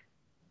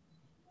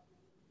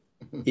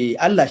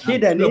 Allah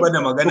shaida ne.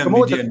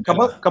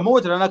 Kamar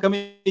wata rana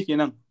kame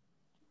kenan.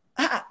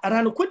 A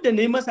ranakun da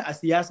ne masa a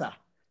siyasa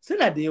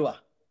suna da yawa.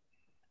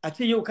 A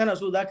ce yau kana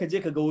so zaka je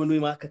ka ga wani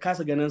ma ka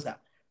kasa ganin sa.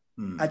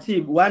 A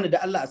ce wani da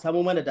Allah a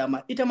samu mana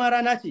dama, ita ma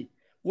rana ce.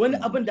 Wani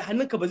abin da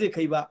hannunka ba zai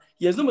kai ba.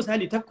 Yanzu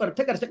misali ta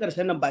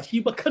karshe nan ba shi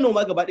ba, Kano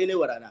ma gaba ɗaya ne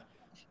wa rana.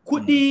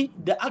 Kuɗi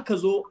da aka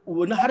zo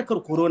wani harkar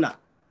corona,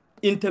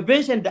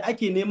 intervention da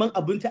ake neman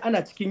abinci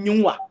ana cikin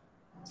yunwa.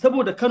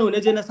 Saboda Kano na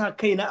je na sa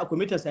kaina a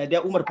kwamitin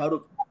Sadiya Umar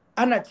Faruk,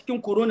 ana cikin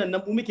corona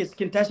nan mu muke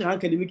cikin tashin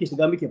hankali, muke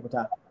shiga muke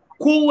fita.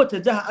 Kowace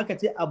jiha aka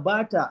ce a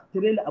bata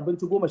tirela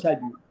abinci 12,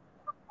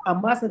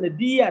 amma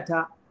sanadiyya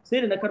ta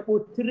sai da na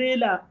karɓo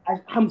tirela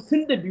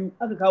 52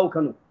 aka kawo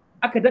Kano,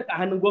 aka daka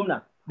hannun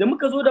gwamna. Da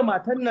muka zo da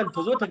matan nan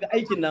ta zo ta ga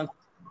aikin nan,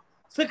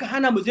 suka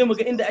hana mu je mu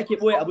ga inda ake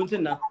ɓoye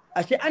abincin nan.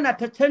 Ashe ana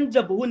ta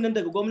canja buhun nan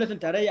daga gwamnatin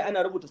tarayya,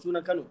 ana rubuta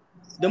sunan Kano.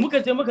 Da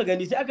muka je muka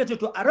gani sai aka ce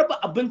to a raba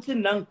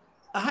abincin nan,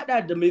 a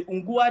hada da mai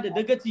unguwa da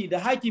dagaci da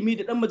hakimi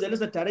da dan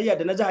majalisar tarayya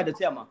da na jiha da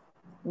ciyama.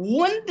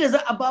 Wanda za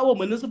a bawa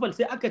municipal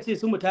sai aka ce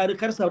su mu tari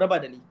kar sa raba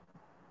da ni.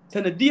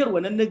 Sanadiyar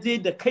wannan na je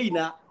da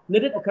kaina na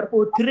daɗa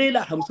karɓo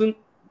tirela 50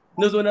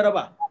 na zo na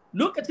raba.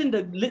 Lokacin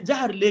da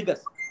jihar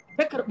Lagos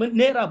ta karɓi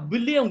naira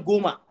biliyan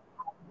 10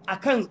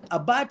 akan a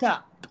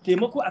bata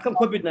taimako akan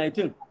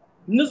COVID-19,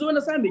 na zo na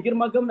sa mai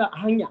girma gwamna a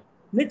hanya,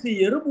 na ce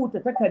ya rubuta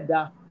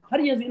takarda, har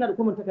yanzu ina da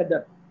kuma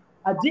takardar,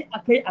 a je a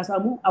kai a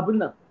samu abin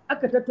nan.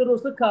 Aka tattaro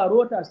su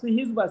karota, su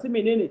hizba, su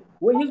menene,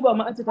 wai hizba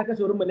ma an ce ta kashe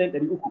wurin miliyan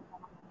 300.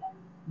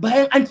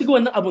 Bayan an ci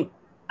wannan abin,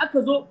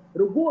 aka zo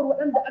ragowar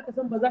waɗanda aka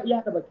san ba za a iya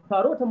haɗa ba,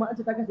 karota ma an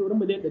ce ta kashe wurin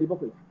miliyan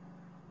 700.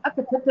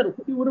 Aka tattara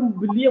kuɗi wurin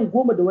biliyan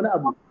 10 da wani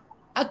abu.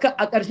 A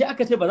ƙarshe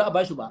aka ce ba za a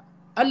bashi ba.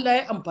 Allah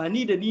ya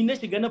amfani da ni na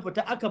shiga na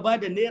fita, aka ba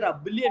da naira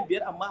biliyan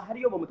 5, amma har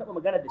yau ba mu taɓa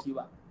magana da shi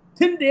ba.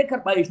 Tun da ya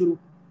karɓa ya shiru.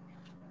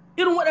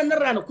 Irin waɗannan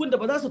ranakun da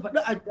ba za su faɗi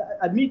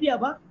a midiya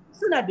ba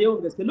suna da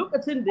yawan gaske.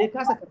 Lokacin da ya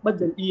kasa karɓar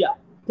jam'iyya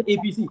ta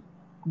APC,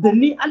 da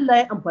ni Allah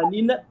ya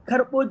amfani na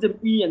karɓo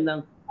jam'iyyar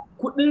nan,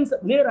 kuɗin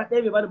naira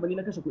 1 bai bani bani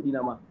na kashe kuɗi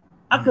na ma.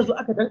 Aka zo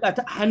aka danka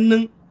ta a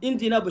hannun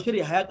injina Bashir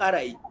Yahaya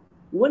Karaye,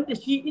 wanda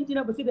shi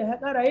injina Bashir Yahaya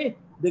Karaye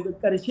daga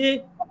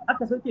ƙarshe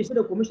aka sauke shi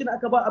da kwamishina,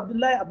 aka ba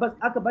Abdullahi Abbas,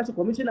 aka ba shi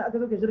kwamishina, aka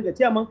sauke shi daga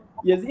ciyaman.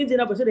 Yanzu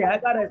injina Bashir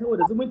Yahaya Karaye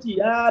saboda zumunci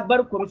ya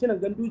bar kwamishinan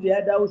Ganduje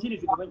ya dawo shi ne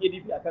shugaban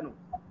ADP a Kano.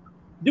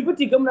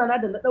 Deputy gwamna na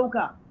da na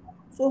ɗauka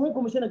tsohon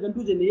kwamishinan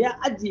Ganduje ne ya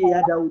ajiye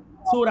ya dawo.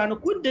 So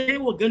ranakun da ne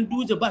wa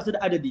Ganduje ba su da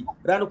adadi,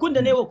 ranakun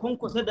da ne wa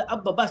Kwankwasa da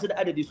Abba ba su da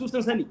adadi, su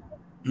sun sani.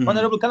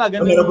 Honorable, kana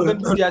ganin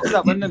Ganduje ya ci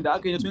zaben nan da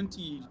aka yi na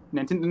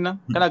 2019 din nan?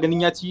 Kana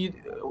ganin ya ci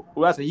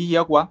wa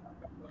sahihiya kuwa?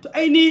 To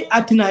aini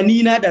a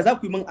tunanina da za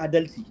ku yi min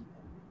adalci,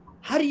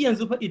 har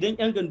yanzu fa idan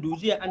yan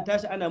Ganduje an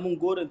tashi ana min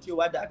goron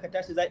cewa da aka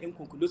tashi za in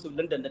conclusive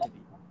London na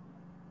tafi.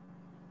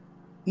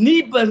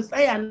 Ni ban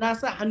tsaya na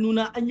sa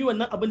hannuna an yi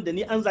wannan abin da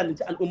ni an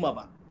zalunci al'umma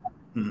ba.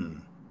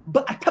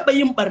 Ba a taɓa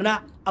yin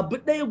barna, abu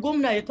ɗaya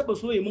gwamna ya taɓa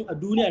soye min a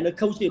duniya na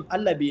kauce,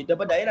 Allah bai yadda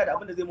ba, da yana da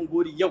abin da zai mun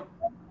gori yau.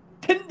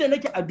 Tun da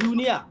nake a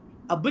duniya,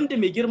 abin da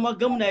mai girma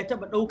gwamna ya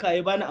taɓa ɗauka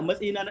ya bani a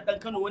matsayina na ɗan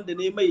Kano wanda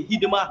ne mai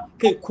hidima,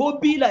 kai ko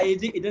bila ya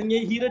je idan ya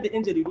yi hira da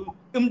 'yan jaridu,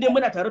 in dai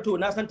muna tare to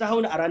na san ta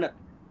hauna a ranar,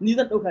 ni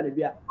zan ɗauka na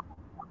biya.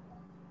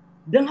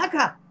 Don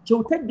haka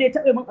kyautar da ya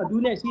taɓa min a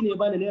duniya shine ya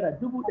bani naira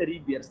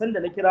 500,000 sanda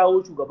na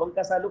kirawo shugaban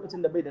ƙasa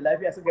lokacin da bai da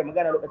lafiya, suka yi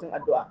magana lokacin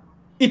addu'a.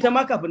 Ita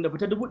ma kafin da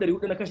fita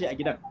 400,000 na kashe a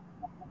gidan.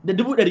 Da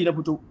 100,000 na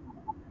fito.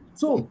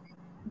 So,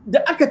 da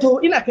aka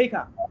taho ina kai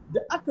ka, da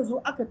aka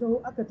zo aka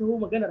taho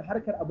maganar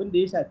harkar abin da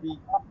ya shafi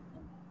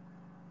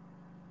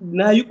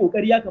na yi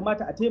kokari ya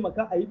kamata a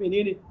taimaka a yi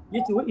menene,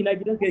 yace wa ina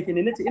gidanka yake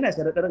ne, nace ina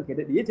sharaɗa ranka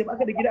dade, yace ba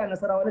ka da gida a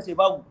Nasarawa, nace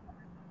babu,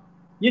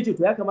 yace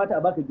to ya kamata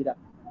a baka gida.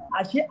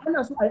 Ashe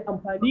ana so a yi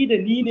amfani da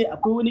ni ne,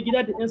 akwai wani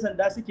gida da 'yan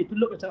sanda suke tun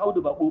lokacin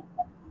Audu Bako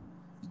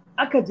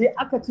aka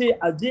ce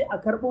a je a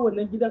karɓo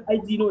wannan gidan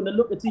IG na wannan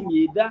lokacin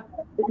ya da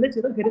na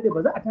ce ranka daɗe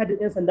ba za a tada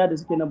 'yan sanda da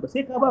suke nan ba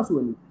sai ka ba su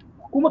wani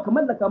kuma ka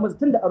mallaka musu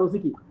tun da aro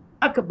suke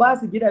aka ba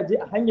su gidaje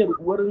a hanyar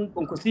wurin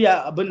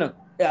kunkusiya abin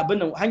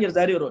nan hanyar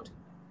Zaria Road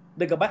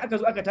daga baya aka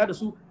zo aka tada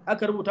su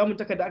aka rubuta mun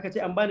takarda aka ce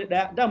an bani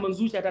daya daman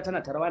zuciyata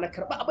tana tarawa na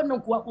karba abin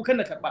nan kuwa ko kan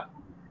na karba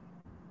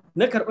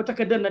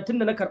takardar nan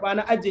tunda na karba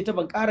na ajiye ta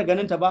ban ƙara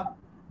ganin ta ba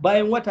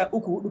bayan wata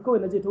 3-4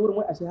 kawai na je ta wurin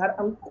wai ashe har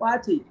an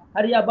kwace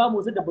har ya ba mu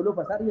wasu da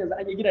developers har yanzu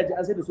an yi gidaje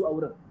an sai da su a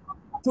wurin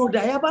to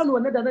da ya bani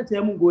wannan da zan ce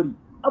mun gori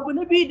abu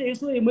na biyu da ya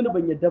so ya mini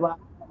ban yadda ba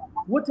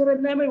wata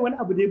ran na mai wani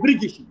abu da ya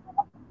burge shi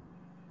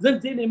zan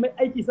je ne mai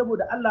aiki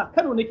saboda Allah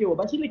Kano nake wa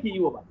ba shi nake yi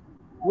wa ba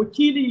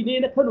wakili ne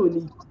na Kano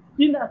ne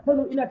ina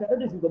Kano ina tare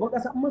da shugaban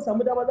kasa in mun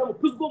samu dama za mu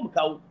fusgo mu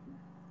kawo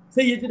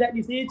sai ya ji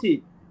daɗi sai ya ce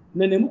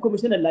na nemi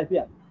kwamishinan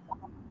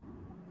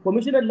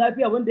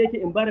lafiya wanda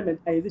yake environment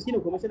a yanzu shine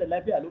kwamishinan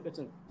lafiya a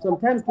lokacin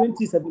sometimes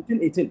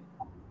 2017-18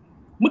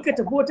 muka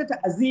tafi wata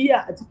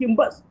ta'aziyya a cikin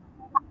bus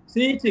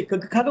sai ya ce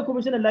kaga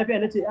kwamishinan lafiya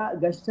na ce a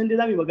gashi can dai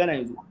za mu yi magana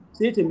yanzu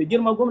sai ya ce mai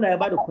girma gwamna ya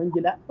bada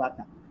kwangila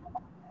baka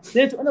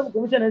sai ya ce wannan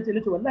kwamishinan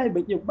na ce wallahi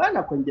ban iya ba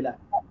na kwangila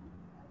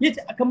ya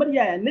ce kamar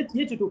yaya na ce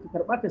ya ce to ka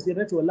karɓa ka sayar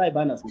na ce wallahi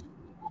ba na so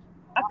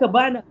aka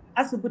bani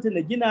asibiti na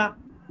gina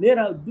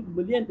naira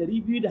miliyan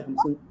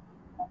 250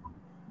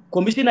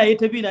 kwamishina ya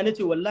tabi na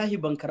ce wallahi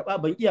ban karba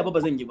ban iya ba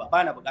zan yi ba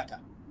bana bukata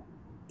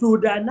to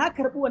da na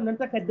karbi wannan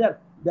takardar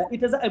da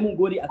ita za a yi mun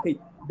gori akai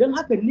don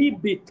haka ni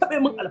bai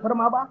taɓa min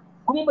alfarma ba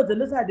kuma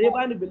majalisa da ya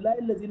bani billahi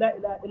allazi la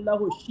ilaha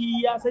illahu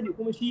shi ya sani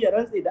kuma shi ya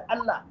rantse da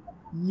Allah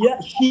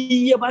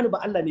shi ya bani ba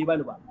Allah ne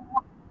bani ba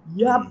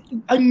ya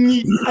an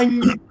yi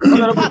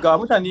ga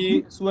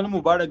mutane su wani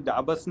Mubarak da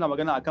Abbas suna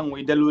magana akan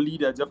wai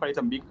daloli da Jafar ya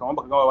tambaye kamar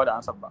baka gawa da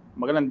ansar ba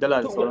maganar dala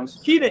da sauransu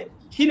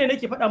shine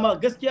nake faɗa ma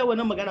gaskiya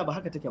wannan magana ba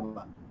haka take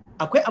ba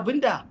akwai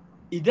abinda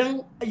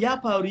idan ya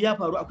faru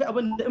akwai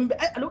abinda in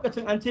a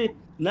lokacin an ce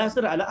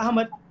Nasiru Ali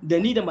Ahmad da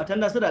ni da matan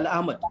Nasiru Ali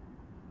Ahmad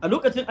a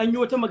lokacin an yi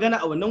wata magana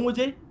a wannan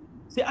waje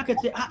sai aka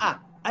ce a'a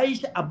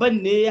Aisha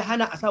Aban ne ya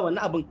hana a sa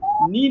wannan abin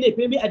ni ne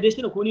Femi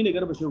Adesina ko ni ne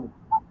Garba Shehu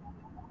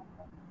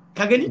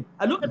ka gani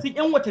a lokacin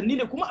yan watanni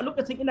ne kuma a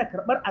lokacin ina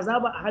karɓar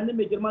azaba a hannun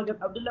mai girma ga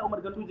Abdullahi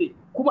Umar Ganduje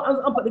kuma an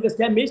zo an faɗi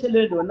gaskiya me yake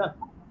da wannan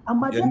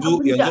amma yanzu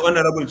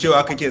honorable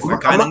cewa kake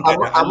tsakaninka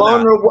da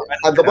Allah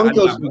a gaban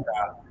kansu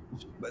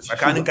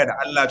tsakaninka da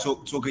Allah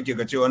so kake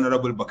ga cewa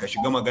honorable baka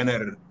shiga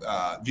maganar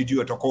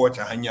bidiyo ta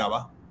kowace hanya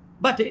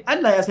ba ta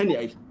Allah ya sani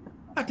ai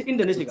ba ta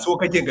inda na shiga so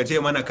kake ga ce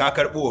mana ka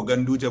karbo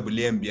Ganduje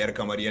biliyan 5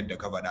 kamar yadda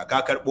ka faɗa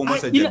ka karbo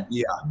masa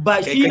jam'iyya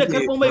ba shi na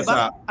karbo mai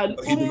ba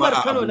al'ummar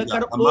Kano na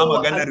karbo amma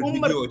maganar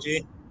bidiyo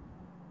ce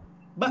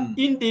ba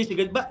inda ya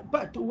shiga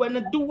ba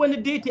duk wani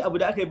date abu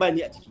da aka yi ba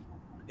ni a ciki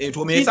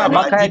to me yasa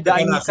ba ka yadda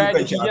ana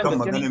sukan shi akan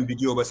maganar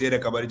bidiyo ba sai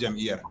da ka bar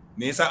jam'iyyar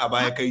me yasa a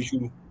baya kai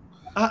shiru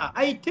a'a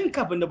ai tun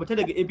kafin da fita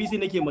daga ABC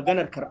nake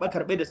maganar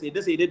karbe da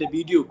saide da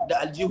bidiyo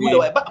da aljihu da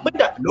waya ba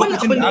abinda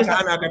lokacin da aka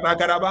ana ka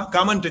takara ba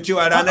ka manta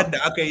cewa ranar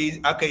da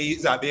aka yi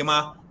zabe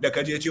ma da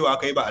ka je cewa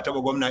kai ba a taba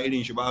gwamna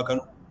irin shi ba a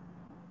Kano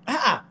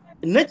a'a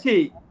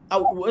nace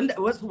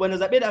wani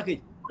zabe da aka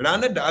yi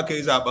ranar da aka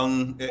yi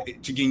zaben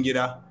cikin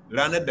gida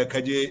ranar da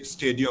ka je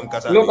stadium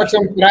kasa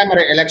lokacin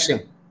primary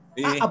election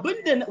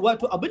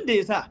abinda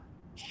yasa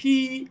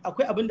shi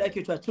akwai abinda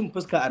ake cewa cin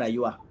fuska a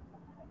rayuwa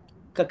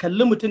ka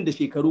kalli mutum da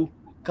shekaru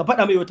ka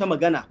faɗa mai wata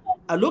magana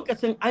a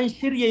lokacin an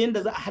shirya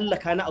yadda za a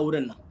hallaka na a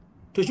wurin nan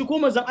to shi ko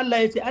manzon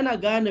Allah ya ce ana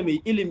gane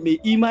mai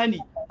imani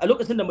a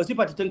lokacin da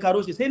masifa ta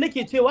tunkaro shi sai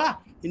nake cewa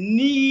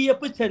ni ya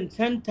fi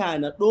cancanta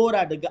na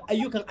ɗora daga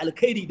ayyukan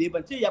alkhairi da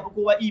ban ce ya fi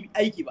kowa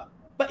aiki ba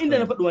inda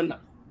na faɗi wannan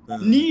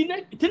ni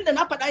tunda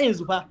na faɗa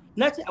yanzu fa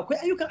na ce akwai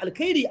ayyukan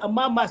alkhairi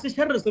amma masu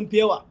sharri sun fi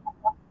yawa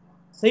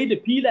sai da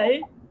filaye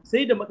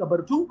sai da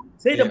makabartu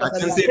sai da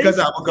masallatai sai ka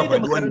zaɓi ka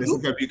faɗi wanda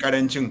suka fi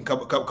karancin ka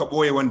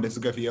ɓoye wanda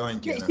suka fi yawan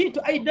kenan sai to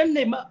ai dan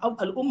ne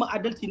al'umma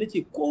adalci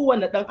nace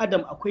kowanne dan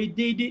adam akwai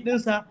daidai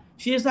dinsa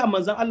shi yasa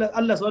manzon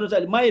Allah subhanahu wa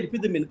ta'ala ma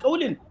yarfidu min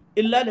qawlin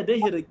illa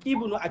ladayhi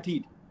raqibun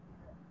atid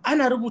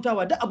ana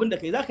rubutawa duk abin da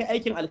kai zaka yi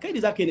aikin alkhairi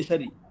zaka yi na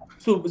sharri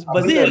so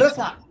ba zai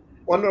rasa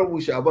wannan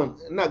Sha'aban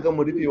ina ga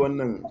mu rufe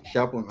wannan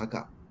shafin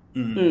haka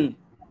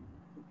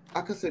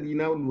akasari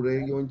na lura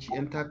yawanci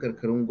 'yan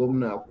takarkarin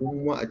gwamna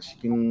kuma a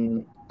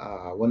cikin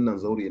wannan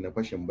zaure na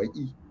fashin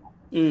baki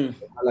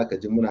Allah ka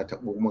ji muna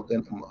taɓo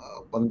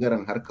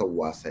ɓangaren harkar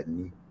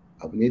wasanni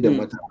abu ne da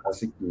matasa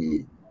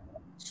suke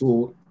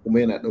so kuma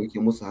yana ɗauke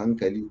musu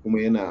hankali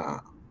kuma yana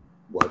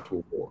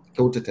wato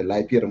kyautata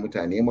lafiyar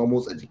mutane ma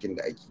motsa jikin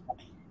da ake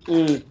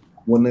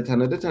wanne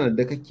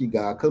tanade kake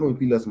ga Kano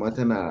Pilas ma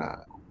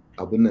tana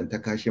abin nan ta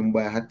kashin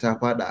baya har ta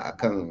fada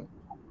akan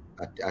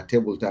a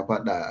table ta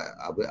fada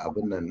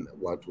abin nan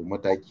wato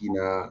mataki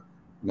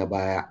na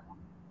baya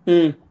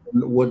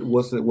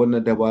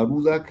wanne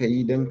dabaru za ka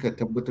yi don ka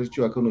tabbatar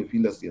cewa Kano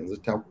Pilas yanzu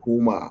ta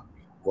koma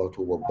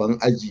wato babban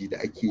aji da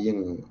ake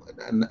yin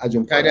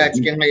ajin ta da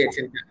cikin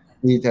hayyacinta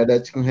ta da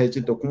cikin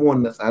hayyacinta kuma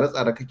wanne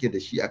tsare-tsare kake da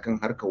shi akan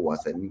harkar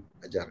wasanni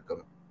a jihar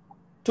Kano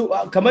To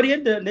kamar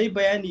yadda na yi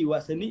bayani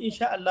wasanni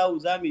insha Allah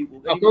za mu yi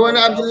kokari. Akwai wani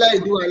Abdullahi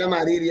Duwa na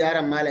Mariri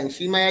yaron malam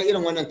shi ma ya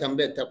irin wannan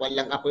tambayar ta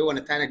kwallon kafa, akwai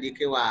wani tanadi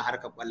kai wa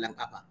harkar kwallon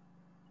kafa.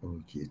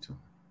 Okay to.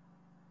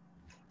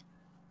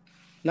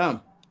 Na'am.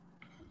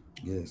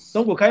 Yes.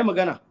 Don ko kai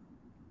magana.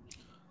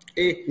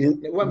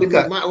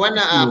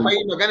 Wannan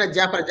akwai magana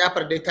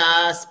Jafar dai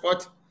ta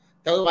sport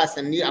ta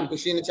wasanni an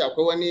fushi ne ce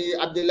akwai wani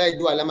Abdullahi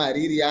Duwa na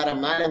Mariri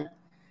yaron malam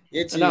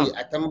ya ce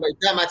a tambayi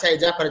dama ta yi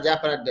Jafar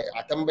da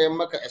a tambayin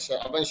maka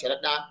Sha'aban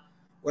Sharada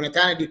wani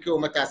tanadi kai wa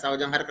matasa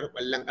wajen harkar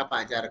kwallon kafa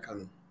a jihar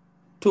Kano.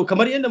 To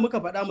kamar yadda muka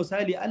faɗa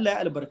misali Allah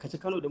ya albarkaci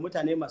Kano da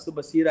mutane masu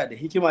basira da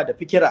hikima da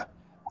fikira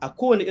a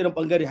kowane irin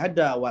bangare har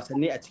da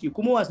wasanni a ciki,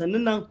 kuma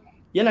wasannin nan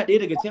yana ɗaya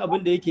daga cikin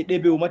abin da yake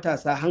ɗebewa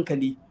matasa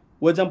hankali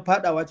wajen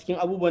faɗawa cikin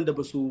abubuwan da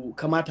ba su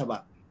kamata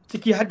ba,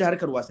 ciki har da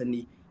harkar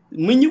wasanni.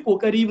 Mun yi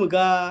ƙoƙari mu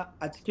ga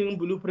a cikin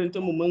blueprint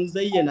mu mun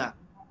zayyana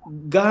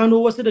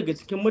gano wasu daga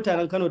cikin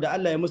mutanen Kano da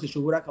Allah ya musu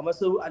shuhura kamar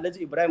su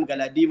Alhaji Ibrahim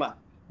Galadima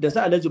da su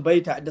Alhaji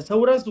Baita da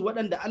sauransu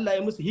waɗanda Allah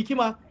ya musu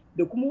hikima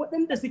da kuma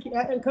waɗanda suke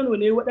 'ya'yan Kano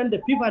ne waɗanda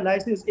FIFA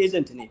license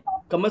agent ne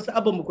kamar su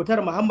Abba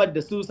Mukutar Muhammad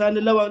da su Sani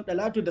Lawan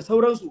Dalatu da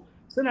sauransu,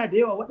 suna da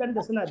yawa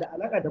waɗanda suna da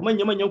alaka da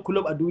manya-manyan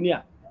kulob a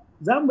duniya.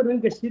 Za mu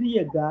ringa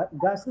shirya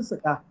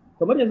gasussuka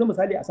kamar yanzu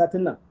misali a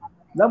satin nan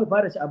za mu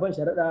fara Sha'aban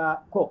Sharada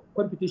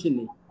competition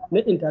ne na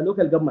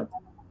interlocal government.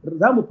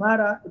 Za mu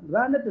fara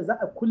ranar da za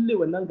a kulle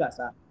wannan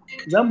gasa,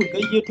 za mu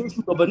gayyato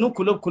shugabannin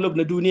kulob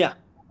na duniya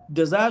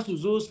da za su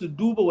zo su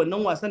duba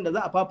wannan wasan da za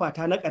a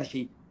fafata na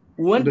ƙarshe.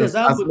 Wanda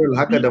za mu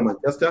haka da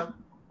Manchester?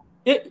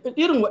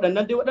 Irin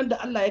waɗannan dai waɗanda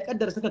Allah ya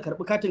kaddara suka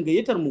karɓi katin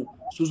gayyatar mu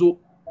su zo.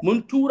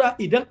 Mun tura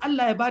idan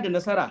Allah ya bada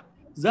nasara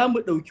za mu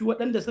ɗauki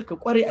waɗanda suka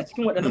ƙware a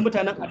cikin waɗannan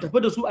mutanen a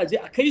tafi da su a je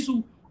a kai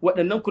su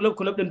waɗannan kulob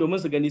ɗin domin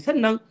su gani.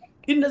 Sannan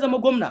in na zama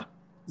gwamna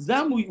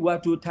za mu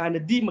wato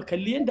tanadi mu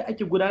kalli yadda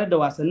ake gudanar da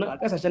wasannin a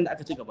ƙasashen da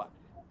aka ci gaba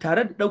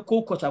tare da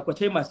ɗauko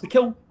kwace-kwace masu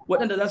kyau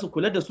waɗanda za su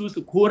kula da su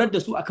su horar da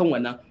su akan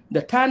wannan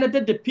da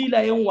tanadar da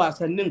filayen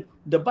wasannin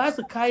da ba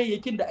su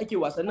kayayyakin da ake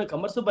wasannin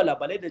kamar su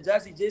balabalai da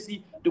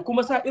jesi da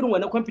kuma sa irin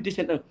wannan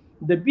competition ɗin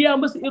da biya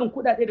musu irin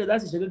kuɗaɗe da za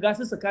su shiga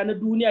gasussuka na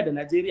duniya da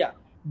Najeriya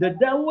da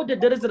dawo da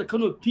darajar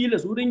Kano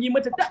filas wurin yi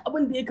mata duk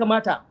abin da ya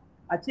kamata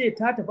a ce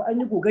ta tafi an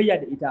yi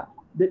gogayya da ita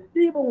da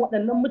ɗiban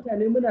waɗannan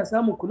mutane muna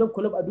samun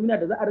kulob a duniya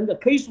da za a ringa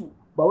kai su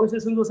ba wai sai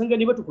sun zo sun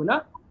gani ba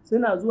tukuna,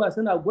 suna zuwa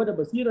suna gwada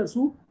basirar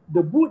su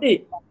da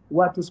buɗe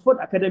wato sport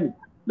academy.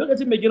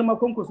 Lokacin mai girma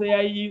Kwankwaso ya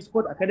yi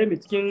sport academy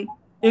cikin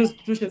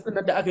institutions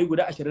ɗin da aka yi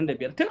guda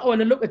 25 tun a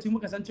wannan lokaci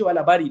muka san cewa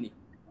labari ne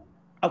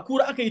a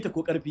Kura aka yi ta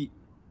ko ƙarfi.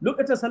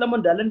 Lokacin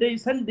Salaman Dalan dai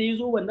san da ya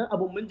zo wannan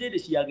abun mun je da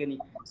shi ya gani,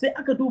 sai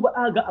aka duba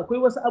aka ga akwai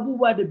wasu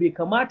abubuwa da bai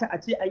kamata a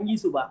ce an yi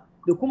su ba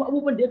da kuma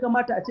abubuwan da ya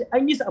kamata a ce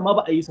an yi su amma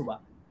ba a yi su ba.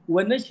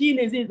 Wannan shi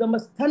ne zai zama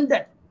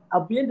standard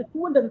abu yadda duk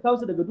wanda ka kawo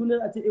su daga duniya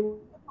a ce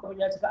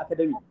ya cika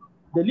academy.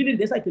 Dalilin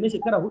da ya sa kenan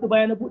shekara 4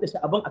 bayan na buɗe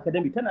Sha'aban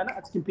Academy tana nan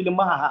a cikin filin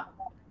Mahaha.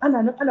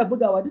 Ana nan ana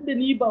bugawa duk da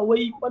ni ba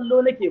wai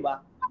kwallo nake ba,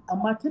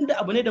 amma tun da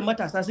abu ne da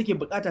matasa suke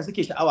bukata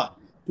suke sha'awa,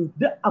 to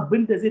duk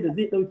abin da zai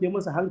ɗauke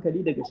musu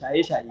hankali daga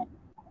shaye-shaye,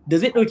 da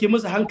zai ɗauke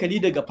musu hankali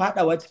daga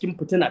fadawa cikin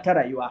fitina ta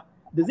rayuwa,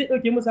 da zai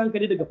ɗauke musu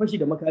hankali daga fashi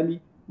da makami,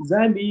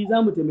 za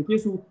mu taimake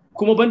su.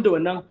 Kuma banda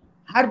wannan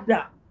har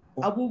da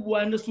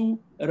abubuwa na su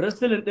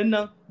wrestling din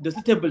nan da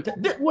su table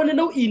duk wani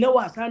nau'i na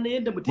wasa na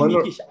yadda mutum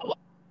yake sha'awa.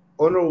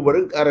 Wannan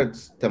barin ƙara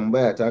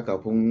tambaya ta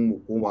kafin mu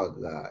koma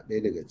ga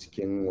ɗaya daga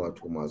cikin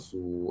wato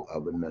masu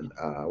abin nan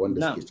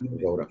wanda suke cikin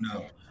gaura.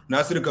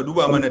 Nasir ka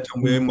duba mana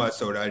tambayoyin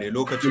masu saurare,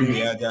 lokacin mu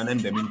ya ja nan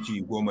da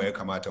minti 10 ya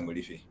kamata mu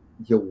rufe.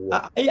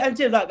 Yawwa. Ai an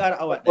ce za a ƙara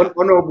awa ɗaya.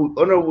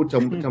 Honorable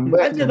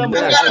tambaya. An ce za mu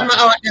ƙara ma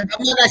awa ɗaya,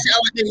 amma ga shi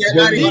awa ɗin ya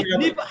ƙare.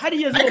 Ni har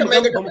yanzu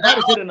ba mu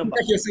fara shirin nan ba.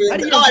 Har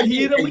yanzu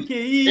hira muke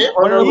yi.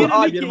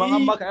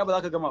 Ba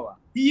za ka gama ba.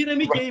 Hira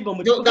muke yi ba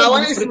mu. Ga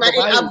wani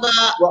Ismail Abba.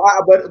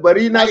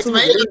 Bari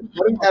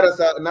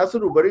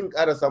Nasiru bari in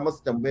ƙarasa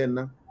masa tambayan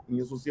nan in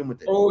yi so sai mu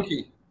tafi.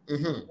 Okay.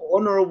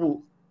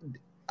 Honorable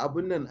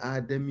abin nan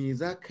Adami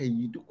za ka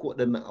yi duk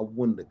waɗannan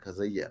abubuwan da ka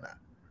zayyana.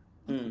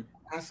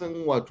 Ka san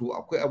wato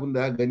akwai abin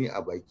da za gani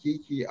a baki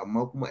yake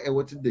amma kuma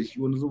aiwatar da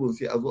shi wani zubin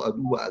sai a zo a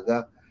duba a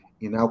ga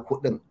ina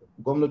kuɗin.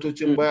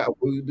 Gwamnatocin baya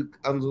akwai duk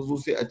an zo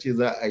sai a ce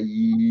za a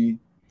yi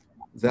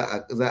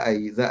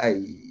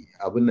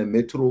abin nan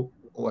metro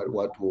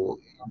wato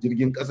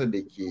jirgin ƙasa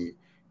da ke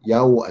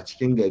yawo a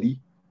cikin gari,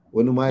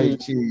 wani ma ya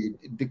ce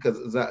duka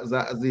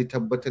zai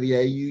tabbatar ya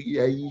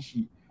yi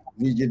shi,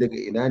 zai je daga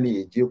ina ne,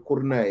 ya je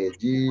Kurna, ya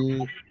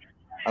je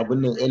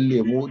abin nan yan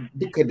lemo,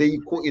 duka dai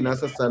ko ina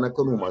sassa na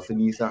Kano masu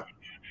nisa.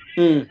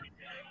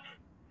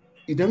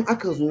 Idan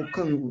aka zo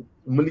kan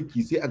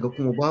mulki sai aga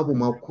kuma babu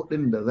ma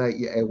kuɗin da za a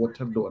iya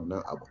aiwatar da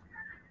wannan abu.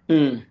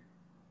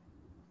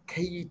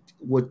 Kai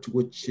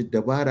wacce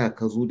dabara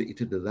ka zo da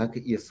ita da za ka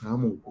iya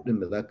samun kuɗin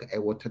da za ka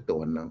aiwatar da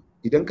wannan?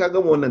 Idan ka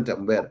gama wannan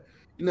tambayar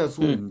ina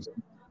so in ji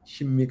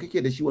shin me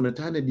kake da shi, wani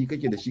tanadi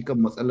kake da shi kan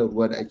matsalar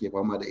ruwa da ake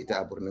fama da ita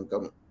a birnin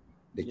Kano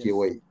da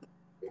kewaye?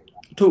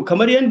 To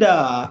kamar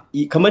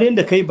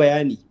yadda kai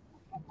bayani,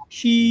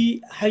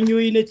 shi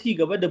hanyoyi na ci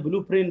gaba da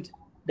blueprint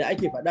da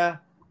ake faɗa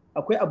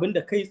akwai abin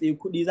da kai tsaye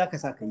kuɗi za ka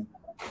sa ka yi,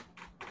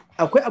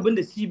 akwai abin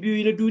da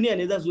cibiyoyi na duniya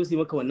ne za su zo su yi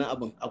maka wannan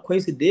abin,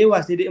 akwai su da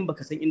yawa sai dai in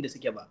baka san inda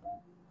suke ba.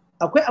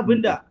 Akwai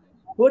abin da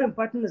foreign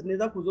partners ne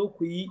za ku zo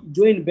ku yi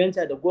joint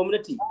venture da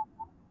gwamnati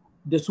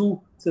da su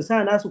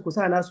sa nasu ku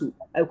sa nasu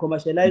ai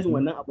commercializing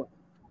wannan abin.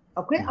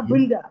 Akwai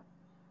abin da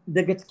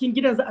daga cikin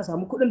gidan za a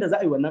samu kuɗin da za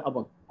a yi wannan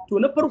abin. To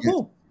na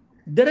farko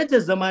darajar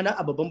zamana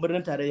a babban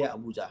birnin tarayya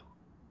Abuja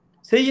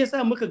sai ya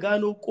sa muka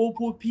gano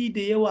ƙofofi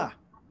da yawa,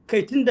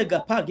 kai tun daga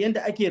park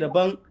yadda ake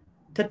rabon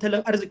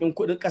tattalin arzikin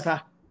kuɗin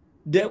ƙasa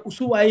da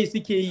su waye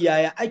suke yi,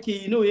 yaya ake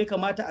yi, nawa ya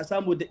kamata a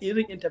samu, da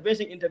irin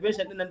intervention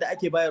ɗin nan da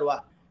ake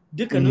bayarwa,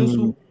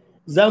 dukkaninsu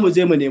za mu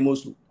je mu nemo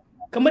su.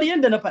 Kamar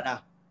yadda na faɗa,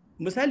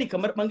 misali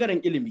kamar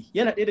ɓangaren ilimi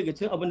yana ɗaya daga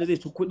cikin abin da zai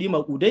ci kuɗi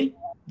maƙudai,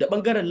 da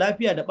ɓangaren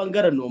lafiya da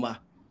ɓangaren noma.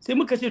 Sai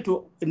muka ce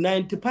to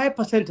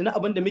 95% na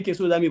abin da muke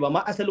so za mu yi ba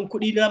ma asalin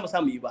kuɗi za mu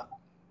samu yi ba.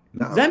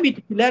 Za mu yi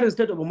declaring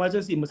state of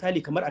emergency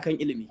misali kamar akan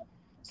ilimi.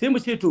 Sai mu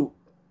ce to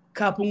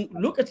kafin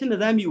lokacin da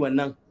za mu yi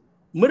wannan,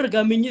 mun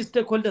riga mun yi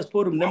stakeholders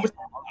forum na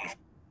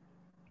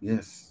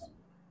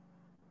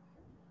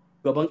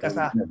gaban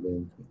ƙasa.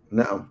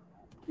 Na'am.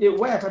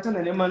 Wayata tana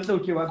neman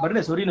daukewa, bari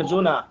da sauri na zo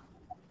na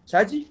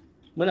caji,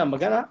 muna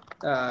magana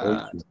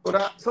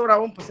saura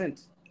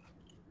 1%,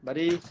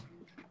 bari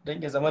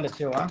don ya zama da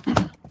cewa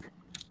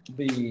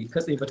bai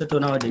katse ba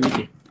tattaunawa da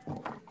muke.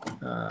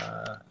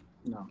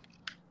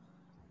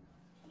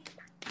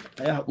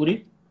 A yi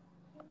haƙuri.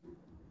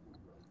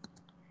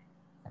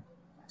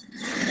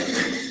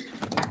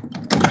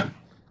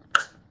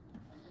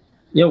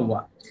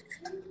 Yawwa.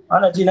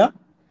 Ana ji na?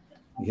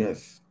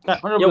 Yes.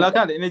 Wannan bula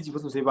kana da energy ba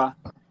sosai ba.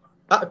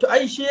 To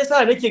ai shi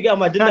yasa nake ga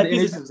ma dinna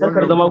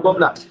sarkar zama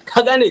gwamna.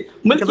 Ka gane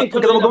mulkin ka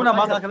zama gwamna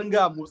ma ka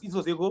ringa motsi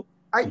sosai ko?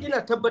 Ai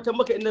ina tabbatar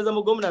maka in na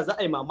zama gwamna za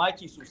a yi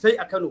mamaki sosai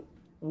a Kano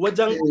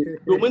wajen,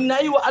 domin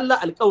nayi wa Allah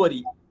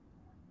alƙawari.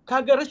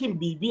 Kaga rashin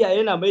bibiya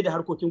yana mai da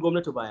harkokin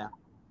gwamnati baya.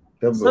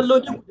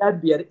 Sallolin guda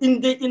 5 in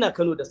dai ina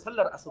Kano, da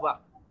sallar asuba,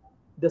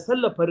 da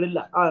sallar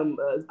farilla,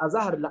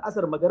 azhar,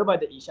 la'asar, magariba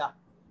da isha.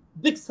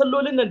 Duk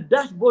sallolin nan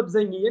dashboard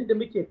zan yi yadda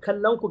muke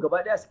kallon ku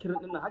gaba daya screen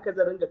din nan, haka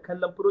zan ringa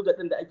kallon project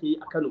din da ake yi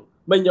a Kano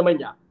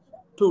manya.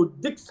 To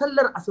duk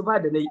sallar asuba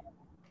da nayi,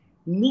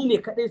 ni ne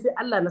kadai sai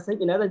Allah na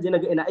san ina zan je na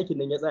ga ina aikin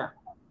nan ya tsaya.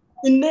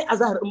 In nayi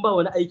azhar in ba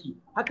wani aiki,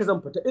 haka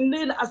zan fita. In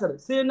nayi la'asar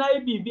sai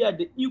nayi bibiya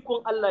da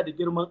ikon Allah da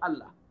girman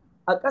Allah.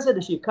 A ƙasa da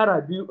shekara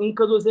 2 in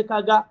ka zo sai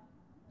ka ga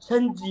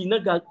canji na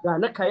ga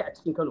na kai a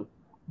cikin Kano.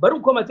 Bari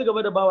mu koma ci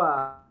gaba da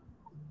bawa.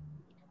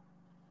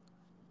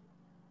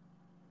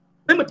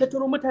 Sai mu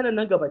tattaro mutanen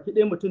nan gaba ki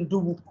ɗaya mutum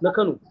 1000 na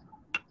Kano.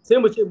 Sai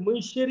mu ce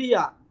mun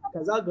shirya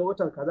kaza ga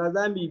watan kaza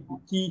za mu yi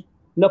biki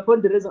na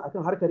fundraising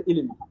akan harkar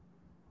ilimi.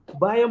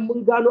 Bayan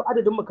mun gano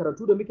adadin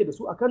makarantu da muke da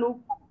su a Kano,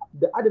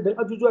 da adadin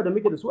ajujuwa da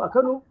muke da su a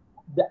Kano,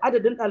 da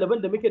adadin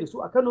ɗaliban da muke da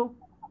su a Kano,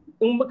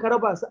 in muka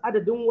raba su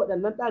adadin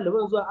waɗannan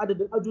ɗaliban zuwa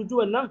adadin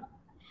ajujuwan nan,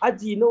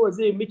 aji nawa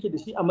zai muke da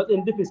shi a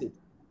matsayin deficit,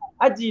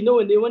 aji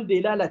nawa ne wanda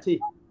ya lalace,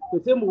 to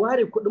sai mu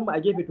ware kuɗin mu a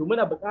gefe, to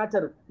muna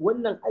buƙatar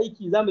wannan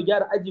aiki za mu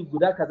gyara aji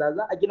guda kaza,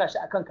 za a gina shi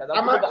akan kaza.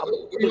 Amma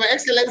Your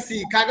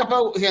Excellency kaga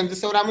fa yanzu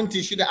saura minti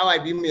 6 awa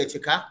 2 mu ya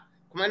cika,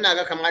 kuma ina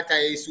ga kamata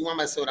yayi su ma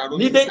masu sauraro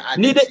ni dai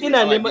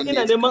ina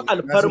neman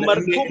alfarmar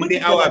ko minti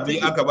awa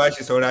 2 aka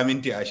bashi saura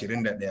minti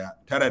 21,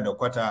 9 da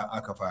kwata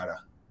aka fara.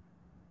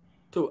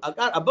 To a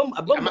ƙara abin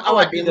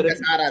awa 2 da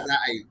tsara za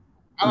a yi.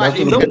 Na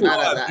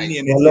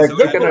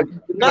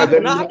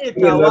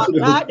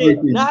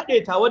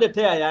haɗe tawa da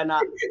ta yayana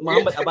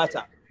Muhammad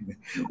Abata.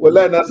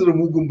 Wallahi Nasiru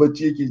mugun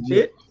bacci yake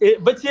ji.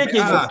 Bacci yake ji.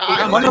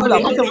 Awa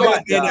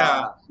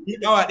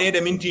 1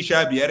 da minti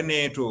 15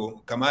 ne,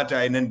 to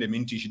kamata yi nan da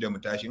minti 6 mu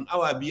tashi. In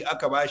awa 2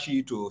 aka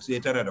bashi to sai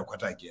 9 da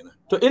kwata kenan.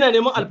 To ina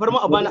neman alfarma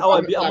a bani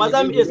awa 2, amma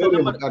za mu iya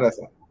sanar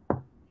karasa.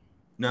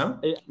 Na?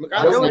 Mu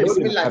karasa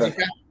bismillah.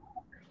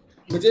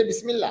 Mu je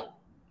bismillah.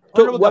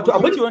 To wato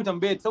abin ce wannan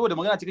tambayar saboda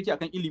magana ce kake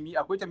akan ilimi,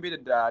 akwai tambayar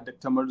da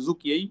Dr. Marzuk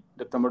yayi.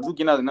 Dr. Marzuk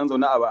yana da nan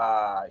zaune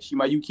a shi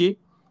ma UK.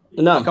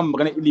 Akan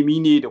maganar ilimi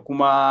ne da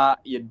kuma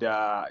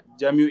yadda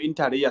jami'o'in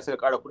tarayya suka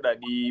ƙara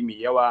kuɗaɗe mai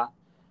yawa,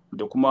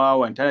 da kuma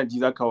wani tanaji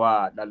zaka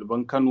wa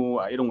ɗaliban Kano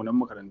a irin wannan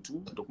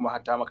makarantu, da kuma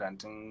hatta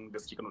makarantun da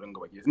suke Kano ɗin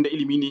gabaki. Tunda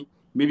ilimi ne,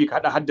 maybe ka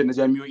haɗa hadda na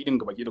jami'o'i ɗin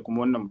gabaki da kuma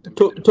wannan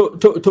to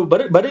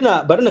bari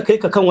na kai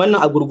ka kan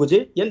wannan a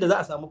gurguje yanda za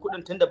a samu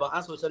kuɗin tunda ban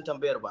an sosan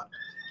tambayar ba.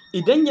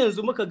 Idan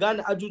yanzu muka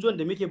gane ajujuwan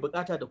da muke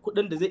bukata da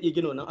kuɗin da zai iya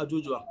gina wannan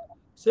ajujuwan,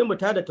 sai mu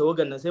tada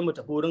tawagan nan, sai mu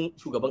tafi wurin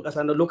shugaban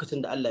ƙasa na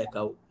lokacin da Allah ya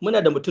kawo. Muna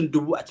da mutum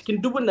 1000 a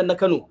cikin 1000 nan na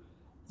Kano,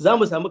 za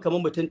mu samu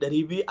kamar mutum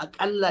 200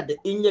 akalla da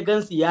in ya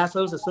gansu ya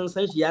san su, sun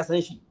san shi ya san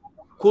shi,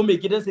 ko mai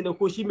gidansa ne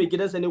ko shi mai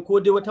gidansa ne ko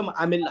dai wata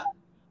mu'amala.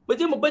 Mu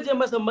je mu baje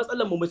masa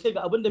matsalar mu ce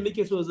ga abin da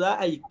muke so, za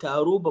a yi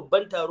taro,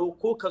 babban taro,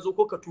 ko ka zo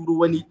ko ka turo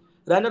wani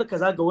ranar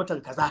kaza ga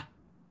watan kaza.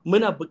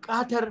 Muna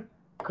buƙatar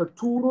ka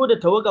turo da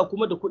tawaga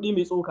kuma da kuɗi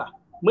mai tsoka.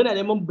 Muna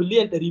neman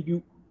biliyan 200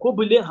 ko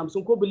biliyan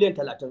 50 ko biliyan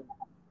 30,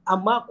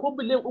 amma ko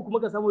biliyan 3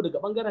 muka samu daga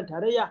bangaren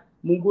tarayya,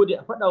 mun gode.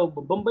 A faɗa wa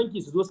babban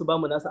banki su zo su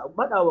bamu nasa, a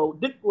faɗa wa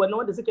duk wannan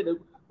wanda suke da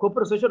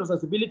corporate social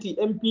responsibility,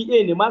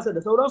 MPA ne masa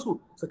da sauransu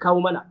su kawo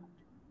mana.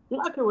 in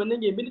aka yi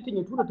wannan ya militin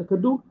ya tura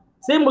takardu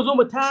sai mu zo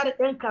mu tara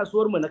 'yan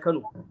kasuwar mu na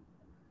Kano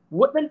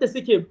waɗanda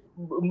suke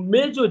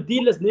major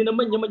dealers ne na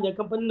manya-manyan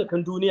kamfanin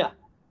kan duniya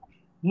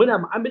muna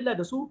mu'amala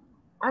da su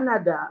ana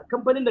da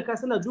kamfanin da ka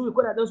sana juyi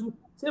kuɗaɗen su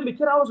sai mu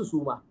kirawo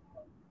su ma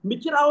mu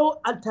kirawo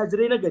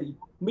attajirai na gari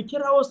mu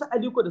kirawo su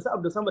Aliko da su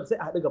Abdul Samad sai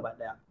a haɗu gaba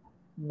ɗaya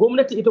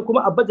gwamnati ita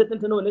kuma a budget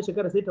ɗinta na wannan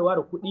shekara sai ta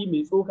ware kuɗi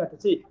mai tsoka ta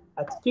ce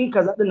a cikin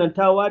kaza ɗin nan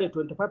ta ware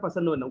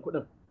 25% na wannan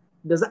kuɗin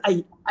da za a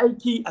yi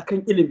aiki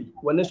akan ilimi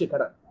wannan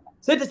shekarar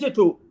sai ta ce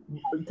to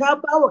ta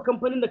ba wa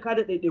kamfanin da ka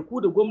da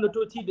ɗaiɗaiku da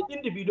gwamnatoci da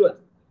individual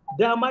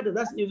dama da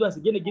za su iya zuwa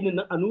su gina ginin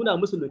nan a nuna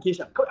musu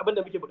location kawai abin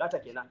da muke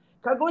bukata kenan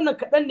kaga wannan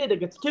kaɗan ne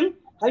daga cikin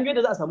hanyoyin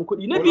da za a samu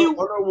kuɗi na biyu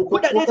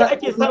kuɗaɗe da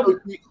ake samu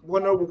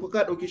wannan ku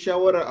ka ɗauki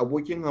shawarar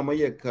abokin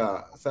hamayyar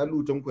ka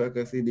Salutan ku ya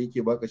kai sai da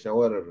yake baka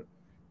shawarar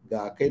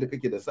da kai da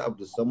kake da su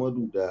Abdul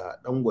Samadu da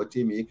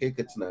Dangote me ya kai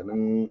ka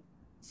tunanin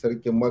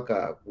sarkin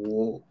Maka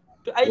ko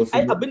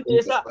ai abin da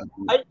yasa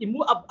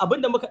mu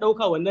abin da muka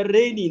ɗauka wannan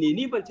reni ne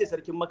ni ban ce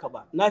sarkin Maka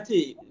ba na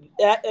ce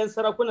ƴaƴan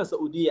sarakunan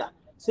Saudiya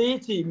sai ya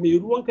ce mai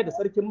ruwanka da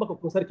sarkin Maka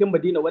ko sarkin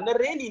Madina wannan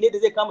reni ne da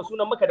zai kama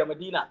sunan Maka da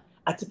Madina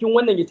a cikin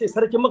wannan ya ce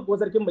sarkin Maka ko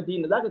sarkin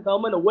Madina zaka kawo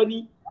mana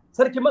wani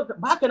sarkin Maka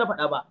ba haka na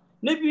faɗa ba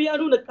na biyu ya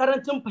nuna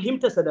karancin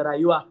fahimtarsa da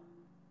rayuwa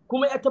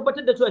kuma ya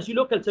tabbatar da cewa shi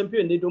local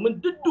champion ne domin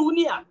duk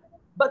duniya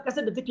ba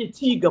kasar da take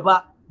ci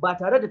gaba ba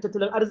tare da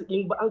tattalin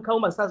arzikin ba an kawo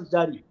masu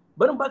jari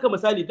barin baka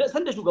misali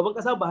sanda shugaban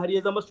kasa Buhari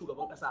ya zama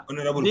shugaban kasa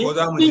honorable ko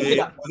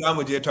za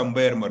mu je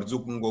tambayar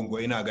Marzukun Gongo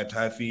ina ga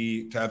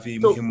tafi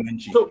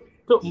muhimmanci to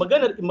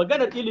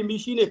maganar ilimi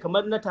shine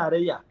kamar na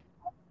tarayya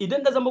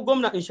idan na zama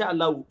gwamna insha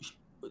Allah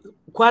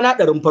kwana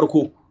 100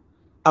 farko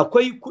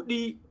akwai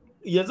kuɗi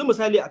yanzu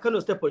misali a Kano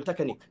State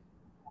Polytechnic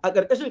a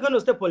ƙarƙashin Kano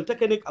State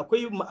Polytechnic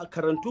akwai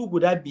makarantu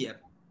guda 5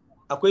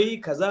 akwai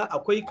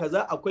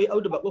kaza akwai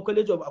Audu Bako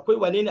College of akwai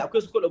wane ne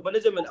akwai School of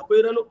Management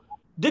akwai Rano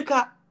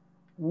duka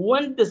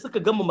wanda suka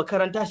gama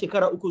makaranta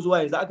shekara 3 zuwa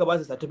yanzu aka ba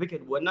su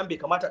certificate wannan bai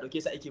kamata a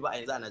dauke su aiki ba a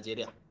yanzu a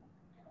Najeriya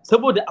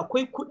saboda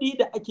akwai kuɗi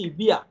da ake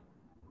biya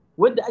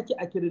wanda ake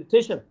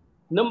accreditation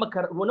na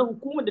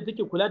hukumar da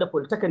take kula da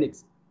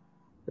polytechnics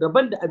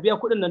rabon da a biya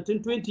kuɗin nan tun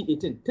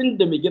 2018 tun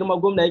da mai girma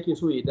gwamna yake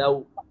so ya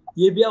dawo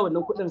ya biya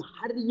wannan kuɗin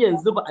har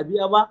yanzu ba a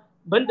biya ba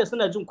banda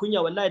suna jin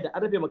kunya wallahi da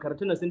an rufe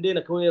makarantun nan sun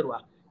daina koyarwa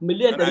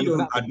miliyan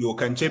 100 a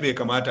dokance bai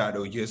kamata a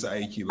dauke su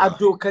aiki ba a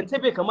dokance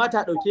bai kamata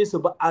a dauke su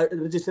ba a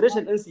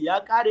registration ɗinsu ya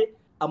kare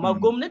amma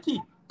gwamnati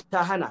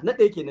ta hana na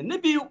ɗaya kenan na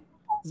biyu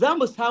za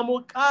mu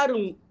samo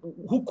ƙarin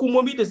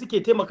hukumomi da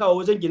suke taimakawa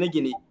wajen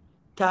gine-gine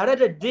tare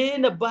da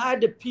daina ba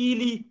da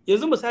fili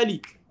yanzu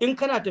misali in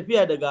kana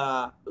tafiya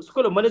daga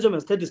School of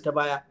Management Studies ta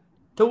baya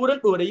ta wurin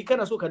ɗorayi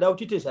kana so ka dawo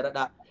titin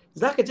Sharaɗa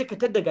za ka je ka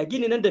tar daga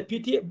gini nan da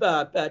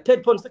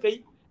TED Fund suka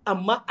yi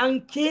amma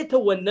an keta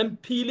wannan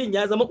filin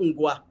ya zama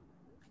unguwa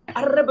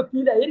an raba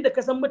filayen da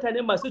ka san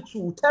mutane masu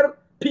cutar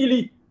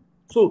fili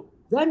so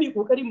za mu yi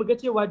ƙoƙari mu ga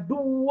cewa duk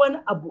wani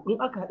abu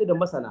in aka haɗu da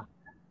masana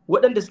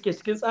waɗanda suke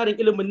cikin tsarin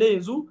ilimin na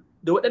yanzu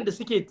da waɗanda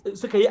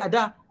suka yi a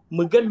da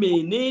mu ga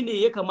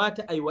menene ya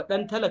kamata a yi wa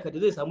ɗan talaka da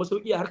zai samu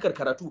sauƙi a harkar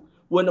karatu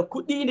wani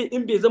kuɗi ne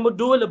in bai zama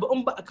dole ba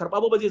in ba a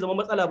karɓa ba zai zama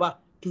matsala ba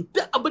to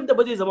duk abin da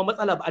ba zai zama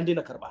matsala ba an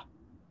daina karɓa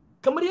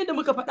kamar yadda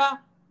muka faɗa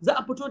za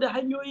a fito da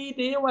hanyoyi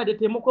da yawa da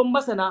taimakon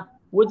masana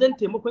wajen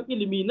taimakon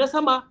ilimi na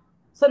sama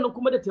sannan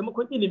kuma da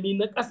taimakon ilimi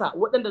na ƙasa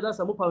waɗanda za su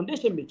samu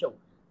foundation mai kyau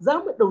za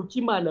mu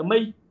ɗauki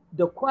malamai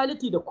da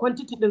quality da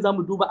quantity ɗin za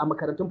mu duba a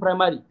makarantun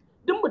primary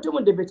duk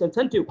mutumin da bai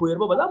cancanta ya koyar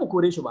ba za mu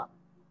kore shi ba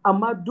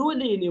amma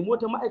dole ya nemi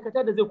wata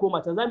ma'aikata da zai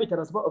koma can za mu yi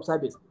transfer of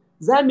service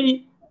za mu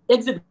yi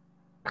exit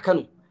a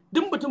Kano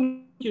duk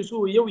mutum ke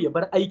so yau ya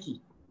bar aiki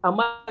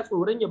amma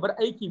tsoron ya bar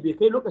aiki bai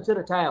kai lokacin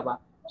ritaya ba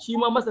shi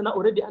ma masana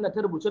already ana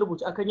ta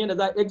rubuce-rubuce akan yana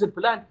za a exit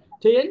plan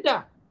ta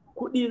yanda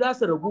kuɗi za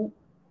su ragu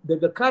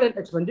daga current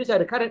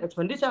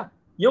expenditure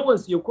yawan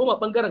su ya koma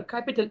bangaren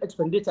capital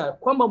expenditure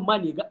common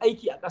man ya ga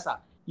aiki a ƙasa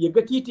ya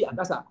ga titi a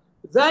ƙasa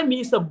za mu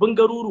yi sabbin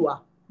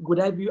garuruwa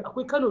guda biyu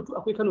akwai Kano 2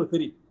 akwai Kano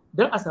 3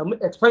 don a samu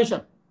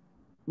expansion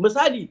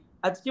misali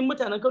a cikin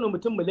mutanen Kano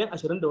mutum miliyan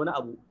 20 da wani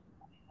abu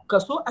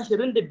kaso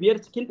 25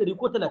 cikin 100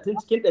 ko 30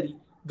 cikin 100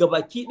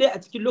 gabaki ɗaya a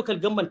cikin local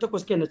government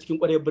 8 kenan cikin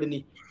ƙwaryar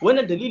birni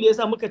wannan dalili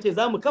yasa muka ce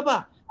za mu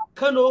kafa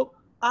Kano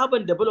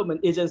Urban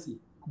Development Agency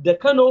da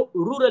Kano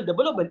Rural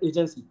Development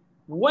Agency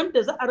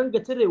wanda za a ringa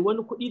cire wani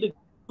kuɗi da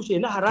kushe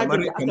na harajin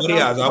da aka kamar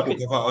ya za ku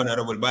kafa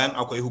honorable bayan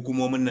akwai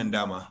hukumomin nan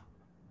dama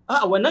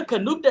a wannan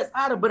Kanub da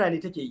tsara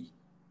birane take yi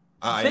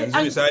a yanzu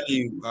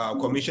misali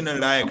kwamishinan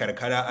raya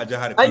karkara a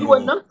jihar Kano ai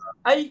wannan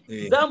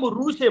za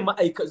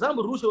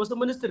mu rushe wasu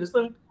ministries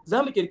din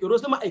za mu kirkiro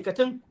su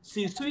ma'aikatan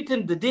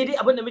suitin da daidai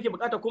abin da muke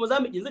bukata kuma za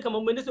mu yanzu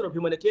kamar ministry of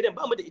humanitarian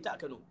ba mu da ita a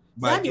Kano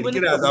ba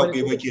kirkira za ku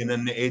yi ba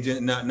kenan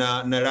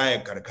na raya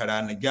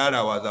karkara na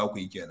gyarawa za ku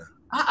yi kenan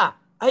a'a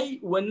ai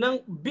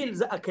wannan bill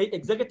za a kai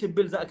executive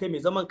bill za a kai mai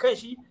zaman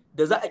kanshi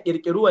da za a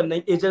kirkiri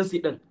wannan agency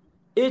din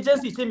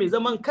agency ce mai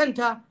zaman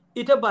kanta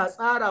ita ba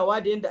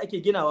tsarawa da yadda ake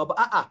ginawa ba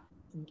a'a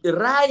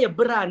raya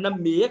biranen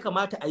me ya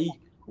kamata a yi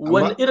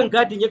wani irin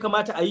gadin ya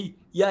kamata a yi,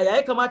 yaya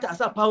ya kamata a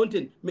sa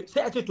fountain,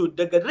 sai a ce to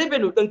daga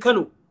revenue ɗin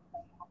Kano,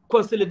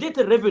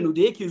 consolidated revenue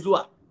da yake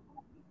zuwa,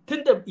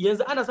 tunda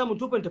yanzu ana samun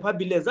 2.5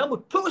 billion, za mu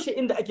toshe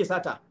inda ake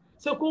sata,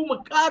 sai kuma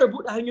mu ƙara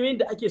buɗe hanyoyin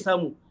da ake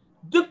samu.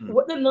 Duk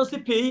waɗannan su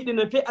feyi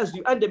ɗin pay as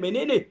you earn da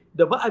menene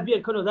da ba a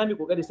biyan Kano, za mu yi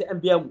ƙoƙari sai an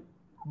biya mu.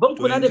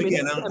 Bankuna da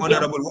menene sai an biya mu.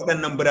 Honorable,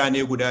 waɗannan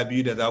birane guda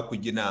biyu da za ku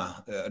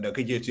gina, da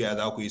kake cewa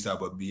za ku yi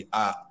sababbi,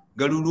 a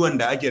garuruwan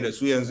da ake da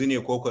su yanzu ne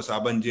ko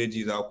sabon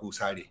jeji za ku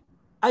sare?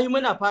 Ai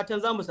muna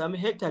fatan za mu sami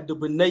hekta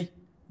dubunnai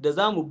da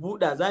za mu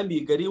buɗa, za mu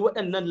yi gari.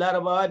 Waɗannan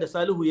Larabawa da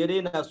Salihu ya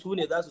rena su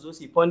ne za su zo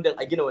su yi fondin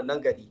a gina wannan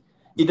gari.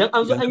 Idan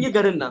an zo an yi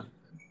garin nan.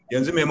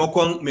 Yanzu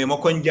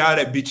maimakon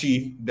gyara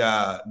bici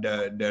da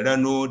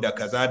rano da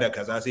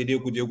kaza sai dai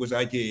ku je ku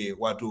sake,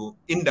 wato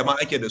inda ma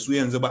ake da su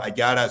yanzu ba a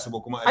gyara su ba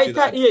kuma a ce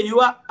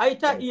ai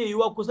ta iya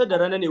yiwa kusa da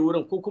rana ne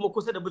wurin, ko kuma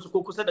kusa da bici,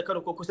 ko kusa da Kano,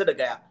 ko kusa da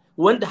Gaya,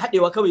 wanda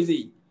haɗewa kawai zai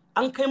yi.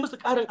 An kai musu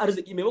ƙarin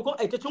arziki, maimakon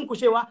a ta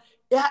cunkushewa,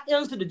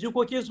 ƴaƴansu da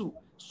jikokinsu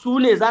su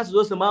ne za su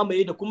zo su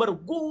mamaye, da kuma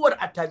ragowar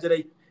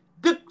attajirai.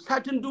 Duk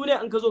satin duniya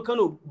an ka zo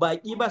Kano,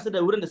 baƙi ba su da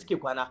wurin da suke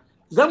kwana.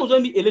 Za mu zo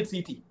mu elite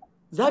city,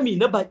 za mu yi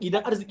na baƙi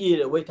don arziki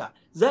ya yawaita,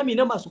 za mu yi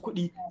na masu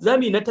kuɗi, za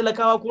mu yi na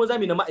talakawa, kuma za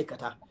mu yi na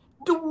ma'aikata.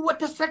 Duk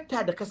wata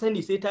sekta da ka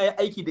sani sai ta yi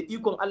aiki da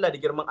ikon Allah da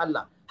girman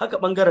Allah. Haka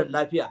ɓangaren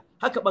lafiya,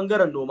 haka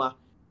ɓangaren noma.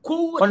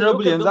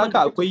 Honorable, yanzu haka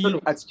akwai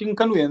a cikin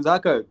Kano, yanzu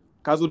haka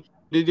ka zo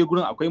daidai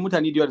gurin, akwai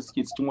mutane da yawa da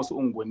suke cikin wasu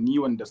unguwanni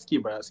wanda suke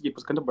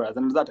fuskantar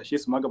barazanar za ta tashe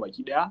su ma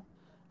gabaki daya.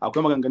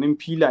 Akwai maganganun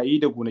filaye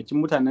da gonakin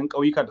mutanen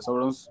ƙauyuka da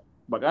sauransu.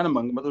 Ba ganin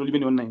matsaloli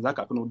bane wannan, yanzu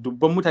haka a Kano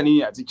dubban mutane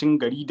ne a cikin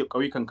gari da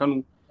ƙauyukan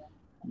Kano,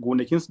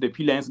 gonakinsu da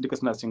filayensu duka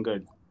suna cikin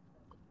gari.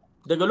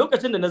 Daga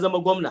lokacin da na zama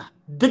gwamna,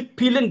 duk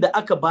filin da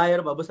aka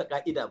bayar ba bisa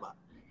ka'ida ba,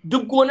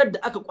 duk gonar da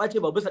aka kwace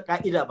ba bisa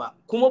ka'ida ba,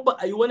 kuma ba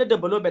a yi wani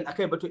development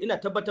akai ba, to ina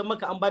tabbatar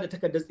maka an bada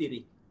takardar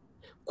tsere.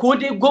 Ko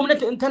dai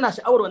gwamnati in tana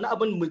sha'awar wani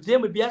abin mu je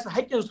mu biya su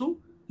haƙƙin su,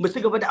 mu ci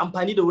gaba da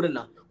amfani da wurin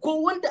nan,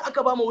 ko wanda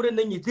aka ba mu wurin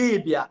nan ya je ya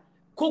biya,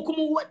 ko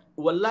kuma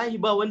wallahi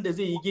ba wanda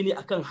zai yi gini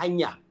akan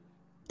hanya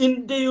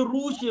in dai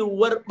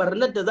rushewar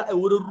barnar da za a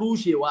yi wurin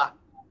rushewa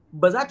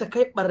ba za ta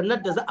kai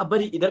barnar da za a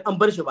bari idan an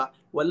bar shi ba.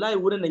 Wallahi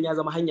wurin nan ya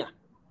zama hanya.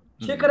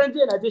 Shekaran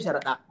jiya na je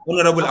Sharaɗa.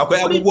 Honorable,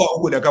 akwai abubuwa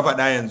uku da ka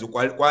faɗa yanzu,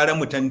 kwara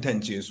mu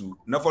tantance su.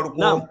 Na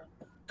farko,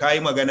 ka yi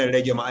maganar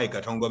rage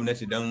ma'aikatan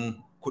gwamnati don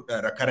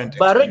karanta.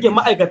 Ba rage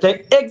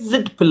ma'aikatan,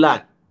 exit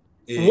plan.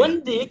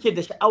 Wanda yake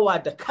da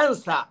sha'awa da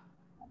kansa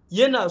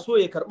yana so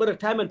ya karɓi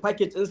retirement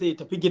package ɗinsa ya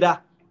tafi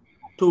gida,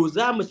 to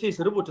za mu ce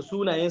su rubuta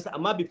sunayensa,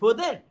 amma before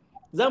then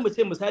za mu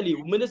ce misali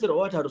Minister of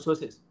Water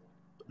Resources,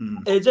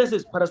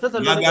 agencies,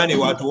 parastatal. Na gane,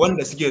 wato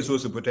wanda suke so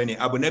su fita ne.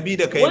 Abu na biyu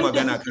da kai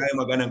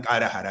maganan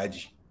ƙara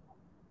haraji.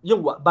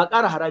 Yawwa, ba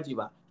ƙara haraji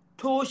ba,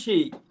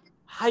 toshe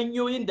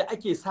hanyoyin da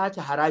ake sace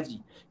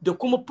haraji, da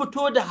kuma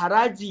fito da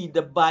haraji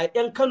da ba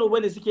 'yan Kano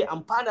bane suke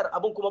amfanar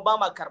abin, kuma ba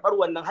ma karɓar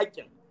wannan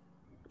haƙƙin.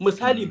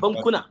 Misali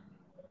bankuna.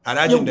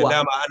 Harajin da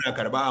dama ana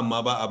karɓa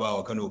amma ba a ba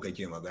wa Kano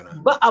kake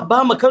magana. Ba a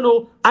ba ma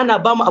Kano, ana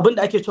ba mu abin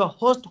da ake cewa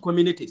host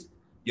communities.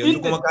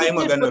 Yanzu kuma ka yi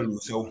maganar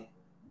rusau.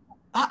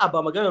 A'a,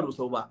 ba maganar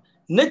rusau ba.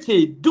 Na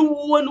ce duk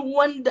wani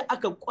wanda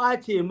aka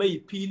kwace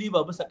mai fili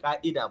ba bisa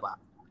ka'ida ba,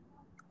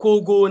 ko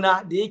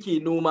gona da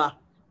yake noma,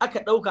 aka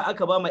ɗauka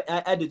aka ba ma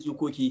 'ya'ya da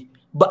jikoki,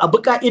 ba a bi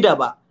ka'ida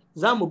ba,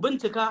 za mu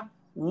bincika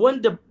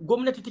wanda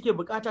gwamnati take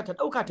bukata ta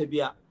ɗauka ta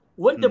biya,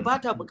 wanda ba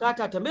ta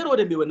bukata ta mayar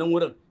da mai wannan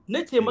wurin.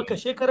 Na ce maka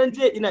shekaran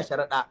jiya ina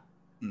Sharaɗa,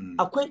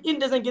 akwai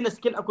inda zan gina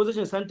skill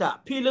acquisition center,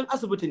 filin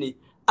asibiti ne,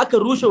 aka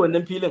rushe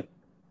wannan filin,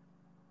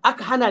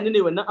 aka hana ni ne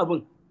wannan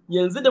abun.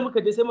 Yanzu da muka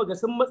je sai muga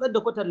sun matsar da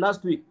kwatar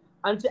last week,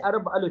 an ce a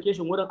raba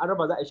allocation wurin, a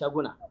raba za a yi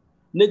shaguna.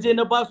 Na je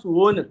na ba su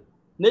warning,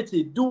 na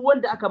ce duk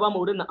wanda aka ba ma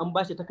wurin nan an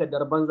ba shi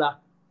takardar banza.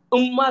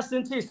 In ma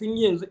sun ce sun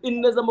yi yanzu,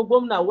 in na zama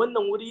gwamna,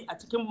 wannan wuri a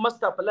cikin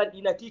master plan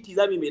ɗina titi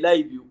za mu mai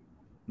layi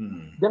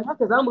 2. Don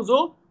haka za mu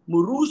zo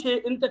mu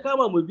rushe, in ta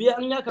kama mu biya,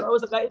 an ya karɓa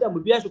wasu ka'ida mu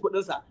biya shi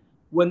kuɗinsa,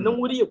 wannan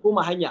wuri ya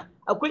koma hanya.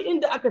 Akwai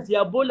inda aka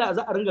siya bola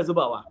za a ringa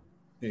zubawa,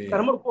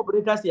 karamar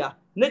kofirin ta siya.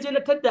 Na je na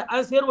tadda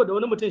an sayarwa da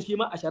wani mutum shi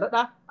ma a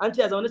Sharaɗa, an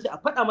ce ya zaune, ce a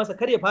faɗa masa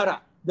kar ya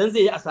fara don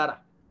zai yi asara.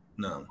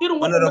 Irin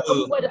wannan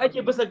abubuwa da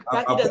ake bisa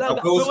ka'ida za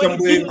ga akwai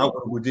tambayoyin a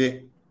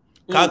gurguje.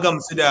 Ka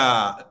gamsu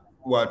da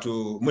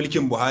wato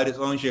mulkin Buhari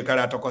tsawon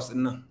shekara 8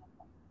 din nan?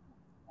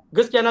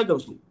 Gaskiya na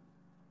gamsu.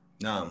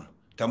 Na'am.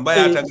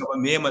 Tambaya ta gaba,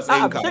 me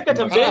matsayin ka? Sai ka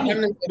tambaye ni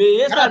me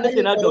yasa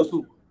nace na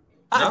gamsu.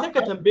 Sai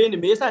ka tambaye ni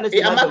me yasa nace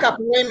na gamsu. Amma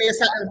kafin wai me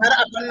yasa har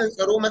a fannin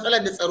tsaro,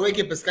 matsalar da tsaro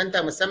yake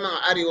fuskanta musamman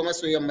a arewa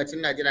maso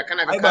yammacin Najeriya,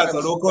 kana ga ba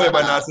tsaro kawai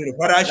ba, Nasiru,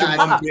 farashin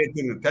man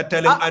fetur,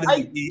 tattalin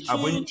arziki,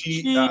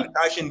 abinci,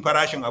 tashin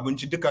farashin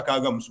abinci duka ka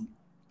gamsu.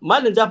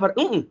 Malam Jafar,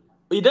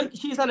 idan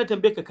shi yasa na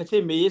tambaye ka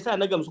kace me yasa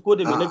na gamsu ko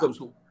da me na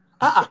gamsu.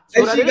 A'a,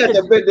 shi ga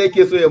tambayar da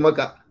yake so ya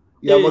maka.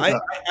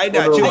 Ai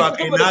da cewa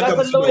kai na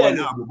gamsu da wani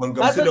abu, ban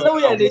gamsu da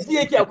wani abu. Ne ji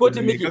yake a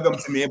kotun miki. Ka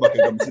gamsu me baka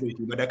gamsu da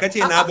shi ba, da kace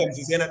na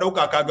gamsu sai na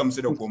dauka ka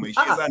gamsu da komai,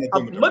 shi yasa na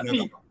ce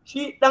mafi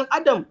shi dan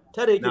adam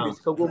tare yake bai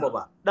cika 10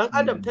 ba. Dan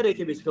adam tare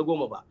yake bai cika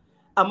 10 ba.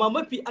 Amma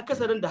mafi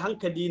akasarin da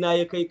hankali na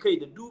ya kai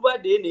da duba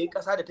da yanayin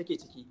kasa da take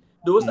ciki,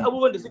 da wasu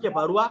abubuwan da suke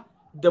faruwa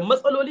da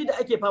matsaloli da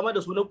ake fama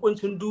da su na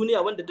kuncin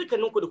duniya wanda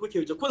dukkaninku da kuke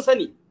waje kun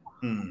sani.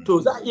 To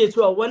za a iya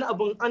cewa wani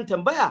abun an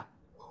tambaya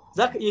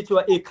za ka iya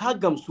cewa ka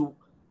gamsu.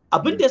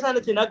 Abin da yasa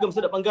nace na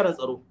gamsu da bangaren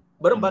tsaro.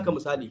 Bari in baka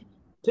misali.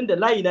 Tunda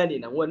layi na ne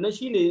nan wannan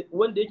shine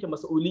wanda yake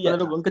mas'uliyya.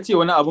 Wani ka ce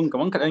wani abun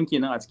kaman kaɗan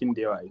kenan a cikin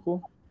da yawa ai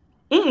ko?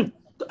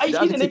 To ai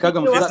shine nake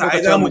cewa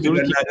ai za mu ji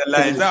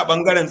yanzu a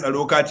bangaren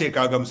tsaro ka ce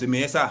ka gamsu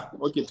me yasa?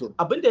 Okay to.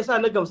 Abin da yasa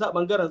na gamsu a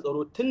bangaren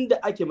tsaro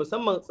tunda ake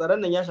musamman tsaron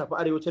nan ya shafi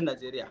arewacin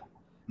Najeriya.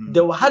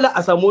 Da wahala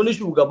a samu wani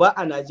shugaba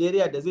a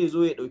Najeriya da zai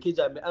zo ya dauki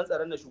jami'an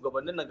tsaron na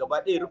shugabannin nan gaba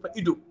ɗaya rufe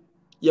ido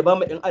ya ba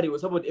mu 'yan arewa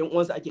saboda 'yan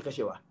uwansa ake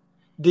kashewa.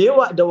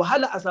 Da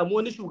wahala a samu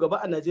wani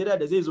shugaba a Najeriya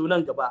da zai zo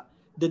nan gaba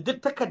da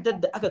duk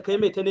takardar da aka kai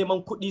mai ta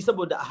neman kuɗi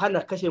saboda a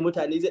hana kashe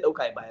mutane zai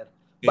ɗauka ya bayar.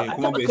 Ba a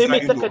taɓa kai mai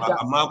takarda.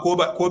 Amma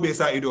ko bai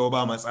sa ido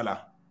ba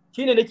matsala.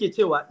 Shine nake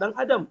cewa ɗan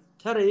adam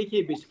tara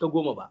yake bai shiga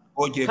 10 ba.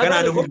 Ok,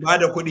 kana da ba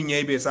da kuɗin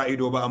yayi bai sa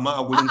ido ba amma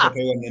a gurin ka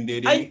kai wannan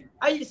daidai.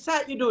 Ai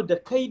sa ido da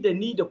kai da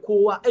ni da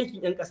kowa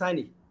aikin 'yan ƙasa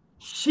ne.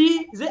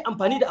 Shi zai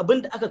amfani da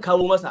abin da aka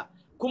kawo masa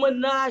kuma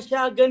na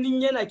sha ganin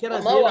yana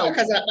kira sai yana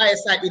aka zaɓa ya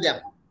sa idan.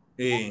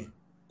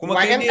 Kuma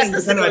kai ne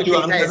yanzu kana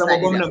cewa an ka zama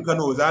gwamnan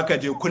Kano zaka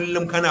je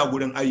kullum kana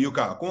gurin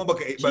ayyuka kuma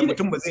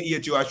mutum ba zai iya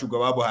cewa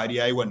shugaba Buhari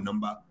yayi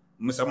wannan ba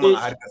musamman a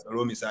harkar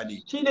tsaro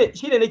misali.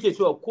 Shine nake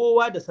cewa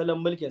kowa da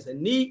salon mulkin sa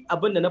ni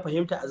abin da na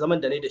fahimta a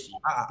zaman da nayi da shi.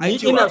 Ni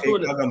ina so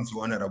na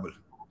gamsu honorable.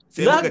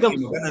 Sai muka ce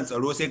maganar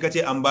tsaro sai ka ce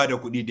an ba da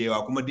kuɗi da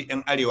yawa kuma duk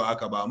 'yan arewa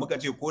aka ba muka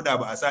ce ko da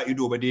ba a sa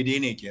ido ba daidai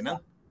ne kenan.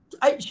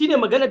 Ai shine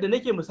magana da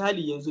nake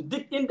misali yanzu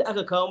duk inda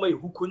aka kawo mai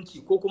hukunci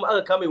ko kuma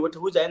aka kawo mai wata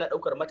hujja yana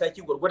daukar mataki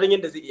gwargwadon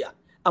yadda zai iya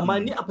amma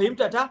ni a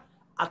fahimta ta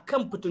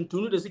akan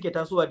fituntunu da suke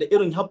tasowa da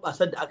irin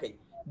habbasar da aka yi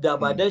da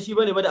ba dan shi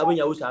bane ba da abin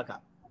ya wuce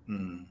haka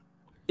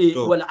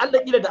wala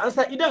Allah kila da an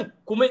sa idan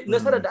kuma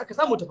nasarar da aka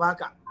samu tafi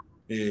haka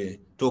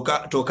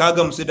to ka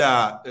gamsu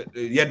da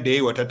yadda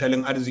yayi wa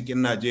tattalin arzikin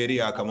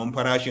Najeriya kaman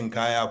farashin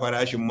kaya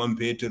farashin man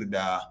fetur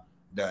da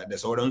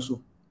sauransu.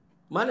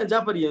 Malam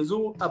Jafar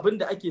yanzu abin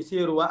da ake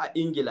sayarwa a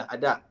Ingila a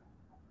da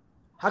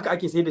haka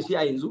ake sayar da shi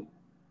a yanzu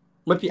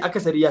mafi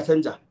akasari ya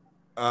canja.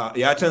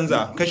 Ya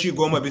canza kashi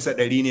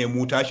 10% ne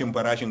mu tashin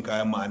farashin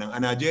kayan ma'anan a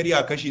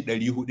Najeriya kashi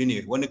 400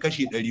 ne wani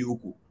kashi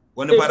 300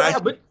 wani farashi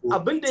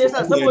abin da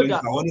yasa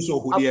saboda wani so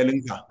hudu ya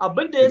linka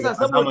abin da yasa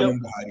saboda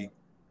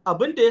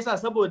abin da yasa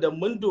saboda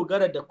mun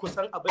dogara da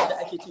kusan abin da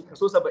ake ci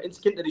kaso 70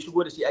 cikin 100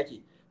 shigo da shi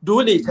ake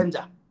dole ya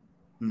canja.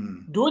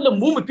 Dole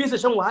mu fisa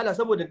shan wahala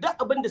saboda duk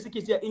abin da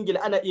suke ci a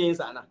Ingila ana iya yin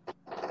sa ana.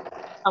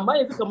 Amma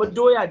yanzu kamar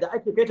doya da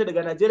ake kaita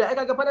daga Najeriya ai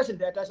kaga farashin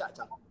ta ya tashi a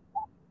can.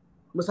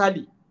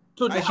 Misali.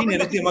 To da shine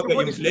nace maka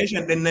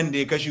inflation din nan da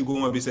ya kashi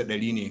 10%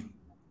 ne.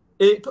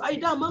 To ai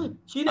daman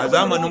shine a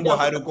zamanin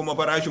Buhari kuma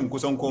farashin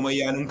kusan komai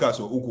ya ninka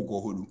so 3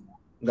 ko 4.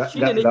 Ga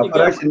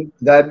farashin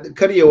ga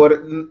karyewar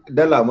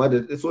dala ma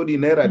da sodi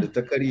naira da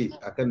ta karye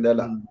akan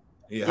dala.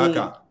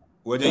 Haka.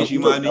 Wajen shi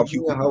ma ninki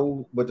ya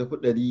hau ba ta fi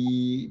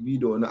 200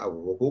 da wani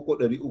abu ba ko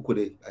 300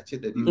 dai a ce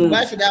 100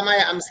 ba shi dama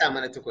ya amsa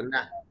mana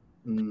tukunna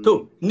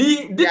to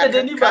ni duk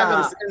da ni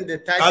ba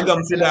ka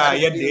gamsu da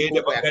yadda ya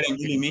da bangaren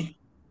ilimi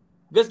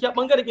gaskiya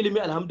bangaren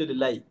ilimi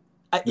alhamdulillah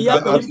a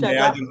iya fahimta da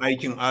yajin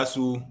aikin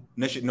asu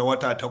na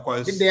wata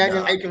 8 duk da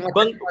yajin aikin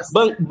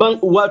wata ban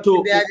wato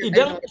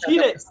idan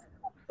shine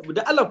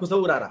da Allah ku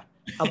saurara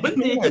abin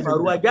da yake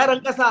faruwa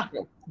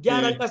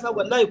gyaran kasa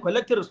wallahi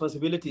collective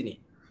responsibility ne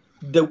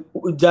da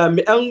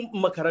jami'an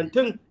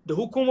makarantun da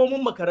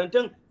hukumomin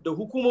makarantun da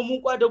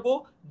hukumomin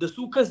kwadago da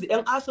su kansu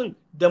 'yan asin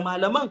da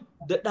malaman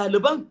da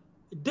ɗaliban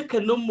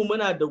dukkaninmu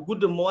muna da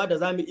gudunmawa da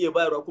za mu iya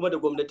bayarwa kuma da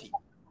gwamnati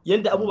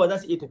yadda abubuwa za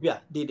su iya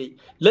tafiya daidai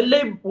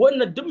lallai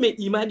wannan duk mai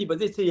imani ba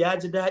zai ce ya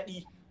ji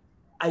daɗi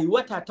a yi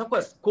wata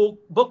 8 ko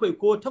 7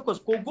 ko 8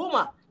 ko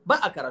 10 ba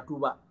a karatu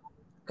ba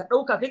ka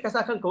ɗauka kai ka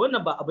sa kanka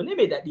wannan ba abu ne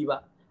mai daɗi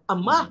ba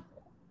amma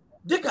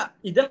duka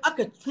idan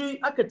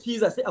aka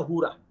ciza sai a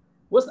hura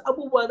wasu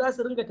abubuwa za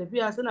su ringa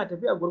tafiya suna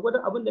tafiya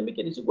gwargwadon abin da muke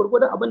da shi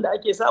gwargwadon abin da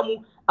ake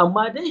samu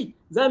amma dai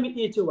za mu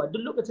iya cewa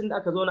duk lokacin da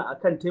aka zauna a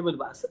kan tebul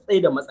ba a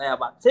tsaye da matsaya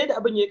ba sai da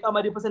abin ya yi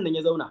kamari fasan nan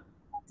ya zauna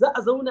za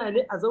a zauna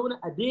ne a zauna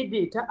a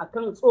daidaita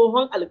akan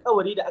tsohon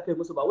alkawari da aka yi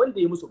musu ba wanda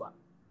ya musu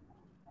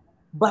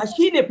ba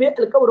shi ne fa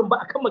alkawarin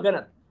ba akan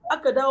maganar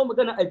aka dawo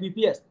maganar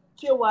IPPS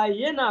cewa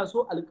yana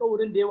so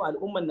alkawarin da yawa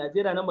al'ummar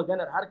Najeriya na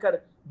maganar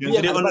harkar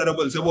yanzu dai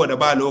honorable saboda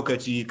ba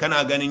lokaci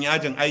kana ganin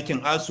yajin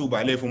aikin asu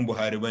ba laifin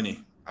Buhari bane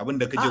abin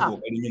da kake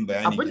kokarin yin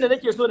bayani abin da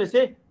nake so na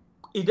sai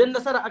idan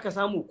nasara aka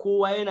samu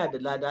kowa yana da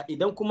lada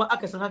idan kuma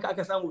aka san haka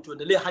aka samu to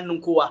da lai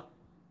hannun kowa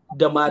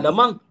da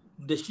malaman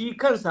da shi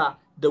kansa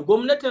da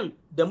gwamnatin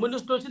da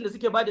ministocin da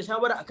suke ba da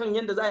shawara akan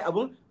yadda za a yi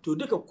abun to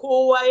duka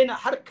kowa yana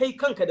har kai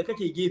kanka da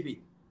kake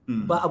gefe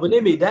ba abu ne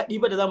mai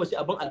daɗi ba da za mu ce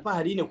abin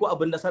alfahari ne ko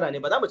abin nasara ne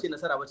ba za mu ce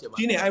nasara ba ce ba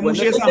shine ai mun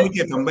shi yasa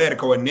muke tambayar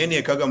ka wanne ne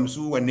ka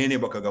gamsu wanne ne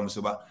baka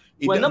gamsu ba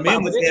idan me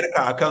matsayar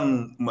ka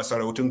akan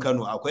masarautun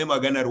Kano akwai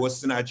maganar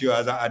wasu suna cewa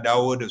za a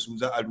dawo da su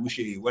za a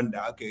rushe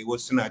wanda aka yi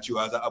wasu suna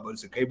cewa za a bar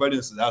su kai barin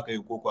su za ka yi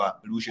ko kwa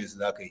rushe su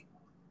za ka yi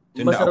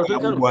tunda akwai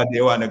abubuwa da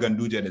yawa na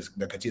ganduje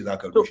da kace za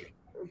ka rushe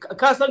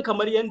ka san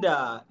kamar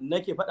yadda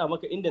nake faɗa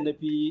maka inda na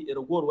fi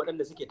ragowar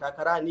waɗanda suke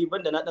takara ni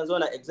banda na ɗan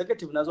zauna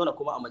executive na zauna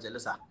kuma a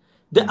majalisa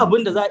duk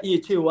abin da za a iya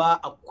cewa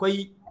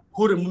akwai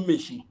hurumin mai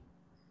shi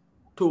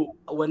to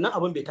wannan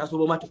abin bai taso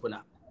ba ma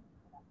tukuna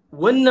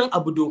wannan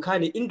abu doka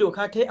ne in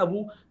doka ta yi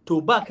abu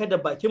to ba ka da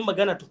bakin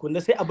magana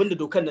tukunna sai abin da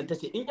dokan nan ta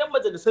ce in 'yan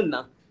majalisun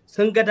nan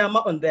sun ga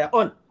dama on their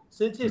own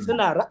sun ce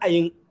suna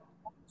ra'ayin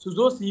su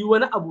zo su yi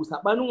wani abu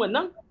saɓanin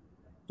wannan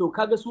to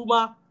kaga su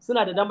ma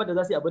suna da damar da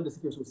za su yi abin da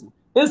suke so su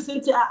in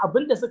sun ce a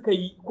abin da suka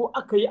yi ko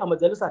aka yi a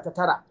majalisa ta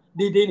tara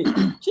daidai ne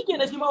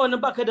shikenan shi ma wannan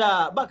baka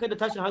da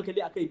tashin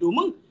hankali akai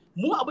domin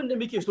mu abin da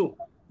muke so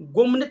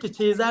gwamnati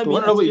ce za mu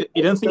yi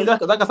idan sun yi za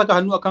ka saka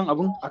hannu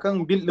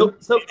akan bil din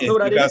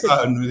saurare ka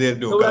sa hannu zai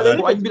doka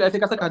ko an bil sai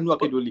ka saka hannu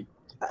akai dole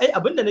ai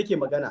abin da nake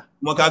magana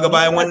kuma kaga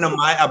bayan wannan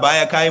ma a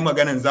baya kai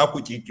maganan za ku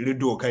kirkiri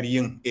dokar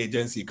yin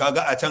agency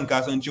kaga a can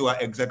ka san cewa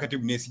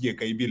executive ne suke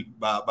kai bill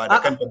ba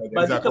da kanta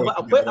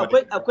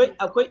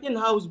akwai in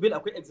house bill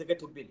akwai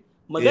executive bill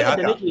magana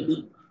da nake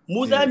yi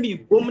mu za mu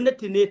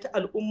gwamnati ne ta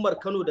al'ummar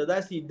Kano da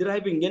za su yi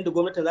driving yadda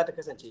gwamnatin za ta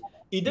kasance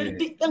idan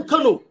duk ɗan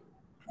Kano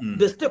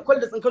da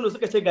stakeholders ɗin Kano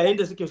suka ce ga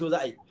yadda suke so za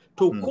a yi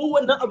to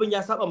kowannan abin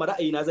ya saba ma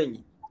ra'ayi na zan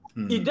yi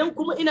idan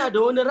kuma ina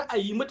da wani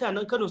ra'ayi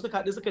mutanen Kano suka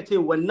haɗu suka ce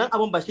wannan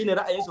abin ba shine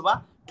ra'ayinsu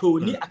ba to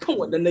ni akan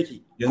wannan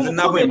nake yanzu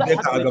na fahimta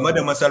ka game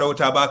da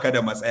masarauta baka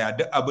da matsaya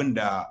duk abin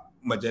da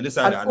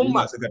majalisa da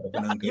al'umma suka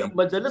tafi nan kai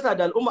majalisa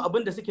da al'umma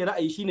abin da suke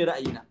ra'ayi shine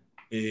ra'ayina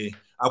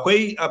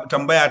akwai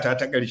tambaya ta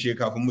ƙarshe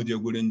kafin mu je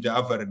gurin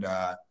Ja'far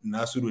da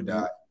Nasiru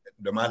da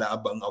Malam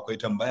Abba in akwai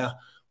tambaya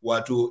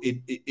wato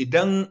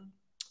idan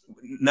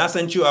na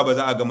san cewa ba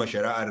za a gama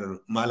shari'ar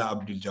Malam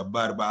Abdul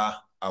Jabbar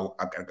ba a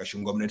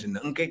ƙarƙashin gwamnatin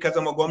nan in kai ka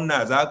zama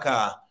gwamna za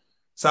ka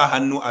sa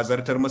hannu a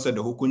zartar masa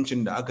da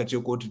hukuncin da aka ce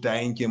kotu ta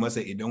yanke masa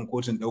idan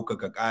kotun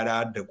ɗaukaka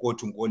ƙara da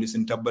kotun koli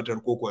sun tabbatar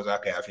ko za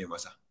ka yafe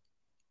masa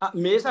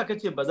me yasa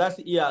kace ba za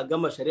su iya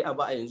gama shari'a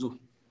ba a yanzu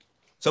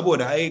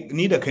saboda ai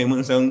ni da kai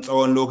mun san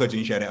tsawon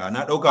lokacin shari'a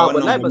na ɗauka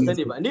wannan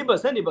ban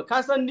sani ba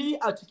ka san ni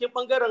a cikin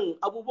bangaren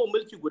abubuwan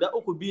mulki guda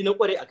 3 na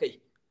kware akai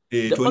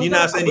to ni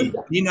na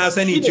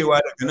sani cewa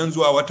daga nan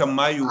zuwa watan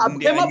Mayu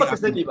inda kai ma baka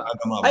sani ba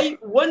ai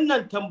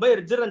wannan tambayar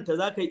jiranta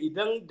zaka yi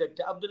idan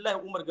Dr. Abdullahi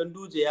Umar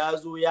Ganduje ya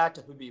zo ya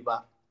tafi bai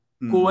ba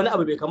ko wani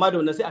abu bai kama da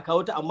wannan sai a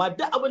kawo ta amma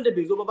duk abin da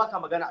bai zo ba baka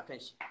magana akan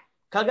shi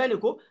ka gane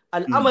ko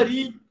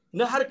al'amari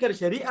na harkar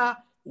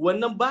shari'a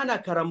wannan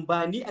bana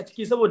karambani a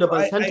ciki saboda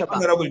ban santa ba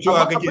amma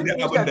cewa kake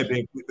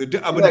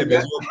duk abin da bai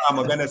zo ba a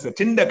magana sa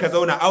tunda ka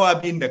zauna awa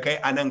biyun da kai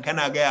anan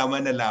kana gaya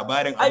mana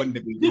labarin abin da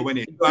bai zo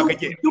bane to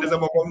kake na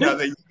zama gwamna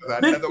zan yi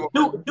kaza na zama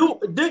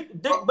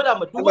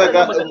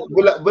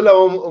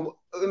bula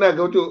ina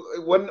ga wato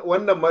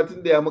wannan ma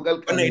tunda ya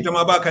makalkale wannan ita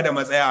ma baka da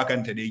matsaya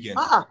akan ta dai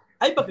kenan a'a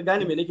ai baka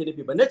gane me nake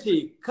nufi ba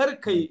nace kar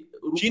kai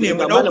shine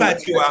mu dauka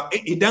cewa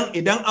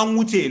idan an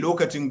wuce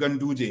lokacin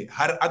Ganduje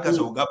har aka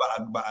sauka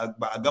ba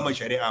a gama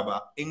shari'a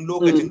ba in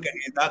lokacin ka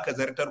ne zaka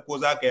zartar ko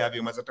zaka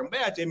yafe masa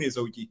tambaya ce mai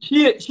sauki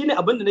shine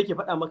abin da nake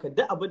faɗa maka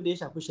duk abin da ya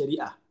shafi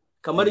shari'a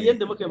kamar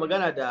yadda muka yi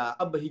magana da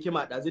Abba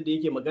Hikima ɗazu da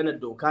yake maganar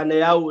doka na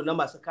yawo na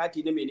masu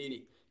kati na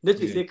menene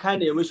nace sai ka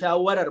nemi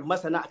shawarar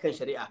masana akan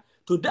shari'a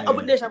to duk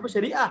abin da ya shafi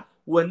shari'a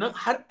wannan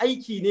har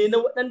aiki ne na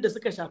waɗanda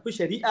suka shafi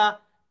shari'a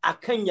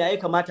akan yaya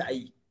kamata a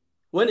yi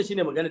wannan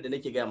shine magana da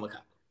nake gaya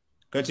maka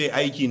kace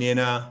aiki ne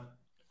na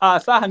a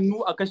sa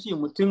hannu a kashe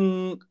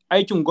mutum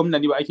aikin gwamna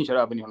ne ba aikin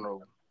shari'a bane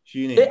honorable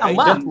shine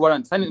amma death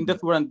warrant sanin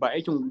death warrant ba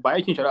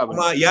aikin shari'a bane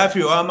kuma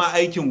yafewa ma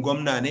aikin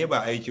gwamna ne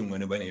ba aikin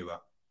wani bane ba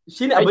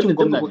shine abin da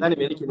gwamna gane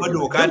me yake kuma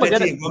doka ta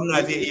ce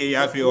gwamna zai iya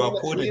yafewa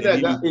ko da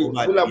dalili ko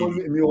ba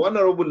dalili me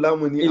honorable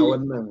lamuni a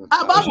wannan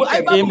babu ai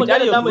babu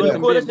magana lamuni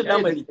ko rashin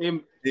lamuni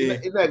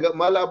ina ga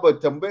malaba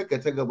tambayar ka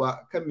ta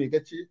gaba kan me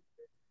kace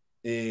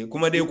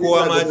kuma dai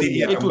kowa ma zai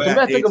iya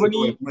tambaya ta gaba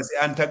ni kuma sai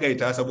an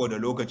takaita saboda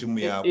lokacin mu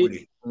ya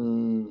kure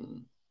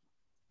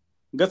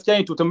gaskiya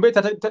ne to tambaya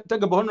ta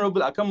gaba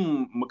honorable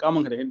akan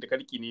mukamin da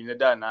karki ne na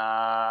da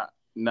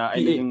na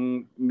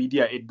ainihin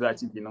media aid da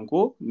ci kenan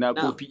ko na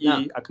ko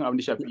PA akan abin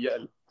da shafi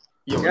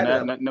yau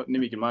na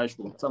mai girma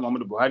shugaban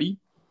Muhammadu Buhari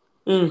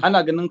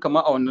ana ganin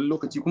kamar a wannan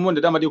lokaci kuma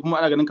wanda dama dai kuma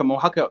ana ganin kamar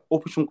haka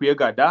ofishin ku ya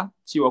gada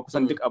cewa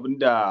kusan duk abin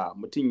da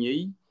mutum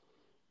yayi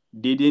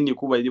daidai ne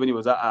ko ba daidai bane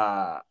ba za a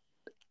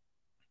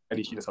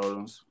kare shi da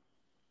sauransu.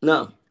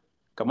 Na'am.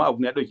 Kamar abu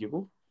ne ya dauke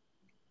ko?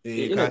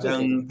 Ka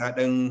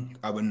dan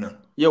abin nan.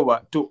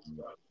 Yawa to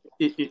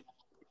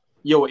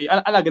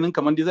ana ganin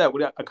kamar dai za a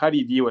guri a kare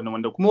da wannan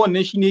wanda kuma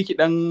wannan shine yake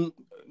na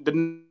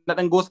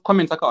dan ga wasu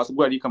comments haka a wasu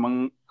gurare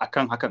kamar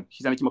akan hakan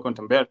shi zan ki maka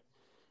tambayar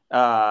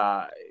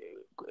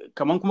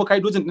kamar kuma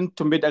kai dojin din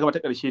tambayar da aka mata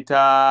karshe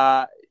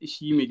ta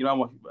shi mai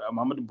girma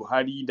Muhammadu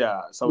Buhari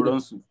da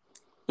sauransu.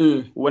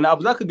 Wani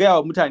abu zaka gaya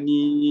wa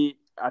mutane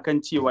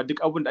akan cewa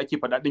duk abin da ake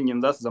faɗa din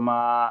yanzu za su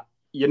zama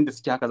yanda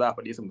suke haka za a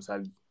faɗe su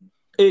misali.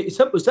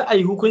 Sai a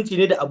yi hukunci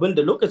ne da abin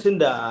da lokacin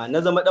da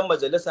na zama dan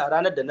majalisa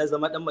ranar da na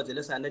zama dan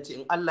majalisa na ce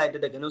in Allah ya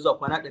daga nan zuwa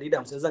kwana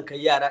 150 zan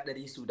kai yara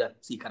 100 Sudan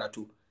su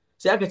karatu.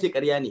 Sai aka ce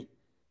ƙarya ne.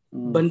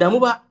 Ban damu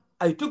ba,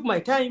 I took my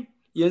time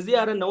yanzu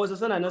yaran nan wasu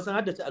suna nan sun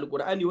haddace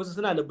alkur'ani, wasu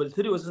suna da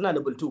bultiri, wasu suna da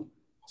bultu,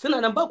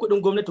 suna nan ba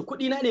kuɗin gwamnati,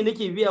 kuɗi na ne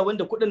nake biya,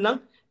 wanda kuɗin nan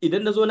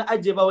idan na zo na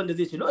ajiye ba wanda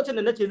zai ce. Lokacin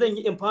da nace zan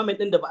yi empowerment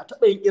din da ba a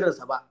taɓa yin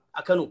irinsa ba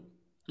a Kano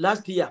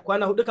last year,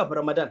 kwana 4 kafin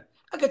Ramadan,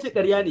 aka ce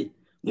ƙarya ne.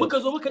 Muka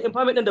zo muka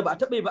empowerment din da ba a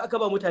taɓa yi ba, aka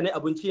ba mutane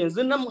abinci.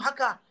 Yanzu nan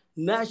haka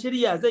na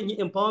shirya zan yi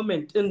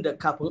empowerment din da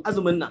kafin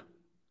azumin nan,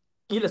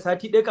 kila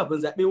sati 1 kafin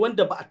zaɓe,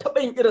 wanda ba a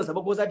taɓa yin irinsa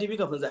ba, ko sati 2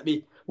 kafin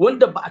zaɓe,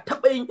 wanda ba a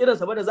taɓa yin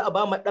irinsa ba, da za a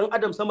ba ma ɗan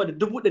adam sama da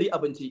 100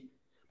 abinci.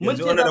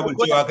 Yanzu wani rabu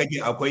cewa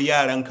kake akwai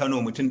yaran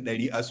Kano mutum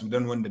 100 a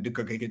Sudan wanda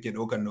duka kai kake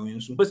ɗaukar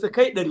nauyinsu? Ba su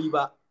kai 100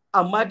 ba,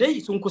 amma dai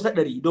sun kusa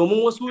 100, domin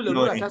wasu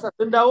lalura ta sa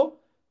sun dawo.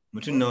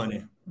 Mutum nawa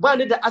ne? Ba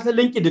ni da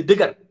asalin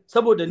ƙididdigar,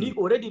 saboda ni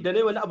already da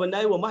nayi wani abu na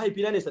yi wa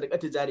mahaifina ne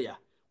sadaqatu jariya,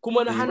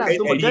 kuma na hana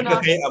su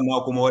magana. Kai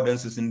amma kuma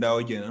waɗansu sun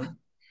dawo kenan.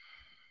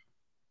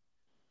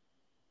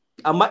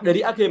 Amma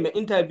 100 aka yi mai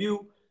interview,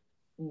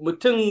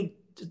 mutum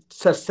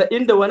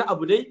 90 da wani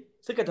abu dai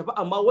suka tafi,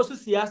 amma wasu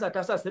siyasa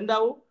ta sa sun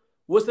dawo,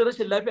 wasu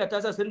rashin lafiya ta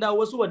sa sun dawo,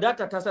 wasu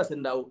wadata ta sa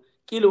sun dawo.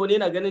 Kila wani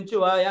yana ganin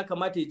cewa ya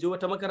kamata ya je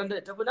wata makaranta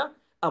da tafi nan,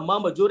 amma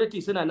majority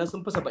suna nan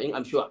sun fi 70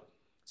 amshuwa.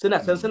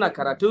 Suna can suna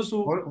karatun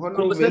su,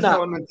 kuma suna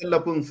wannan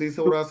tallafin sai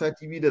saura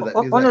sati 2 da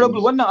zaɓe.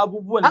 Honorable, wannan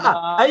abubuwan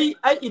ai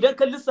idan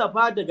ka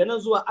lissafa daga nan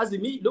zuwa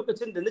azumi,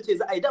 lokacin da nace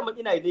za a yi, dama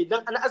ina yi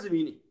dan ana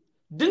azumi ne.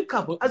 Duk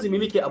kafin azumi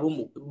muke abun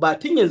mu, ba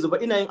tun yanzu ba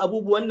ina yin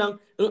abubuwan nan.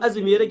 In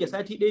azumi ya rage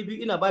sati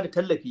 1-2 ina ba da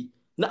tallafi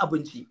na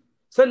abinci.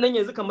 Sannan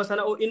yanzu kan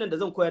masana'o'in nan da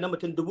zan koya na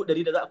mutum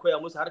 100 da za a koya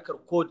musu harkar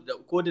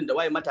kodin da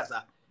waye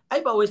matasa.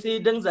 Ai ba wai sai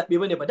dan zaɓe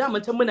bane ba,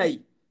 daman can muna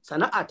yi.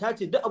 Sana'a ta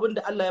ce, duk abin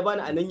da Allah ya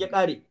bani a nan ya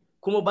ƙare,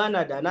 kuma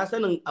bana da na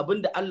sanin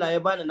abin da Allah ya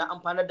bani na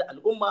amfanar da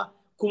al'umma,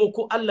 kuma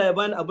ko Allah ya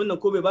bani abin nan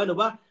ko bai bani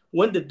ba,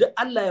 wanda duk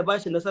Allah ya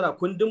bashi nasara,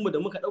 kundin mu da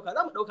muka dauka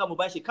za mu dauka mu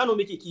bashi. Kano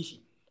muke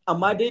kishi,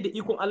 amma dai da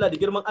ikon Allah da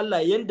girman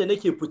Allah yanda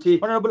nake fice.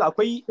 Honorable,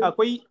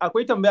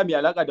 akwai tambaya mai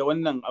alaka da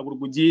wannan a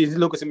gurguje,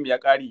 lokacin mu ya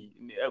kare.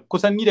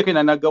 Kusan ni da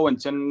kaina na ga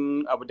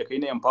wancan abu da kai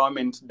na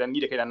empowerment, dan ni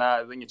da kaina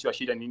na zan iya cewa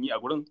shi da ni a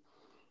gurin,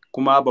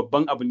 kuma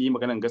babban abu ne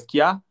maganan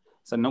gaskiya.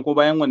 Sannan ko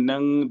bayan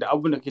wannan da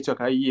abubuwan da kake cewa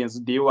kai yanzu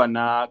da yawa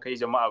na kai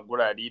jama'a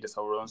gurare da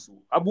sauransu,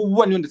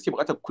 abubuwan ne wanda suke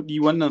buƙatar kuɗi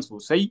wannan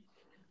sosai,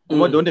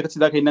 kuma da wanda kace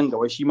za ka yi nan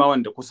gaba shi ma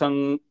wanda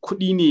kusan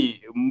kuɗi ne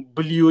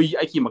biliyoyi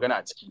ake magana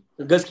a ciki.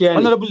 Gaskiya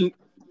ne. Honorable,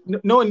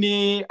 nawa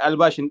ne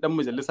albashin dan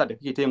majalisa da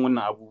kake ta yin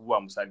wannan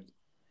abubuwa misali?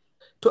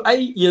 To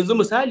ai yanzu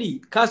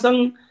misali, ka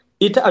san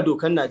ita a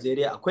dokar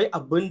Najeriya akwai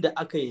abin da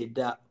aka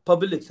yadda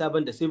public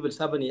servant da civil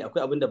servant ne,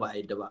 akwai abin da ba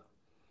a yadda ba.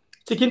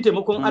 Cikin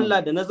taimakon Allah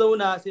da na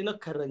zauna sai na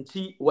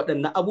karanci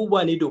waɗannan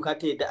abubuwa ne doka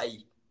ta yadda a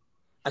yi.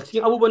 A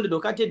cikin abubuwan da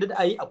doka ta yadda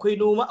a yi akwai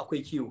noma,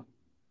 akwai kiwo.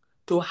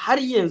 To har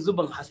yanzu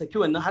ban hasaki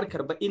wannan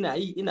harkar ba, ina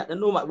yi, ina ɗan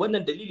noma.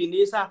 Wannan dalili ne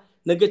yasa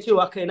na ga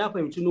cewa kai na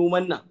fahimci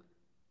noman nan.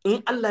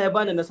 In Allah ya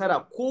bani nasara,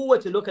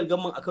 kowace local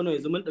government a Kano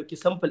yanzu mun ɗauki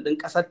sample ɗin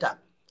ƙasarta.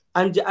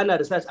 An ji ana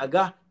research a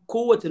ga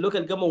kowace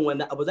local government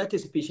wani abu za ta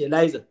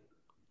specializing.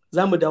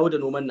 Za mu dawo da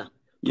noman nan.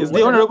 Yanzu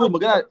dai honorable,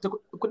 magana ta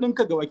kuɗin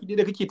ka gabaki ɗaya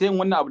da kake ta yin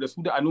wannan abu da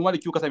su da a noma da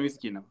kiwo ka same su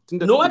kenan.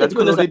 Tunda da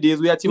duka da ya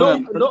zo ya ce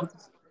mana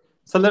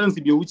salarin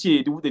su bai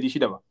wuce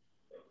 600 ba.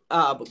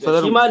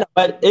 Shi ma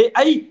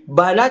ai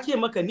ba na ce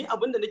maka ni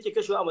abinda nake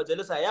kashewa a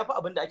majalisa ya fi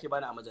abinda ake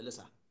bani a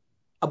majalisa.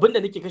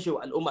 Abinda nake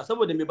kashewa al'umma,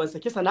 saboda me ban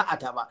saki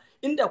sana'ata ba.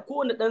 Inda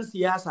kowane ɗan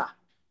siyasa,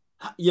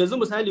 yanzu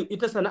misali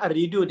ita sana'ar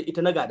rediyo da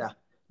ita na gada,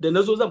 da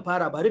na zo zan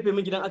fara ba rufe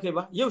min gidan akai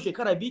ba. Yau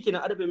shekara 2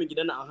 kenan an rufe min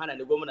gidan nan, an hana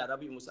ni gwamna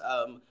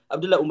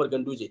Abdullahi Umar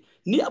Ganduje.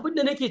 Ni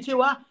abinda nake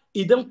cewa,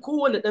 idan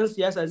kowane ɗan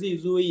siyasa zai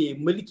zo ya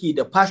mulki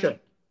da fashion,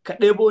 ka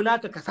ɗebo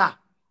naka ka sa.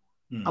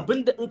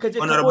 Abinda in ka je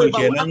ka koyi ba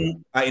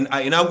kenan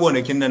a ina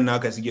gonakin nan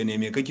naka suke ne,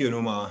 me kake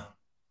nomawa?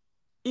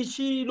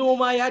 Shi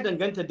noma ya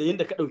danganta da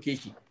yadda ka ɗauke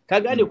shi, ka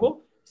gane ko?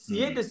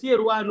 Siye da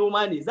siyarwa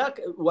noma ne,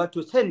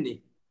 wato sen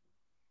ne.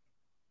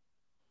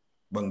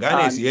 Ban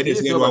gane siye da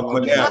siyarwa kuma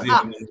ɗaya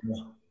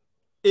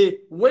zai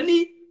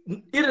wani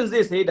irin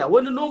zai sayi da,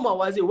 wani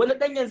nomawa zai, wani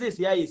ɗanyen zai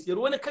siya ya siyar,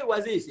 wani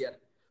kaiwa zai siyar.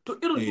 To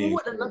irin su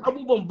waɗannan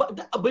abubuwan ba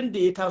da abin da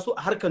ya taso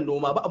a harkar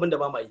noma ba abin da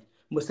ba ma yi.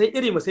 Mu sai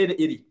iri, mu sai da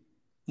iri,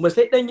 mu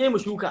sai ɗanye mu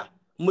shuka,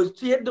 mu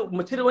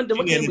cire wanda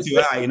muka yi.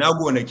 Cewa a ina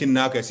gonakin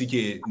naka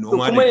suke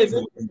noma da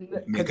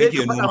me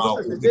kake noma ko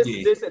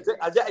kake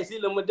a je a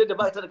silin mun da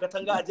ba ta da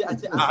katanga, a je a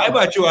ce ai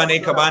ba cewa ne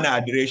ka bani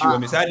adireshi ba,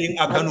 misali in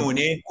a Kano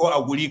ne ko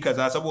a guri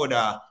kaza,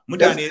 saboda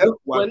mutane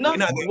wannan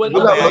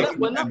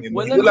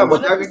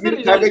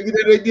kaga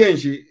gidan rediyon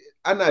shi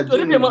ana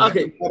jin rufe mun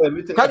akai,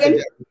 ka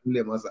gani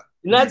masa.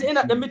 Na je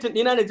ina dan mitin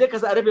dina ne, je ka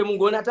sa a rufe mun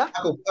gona ta,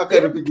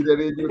 aka rufe gidan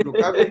rediyo. To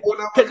kaga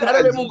gona ka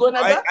rufe mun gona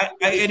ta.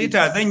 Ai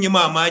editor, zan yi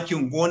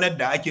mamakin gonar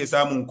da ake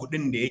samun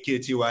kuɗin da yake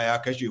cewa ya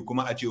kashe,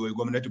 kuma a ce wai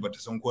gwamnati bata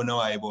san ko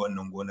nawa ya ba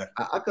wannan gonar.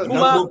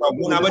 Kuma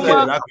gona bace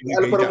da zaka je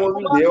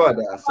alfarmomi da yawa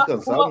da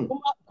sukan samu.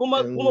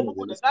 Kuma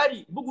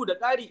bugu da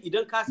ƙari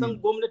idan ka san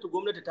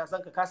gwamnati ta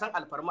san ka san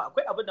alfarma,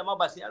 akwai abin da ma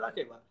ba sai za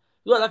ka yi ba.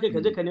 Zuwa za ka yi ka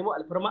je ka nemo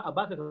alfarma a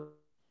baka.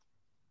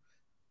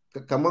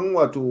 Kaman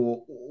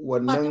wato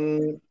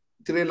wannan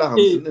tirela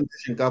 50 ɗin ta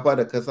shinkafa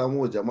da ka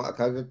samu wa jama'a,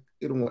 kaga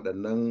irin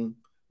waɗannan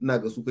ina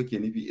ga su kake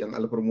nufi yan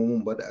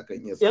alfarmomin ba da akan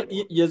iya samu.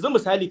 Yanzu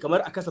misali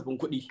kamar a kasafin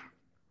kuɗi,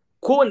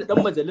 kowane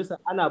ɗan majalisa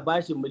ana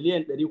bashi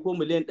miliyan 100 ko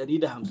miliyan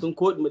 150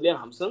 ko miliyan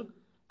 50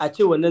 a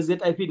ce wannan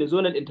ZIP da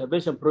zonal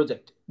intervention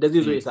project da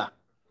zai zo ya sa.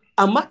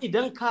 Amma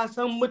idan ka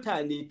san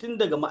mutane tun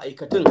daga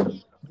ma'aikatan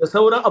da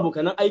sauran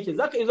abokanan aikin,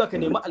 zaka iya zuwa ka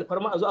nemi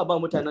alfarma a zo a ba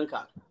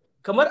mutanenka.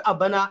 Kamar a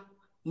bana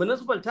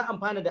municipal ta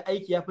amfana da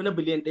aiki ya fi na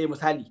biliyan 1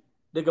 misali,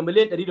 daga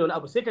miliyan 100 da wani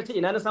abu, sai ka ce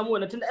ina na samu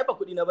wannan tunda ai ba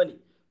kuɗi na bane.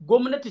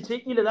 Gwamnati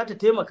ce kila za ta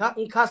taimaka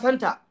in ka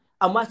santa,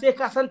 amma sai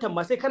ka santa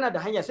ma sai kana da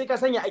hanya, sai ka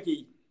sanya ake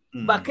yi.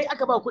 Ba kai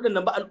aka ba kuɗin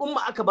nan ba,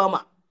 al'umma aka ba ma.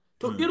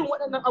 To irin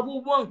waɗannan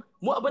abubuwan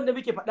mu abin da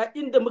muke faɗa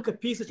inda muka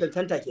fi su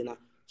cancanta kenan.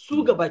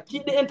 Su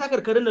gabaki da 'yan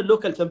takarkarin nan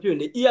local champion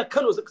ne, iya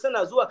Kano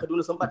suna zuwa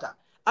Kaduna sun bata.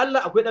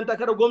 Allah akwai ɗan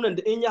takarar gwamnan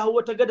da in ya hau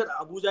wata gadar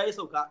a Abuja ya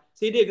sauka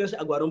sai dai ya ganshi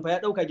a Gwarin fa ya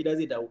ɗauka gida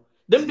zai dawo.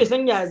 Dan bai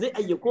san ya zai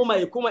ya koma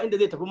inda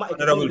zai tafi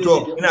ma'aikata.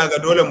 To ina ga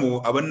dole mu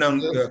abin nan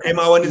kai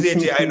ma wani zai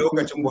ce ai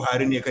lokacin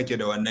Buhari ne kake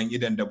da wannan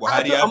idan da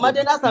Buhari ya. Amma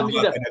dai na sami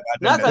idan.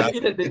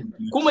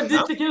 Kuma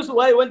duk cikin su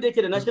waye wanda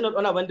yake da national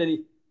honor banda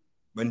ni.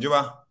 Ban ji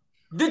ba.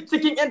 Duk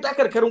cikin 'yan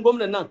takarkarin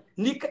gwamnan nan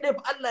ni kaɗai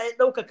fa Allah ya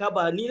ɗaukaka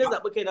ba ni na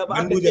zaɓi kaina ba.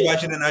 Ganduje ba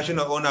shi da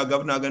national honor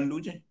governor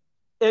Ganduje?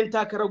 'Yan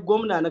takarar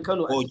gwamna na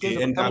Kano a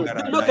cikin Kano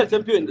duk local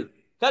champion ne.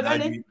 Ka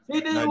gane?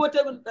 Sai dai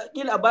wata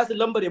kila a ba su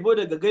lambar yabo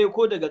daga gaye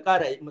ko daga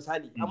ƙara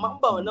misali. Amma in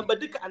ba wannan ba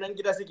duka a nan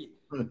gida suke.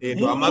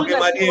 To amma kai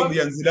ma dai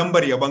yanzu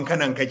lambar yabon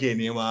kanan kake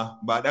nema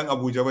ba dan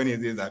Abuja bane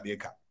zai zaɓe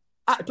ka.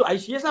 To ai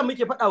shi yasa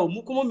muke faɗa wa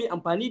mu kuma mu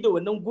amfani da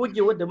wannan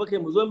gogewar da muka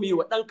yi mu zo mu yi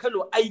wa ɗan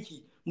Kano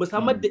aiki. Mu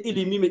samar da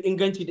ilimi mai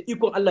inganci da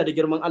ikon Allah da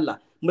girman Allah,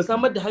 mu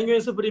samar da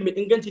hanyoyin sufuri mai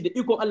inganci da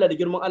ikon Allah da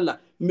girman Allah,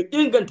 mu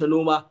inganta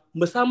noma,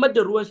 mu samar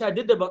da ruwan sha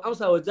duk da ban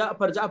amsa wa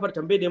Ja'far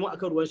tambaye da mu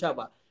akan ruwan sha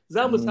ba.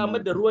 Za mu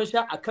samar da ruwan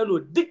sha a Kano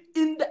duk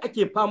inda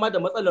ake fama da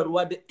matsalar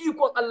ruwa da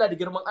ikon Allah da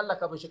girman Allah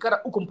kafin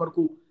shekara 3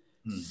 farko.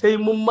 Sai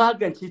mun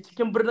magance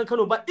cikin birnin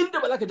Kano ba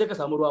inda ba za ka je ka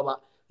samu ruwa ba.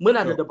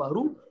 Muna da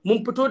dabaru,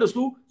 mun fito da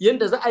su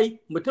yadda za a yi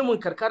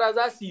mutumin karkara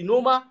za su yi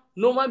noma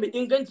mai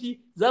inganci,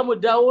 za mu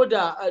dawo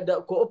da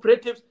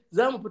cooperatives,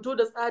 za mu fito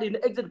da tsari na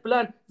exit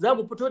plan, za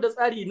mu fito da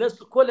tsari na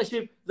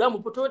scholarship, za mu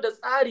fito da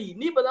tsari,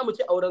 ni ba za mu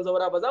ci auren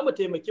zaura ba, za mu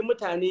taimaki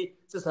mutane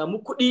su samu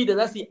kuɗi da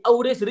za su yi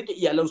aure su riƙe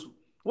iyalansu.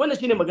 Wannan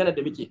shine maganar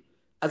da muke.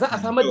 A za a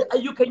samar da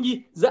ayyukan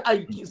yi, za a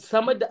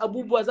samar da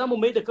abubuwa, za mu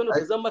mai da Kano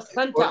ta zama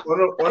santa.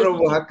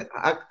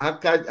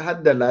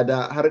 Har da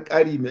lada, har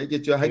ƙari mai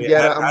ake cewa har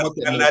gyara an maka.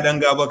 Har ladan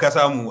gaba ka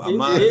samu,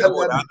 amma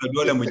saboda haka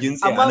dole mu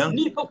gintse a nan. Amma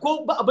ni fa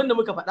ko ba abin da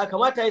muka faɗa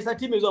kamata ya yi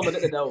sati mai zuwa mu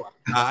daɗa dawowa.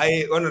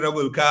 Ai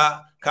honorable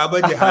ka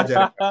baje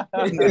hajar.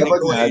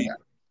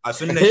 A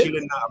sunnan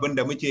shirin nan abin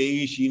da muke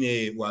yi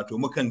shine wato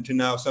mukan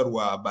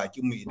tunasarwa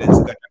bakinmu idan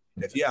suka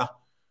tafiya.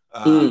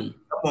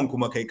 Musamman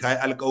kuma kai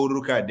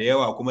alƙawurruka da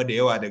yawa kuma da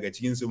yawa daga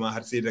cikinsu ma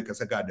har sai da ka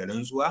saka da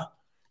rantsuwa.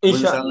 Mun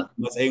san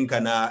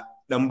matsayinka na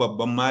ɗan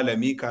babban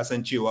malami ka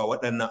san cewa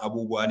waɗannan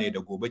abubuwa ne da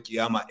gobe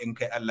kiyama in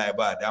kai Allah ya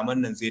ba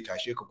daman nan zai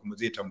tashe ka kuma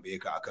zai tambaye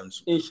ka akan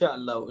su. Insha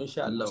Allah.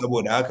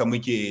 Saboda haka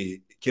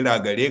muke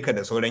kira gare ka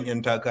da sauran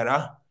 'yan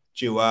takara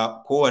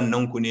cewa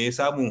kowannen ku ne ya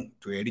samu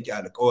to ya rike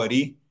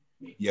alƙawari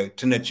ya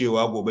tuna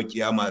cewa gobe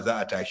kiyama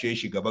za a tashe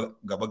shi gaba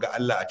ga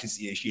Allah a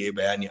tsiye shi yayi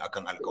bayani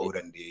akan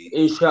alƙawuran da yayi.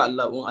 Insha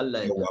Allah in Allah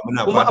ya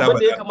yarda. Kuma abin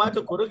da ya kamata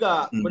ku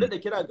da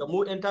kira ga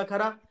mu 'yan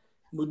takara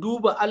mu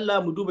duba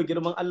Allah, mu duba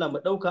girman Allah, mu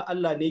ɗauka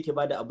Allah ne yake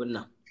bada abin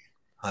nan.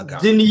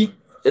 Jini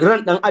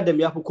ran ɗan adam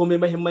ya fi komai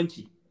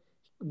mahimmanci.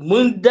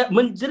 Mun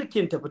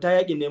jirkinta fita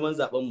yaƙin neman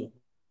zaben mu.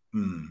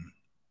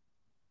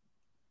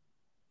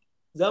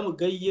 Za mu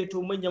gayyato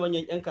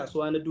manya-manyan 'yan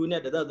kasuwa na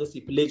duniya da za su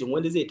yi filejin,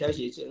 wanda zai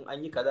tashi ya ce in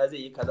an yi kaza zai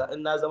yi kaza,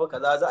 in na zama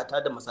kaza za a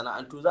tada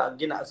masana'antu, za a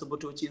gina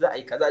asibitoci, za a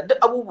yi kaza, duk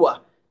abubuwa.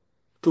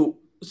 To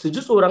su ji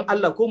tsoron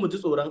Allah ko mu ji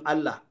tsoron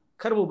Allah,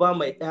 kar mu ba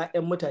mai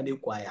 'ya'yan mutane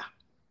kwaya.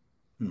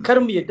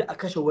 Kar mu yadda a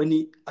kashe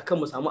wani akan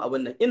mu samu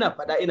abin nan. Ina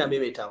faɗa ina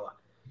maimaitawa.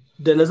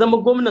 Da na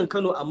zama gwamnan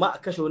Kano amma a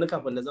kashe wani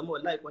kafin na zama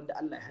wallahi wanda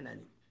Allah ya hana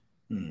ni.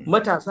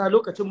 Matasa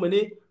lokacinmu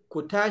ne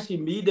ku tashi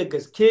mu yi da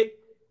gaske.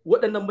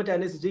 Waɗannan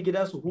mutane su je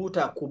gida su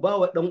huta, ku ba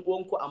wa ɗan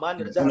uwanku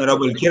amanar jihar.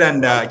 Honorable kiran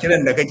da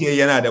kake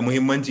yana da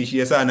muhimmanci, shi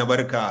yasa na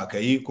barka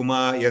kai,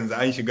 kuma yanzu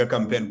an shiga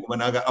campaign kuma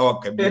naga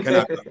awak ka bi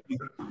kana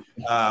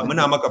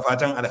muna maka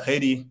fatan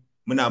alkhairi,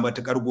 muna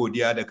matukar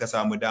godiya da ka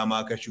samu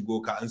dama ka shigo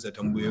ka ansa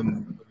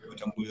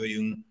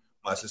tambayoyin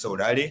masu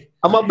saurare.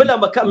 Amma bila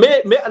maka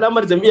me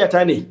alamar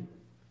jam'iyyata ne?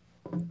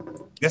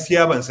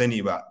 Gaskiya ban sani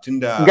ba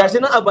tunda gashi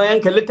nan a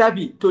bayan ka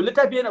littafi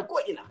yana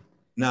ko ina.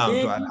 Na'am,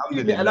 to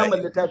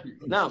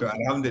alhamdulillah. To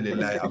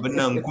alhamdulillah. Abin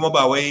nan kuma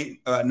ba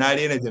wai na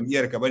rena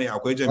jam'iyyar ka bane,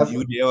 akwai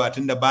jam'iyyu da yawa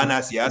tunda bana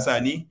siyasa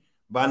ni,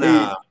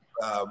 bana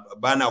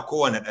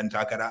kowane dan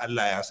takara,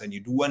 Allah ya sani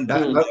duk wanda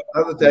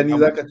ni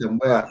zaka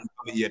tambaya.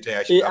 Iya ta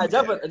yashi.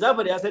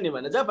 Jafar ya sani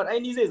mana. Jafar ai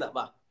ni zai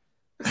zaba.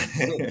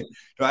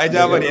 To ai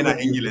Jafar yana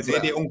Ingila,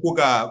 sai dai in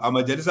kuka a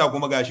majalisa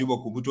kuma gashi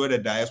ba ku fito da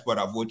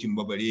diaspora voting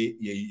ba bare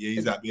yayi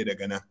zabe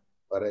daga nan.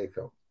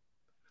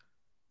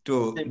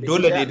 To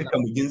dole ne duka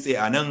mu gintse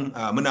a nan,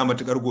 muna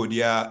matukar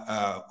godiya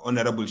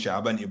honorable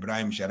Sha'aban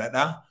Ibrahim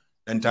Sharada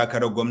ɗan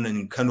takarar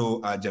gwamnan Kano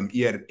a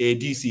jam'iyyar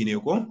ADC ne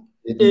ko?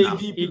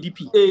 ADP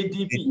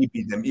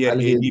jam'iyyar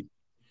ADP.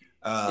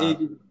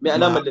 Mai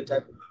alamar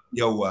littafi.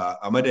 Yawwa,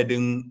 a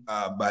madadin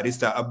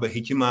barista Abba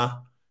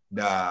Hikima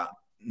da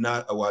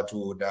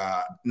wato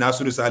da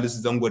Nasiru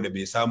Salisu Zango da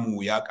bai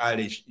samu ya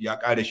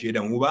ƙare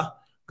shaidan mu ba,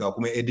 ga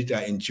kuma editor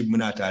in chief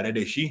muna tare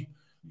da shi.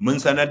 Mun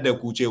sanar da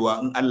ku cewa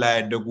in Allah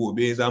ya yarda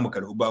gobe za mu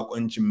karɓi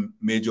bakoncin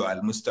Major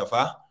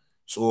Al-Mustapha,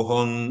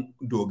 tsohon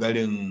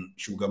dogarin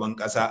shugaban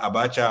ƙasa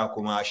Abacha,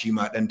 kuma shi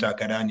ma ɗan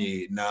takara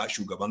ne na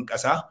shugaban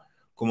ƙasa.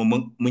 Kuma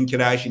mun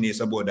kira shi ne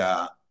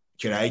saboda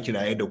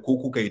kiraye-kiraye da ku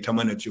kuka yi ta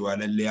mana cewa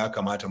lalle ya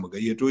kamata mu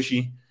gayyato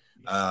shi.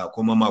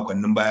 Kuma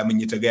makonnin baya mun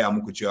yi ta gaya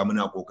muku cewa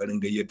muna kokarin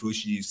gayyato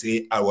shi,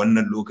 sai a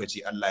wannan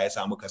lokaci Allah ya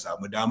sa muka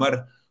samu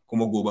damar,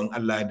 kuma goben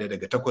Allah da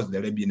daga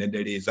 8:30 na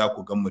dare za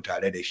ku gan mu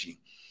tare da shi.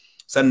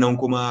 Sannan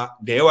kuma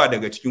da yawa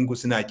daga cikin ku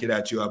suna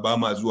kira cewa ba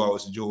ma zuwa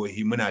wasu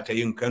jihohi, muna ta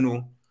yin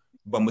Kano,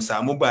 ba mu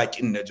samu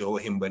bakin na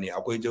jihohin ba ne.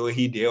 Akwai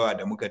jihohi da yawa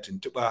da muka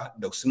tuntuɓa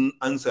da sun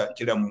ansa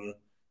kiran mu,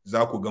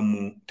 za ku gan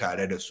mu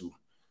tare da su.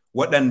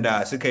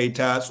 Waɗanda suka yi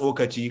ta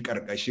tsokaci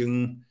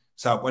ƙarƙashin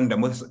saƙon da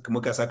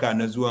muka saka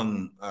na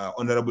zuwan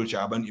Honorable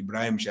Sha'aban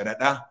Ibrahim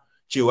Sharada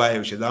cewa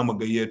yaushe za mu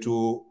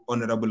gayyato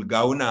Honorable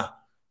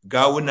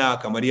Gawuna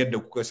kamar yadda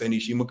kuka sani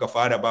shi muka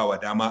fara ba wa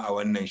dama a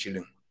wannan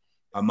shirin,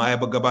 amma ya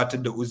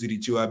gabatar da uzuri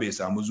cewa bai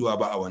samu zuwa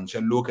ba a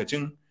wancan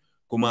lokacin.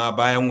 Kuma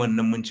bayan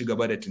wannan mun ci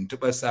gaba da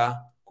tuntuɓarsa,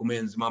 kuma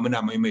yanzu ma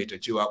muna maimaita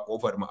cewa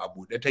ƙofar mu a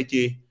buɗe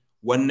take.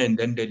 Wannan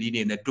dandali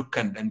ne na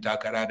dukkan ɗan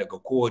takara daga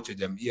kowace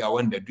jam'iyya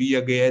wanda duk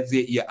ya ga zai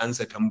iya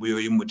ansa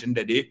tambayoyin mutum,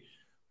 da dai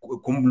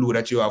kun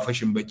lura cewa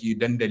Fashin Baki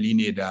dandali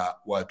ne da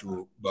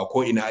wato ba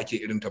ko ina ake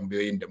irin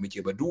tambayoyin da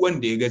muke ba. Duk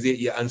wanda ya ga zai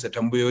iya ansa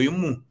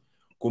tambayoyinmu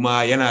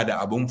kuma yana da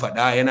abun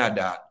faɗa, yana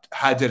da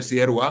hajar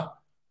sayarwa,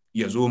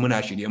 ya zo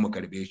muna shirye mu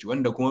karɓe shi.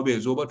 Wanda kuma bai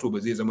zo ba to ba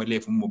zai zama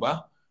laifinmu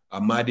ba.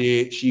 Amma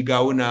dai shi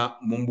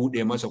Gawuna mun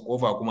buɗe masa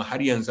kofa, kuma har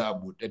yanzu a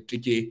buɗe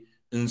take.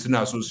 In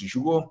suna so su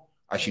shigo,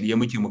 a shirye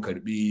muke mu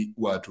karɓi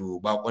wato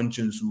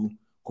bakoncinsu,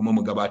 kuma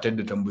mu gabatar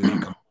da tambayoyi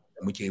kamar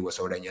da muke wa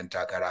sauran 'yan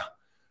takara.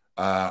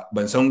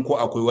 Ban san ko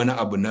akwai wani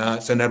abu na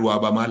sanarwa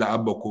ba Mala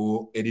Abba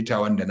ko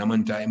edita wanda na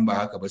manta, in ba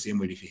haka ba sai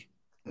mu rufe.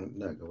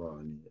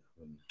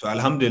 To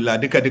alhamdulillah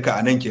duka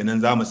a nan kenan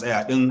za mu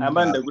tsaya din.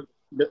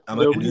 Da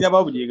wuri na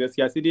babu da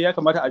gaskiya, sai dai ya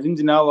kamata a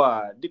jinjina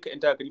wa duka 'yan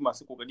takari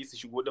masu kokari su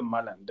shigo din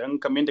malam, dan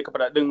kamar yadda ka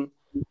faɗa din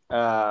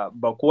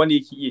ba kowane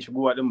yake iya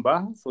shigowa din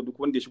ba, so duk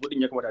wanda ya shigo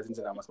din ya kamata a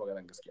jinjina masa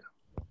maganar gaskiya.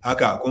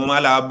 Haka kuma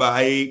Mala Abba,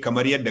 ai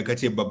kamar yadda ka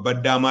ce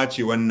babbar dama ce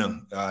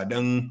wannan,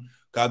 dan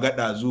ka ga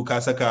ɗazu ka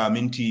saka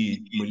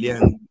minti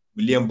miliyan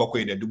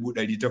 7,800.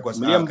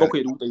 Miliyan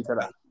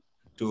 7,900.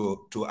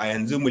 To a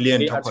yanzu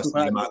miliyan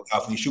 8 ne ma,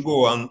 kafin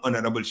shigowan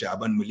Honorable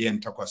Sha'aban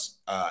miliyan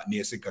 8 ne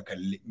suka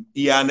kalli.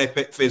 Iya na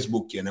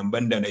Facebook kenan,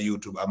 banda na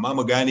YouTube. Amma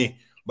mu gane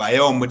ba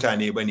yawan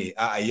mutane ba ne,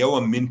 a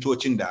yawan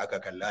mintocin da aka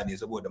kalla ne,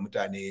 saboda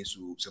mutane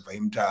su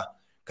fahimta,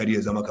 kar ya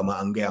zama kamar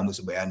an gaya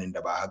musu bayanin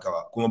da ba haka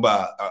ba. Kuma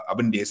ba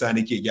abin da yasa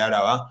nake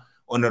gyarawa,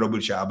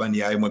 Honorable Sha'aban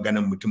ya yi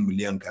maganan mutum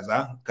miliyan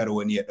kaza, kar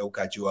wani ya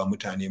ɗauka cewa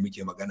mutane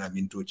muke magana,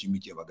 mintoci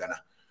muke magana.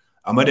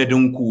 A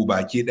madadin ku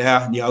baki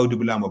ɗaya, ni Audu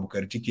Bula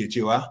Mabukarti ke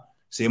cewa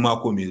sai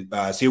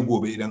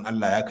gobe idan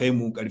Allah ya kai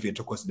mu karfe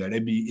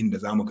 8:30, inda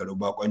za mu karɓi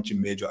bakoncin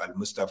Major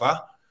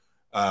Al-Mustapha.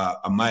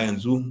 Amma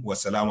yanzu,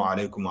 wassalamu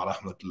alaikum wa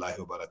rahmatullahi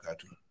wa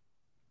barakatuh.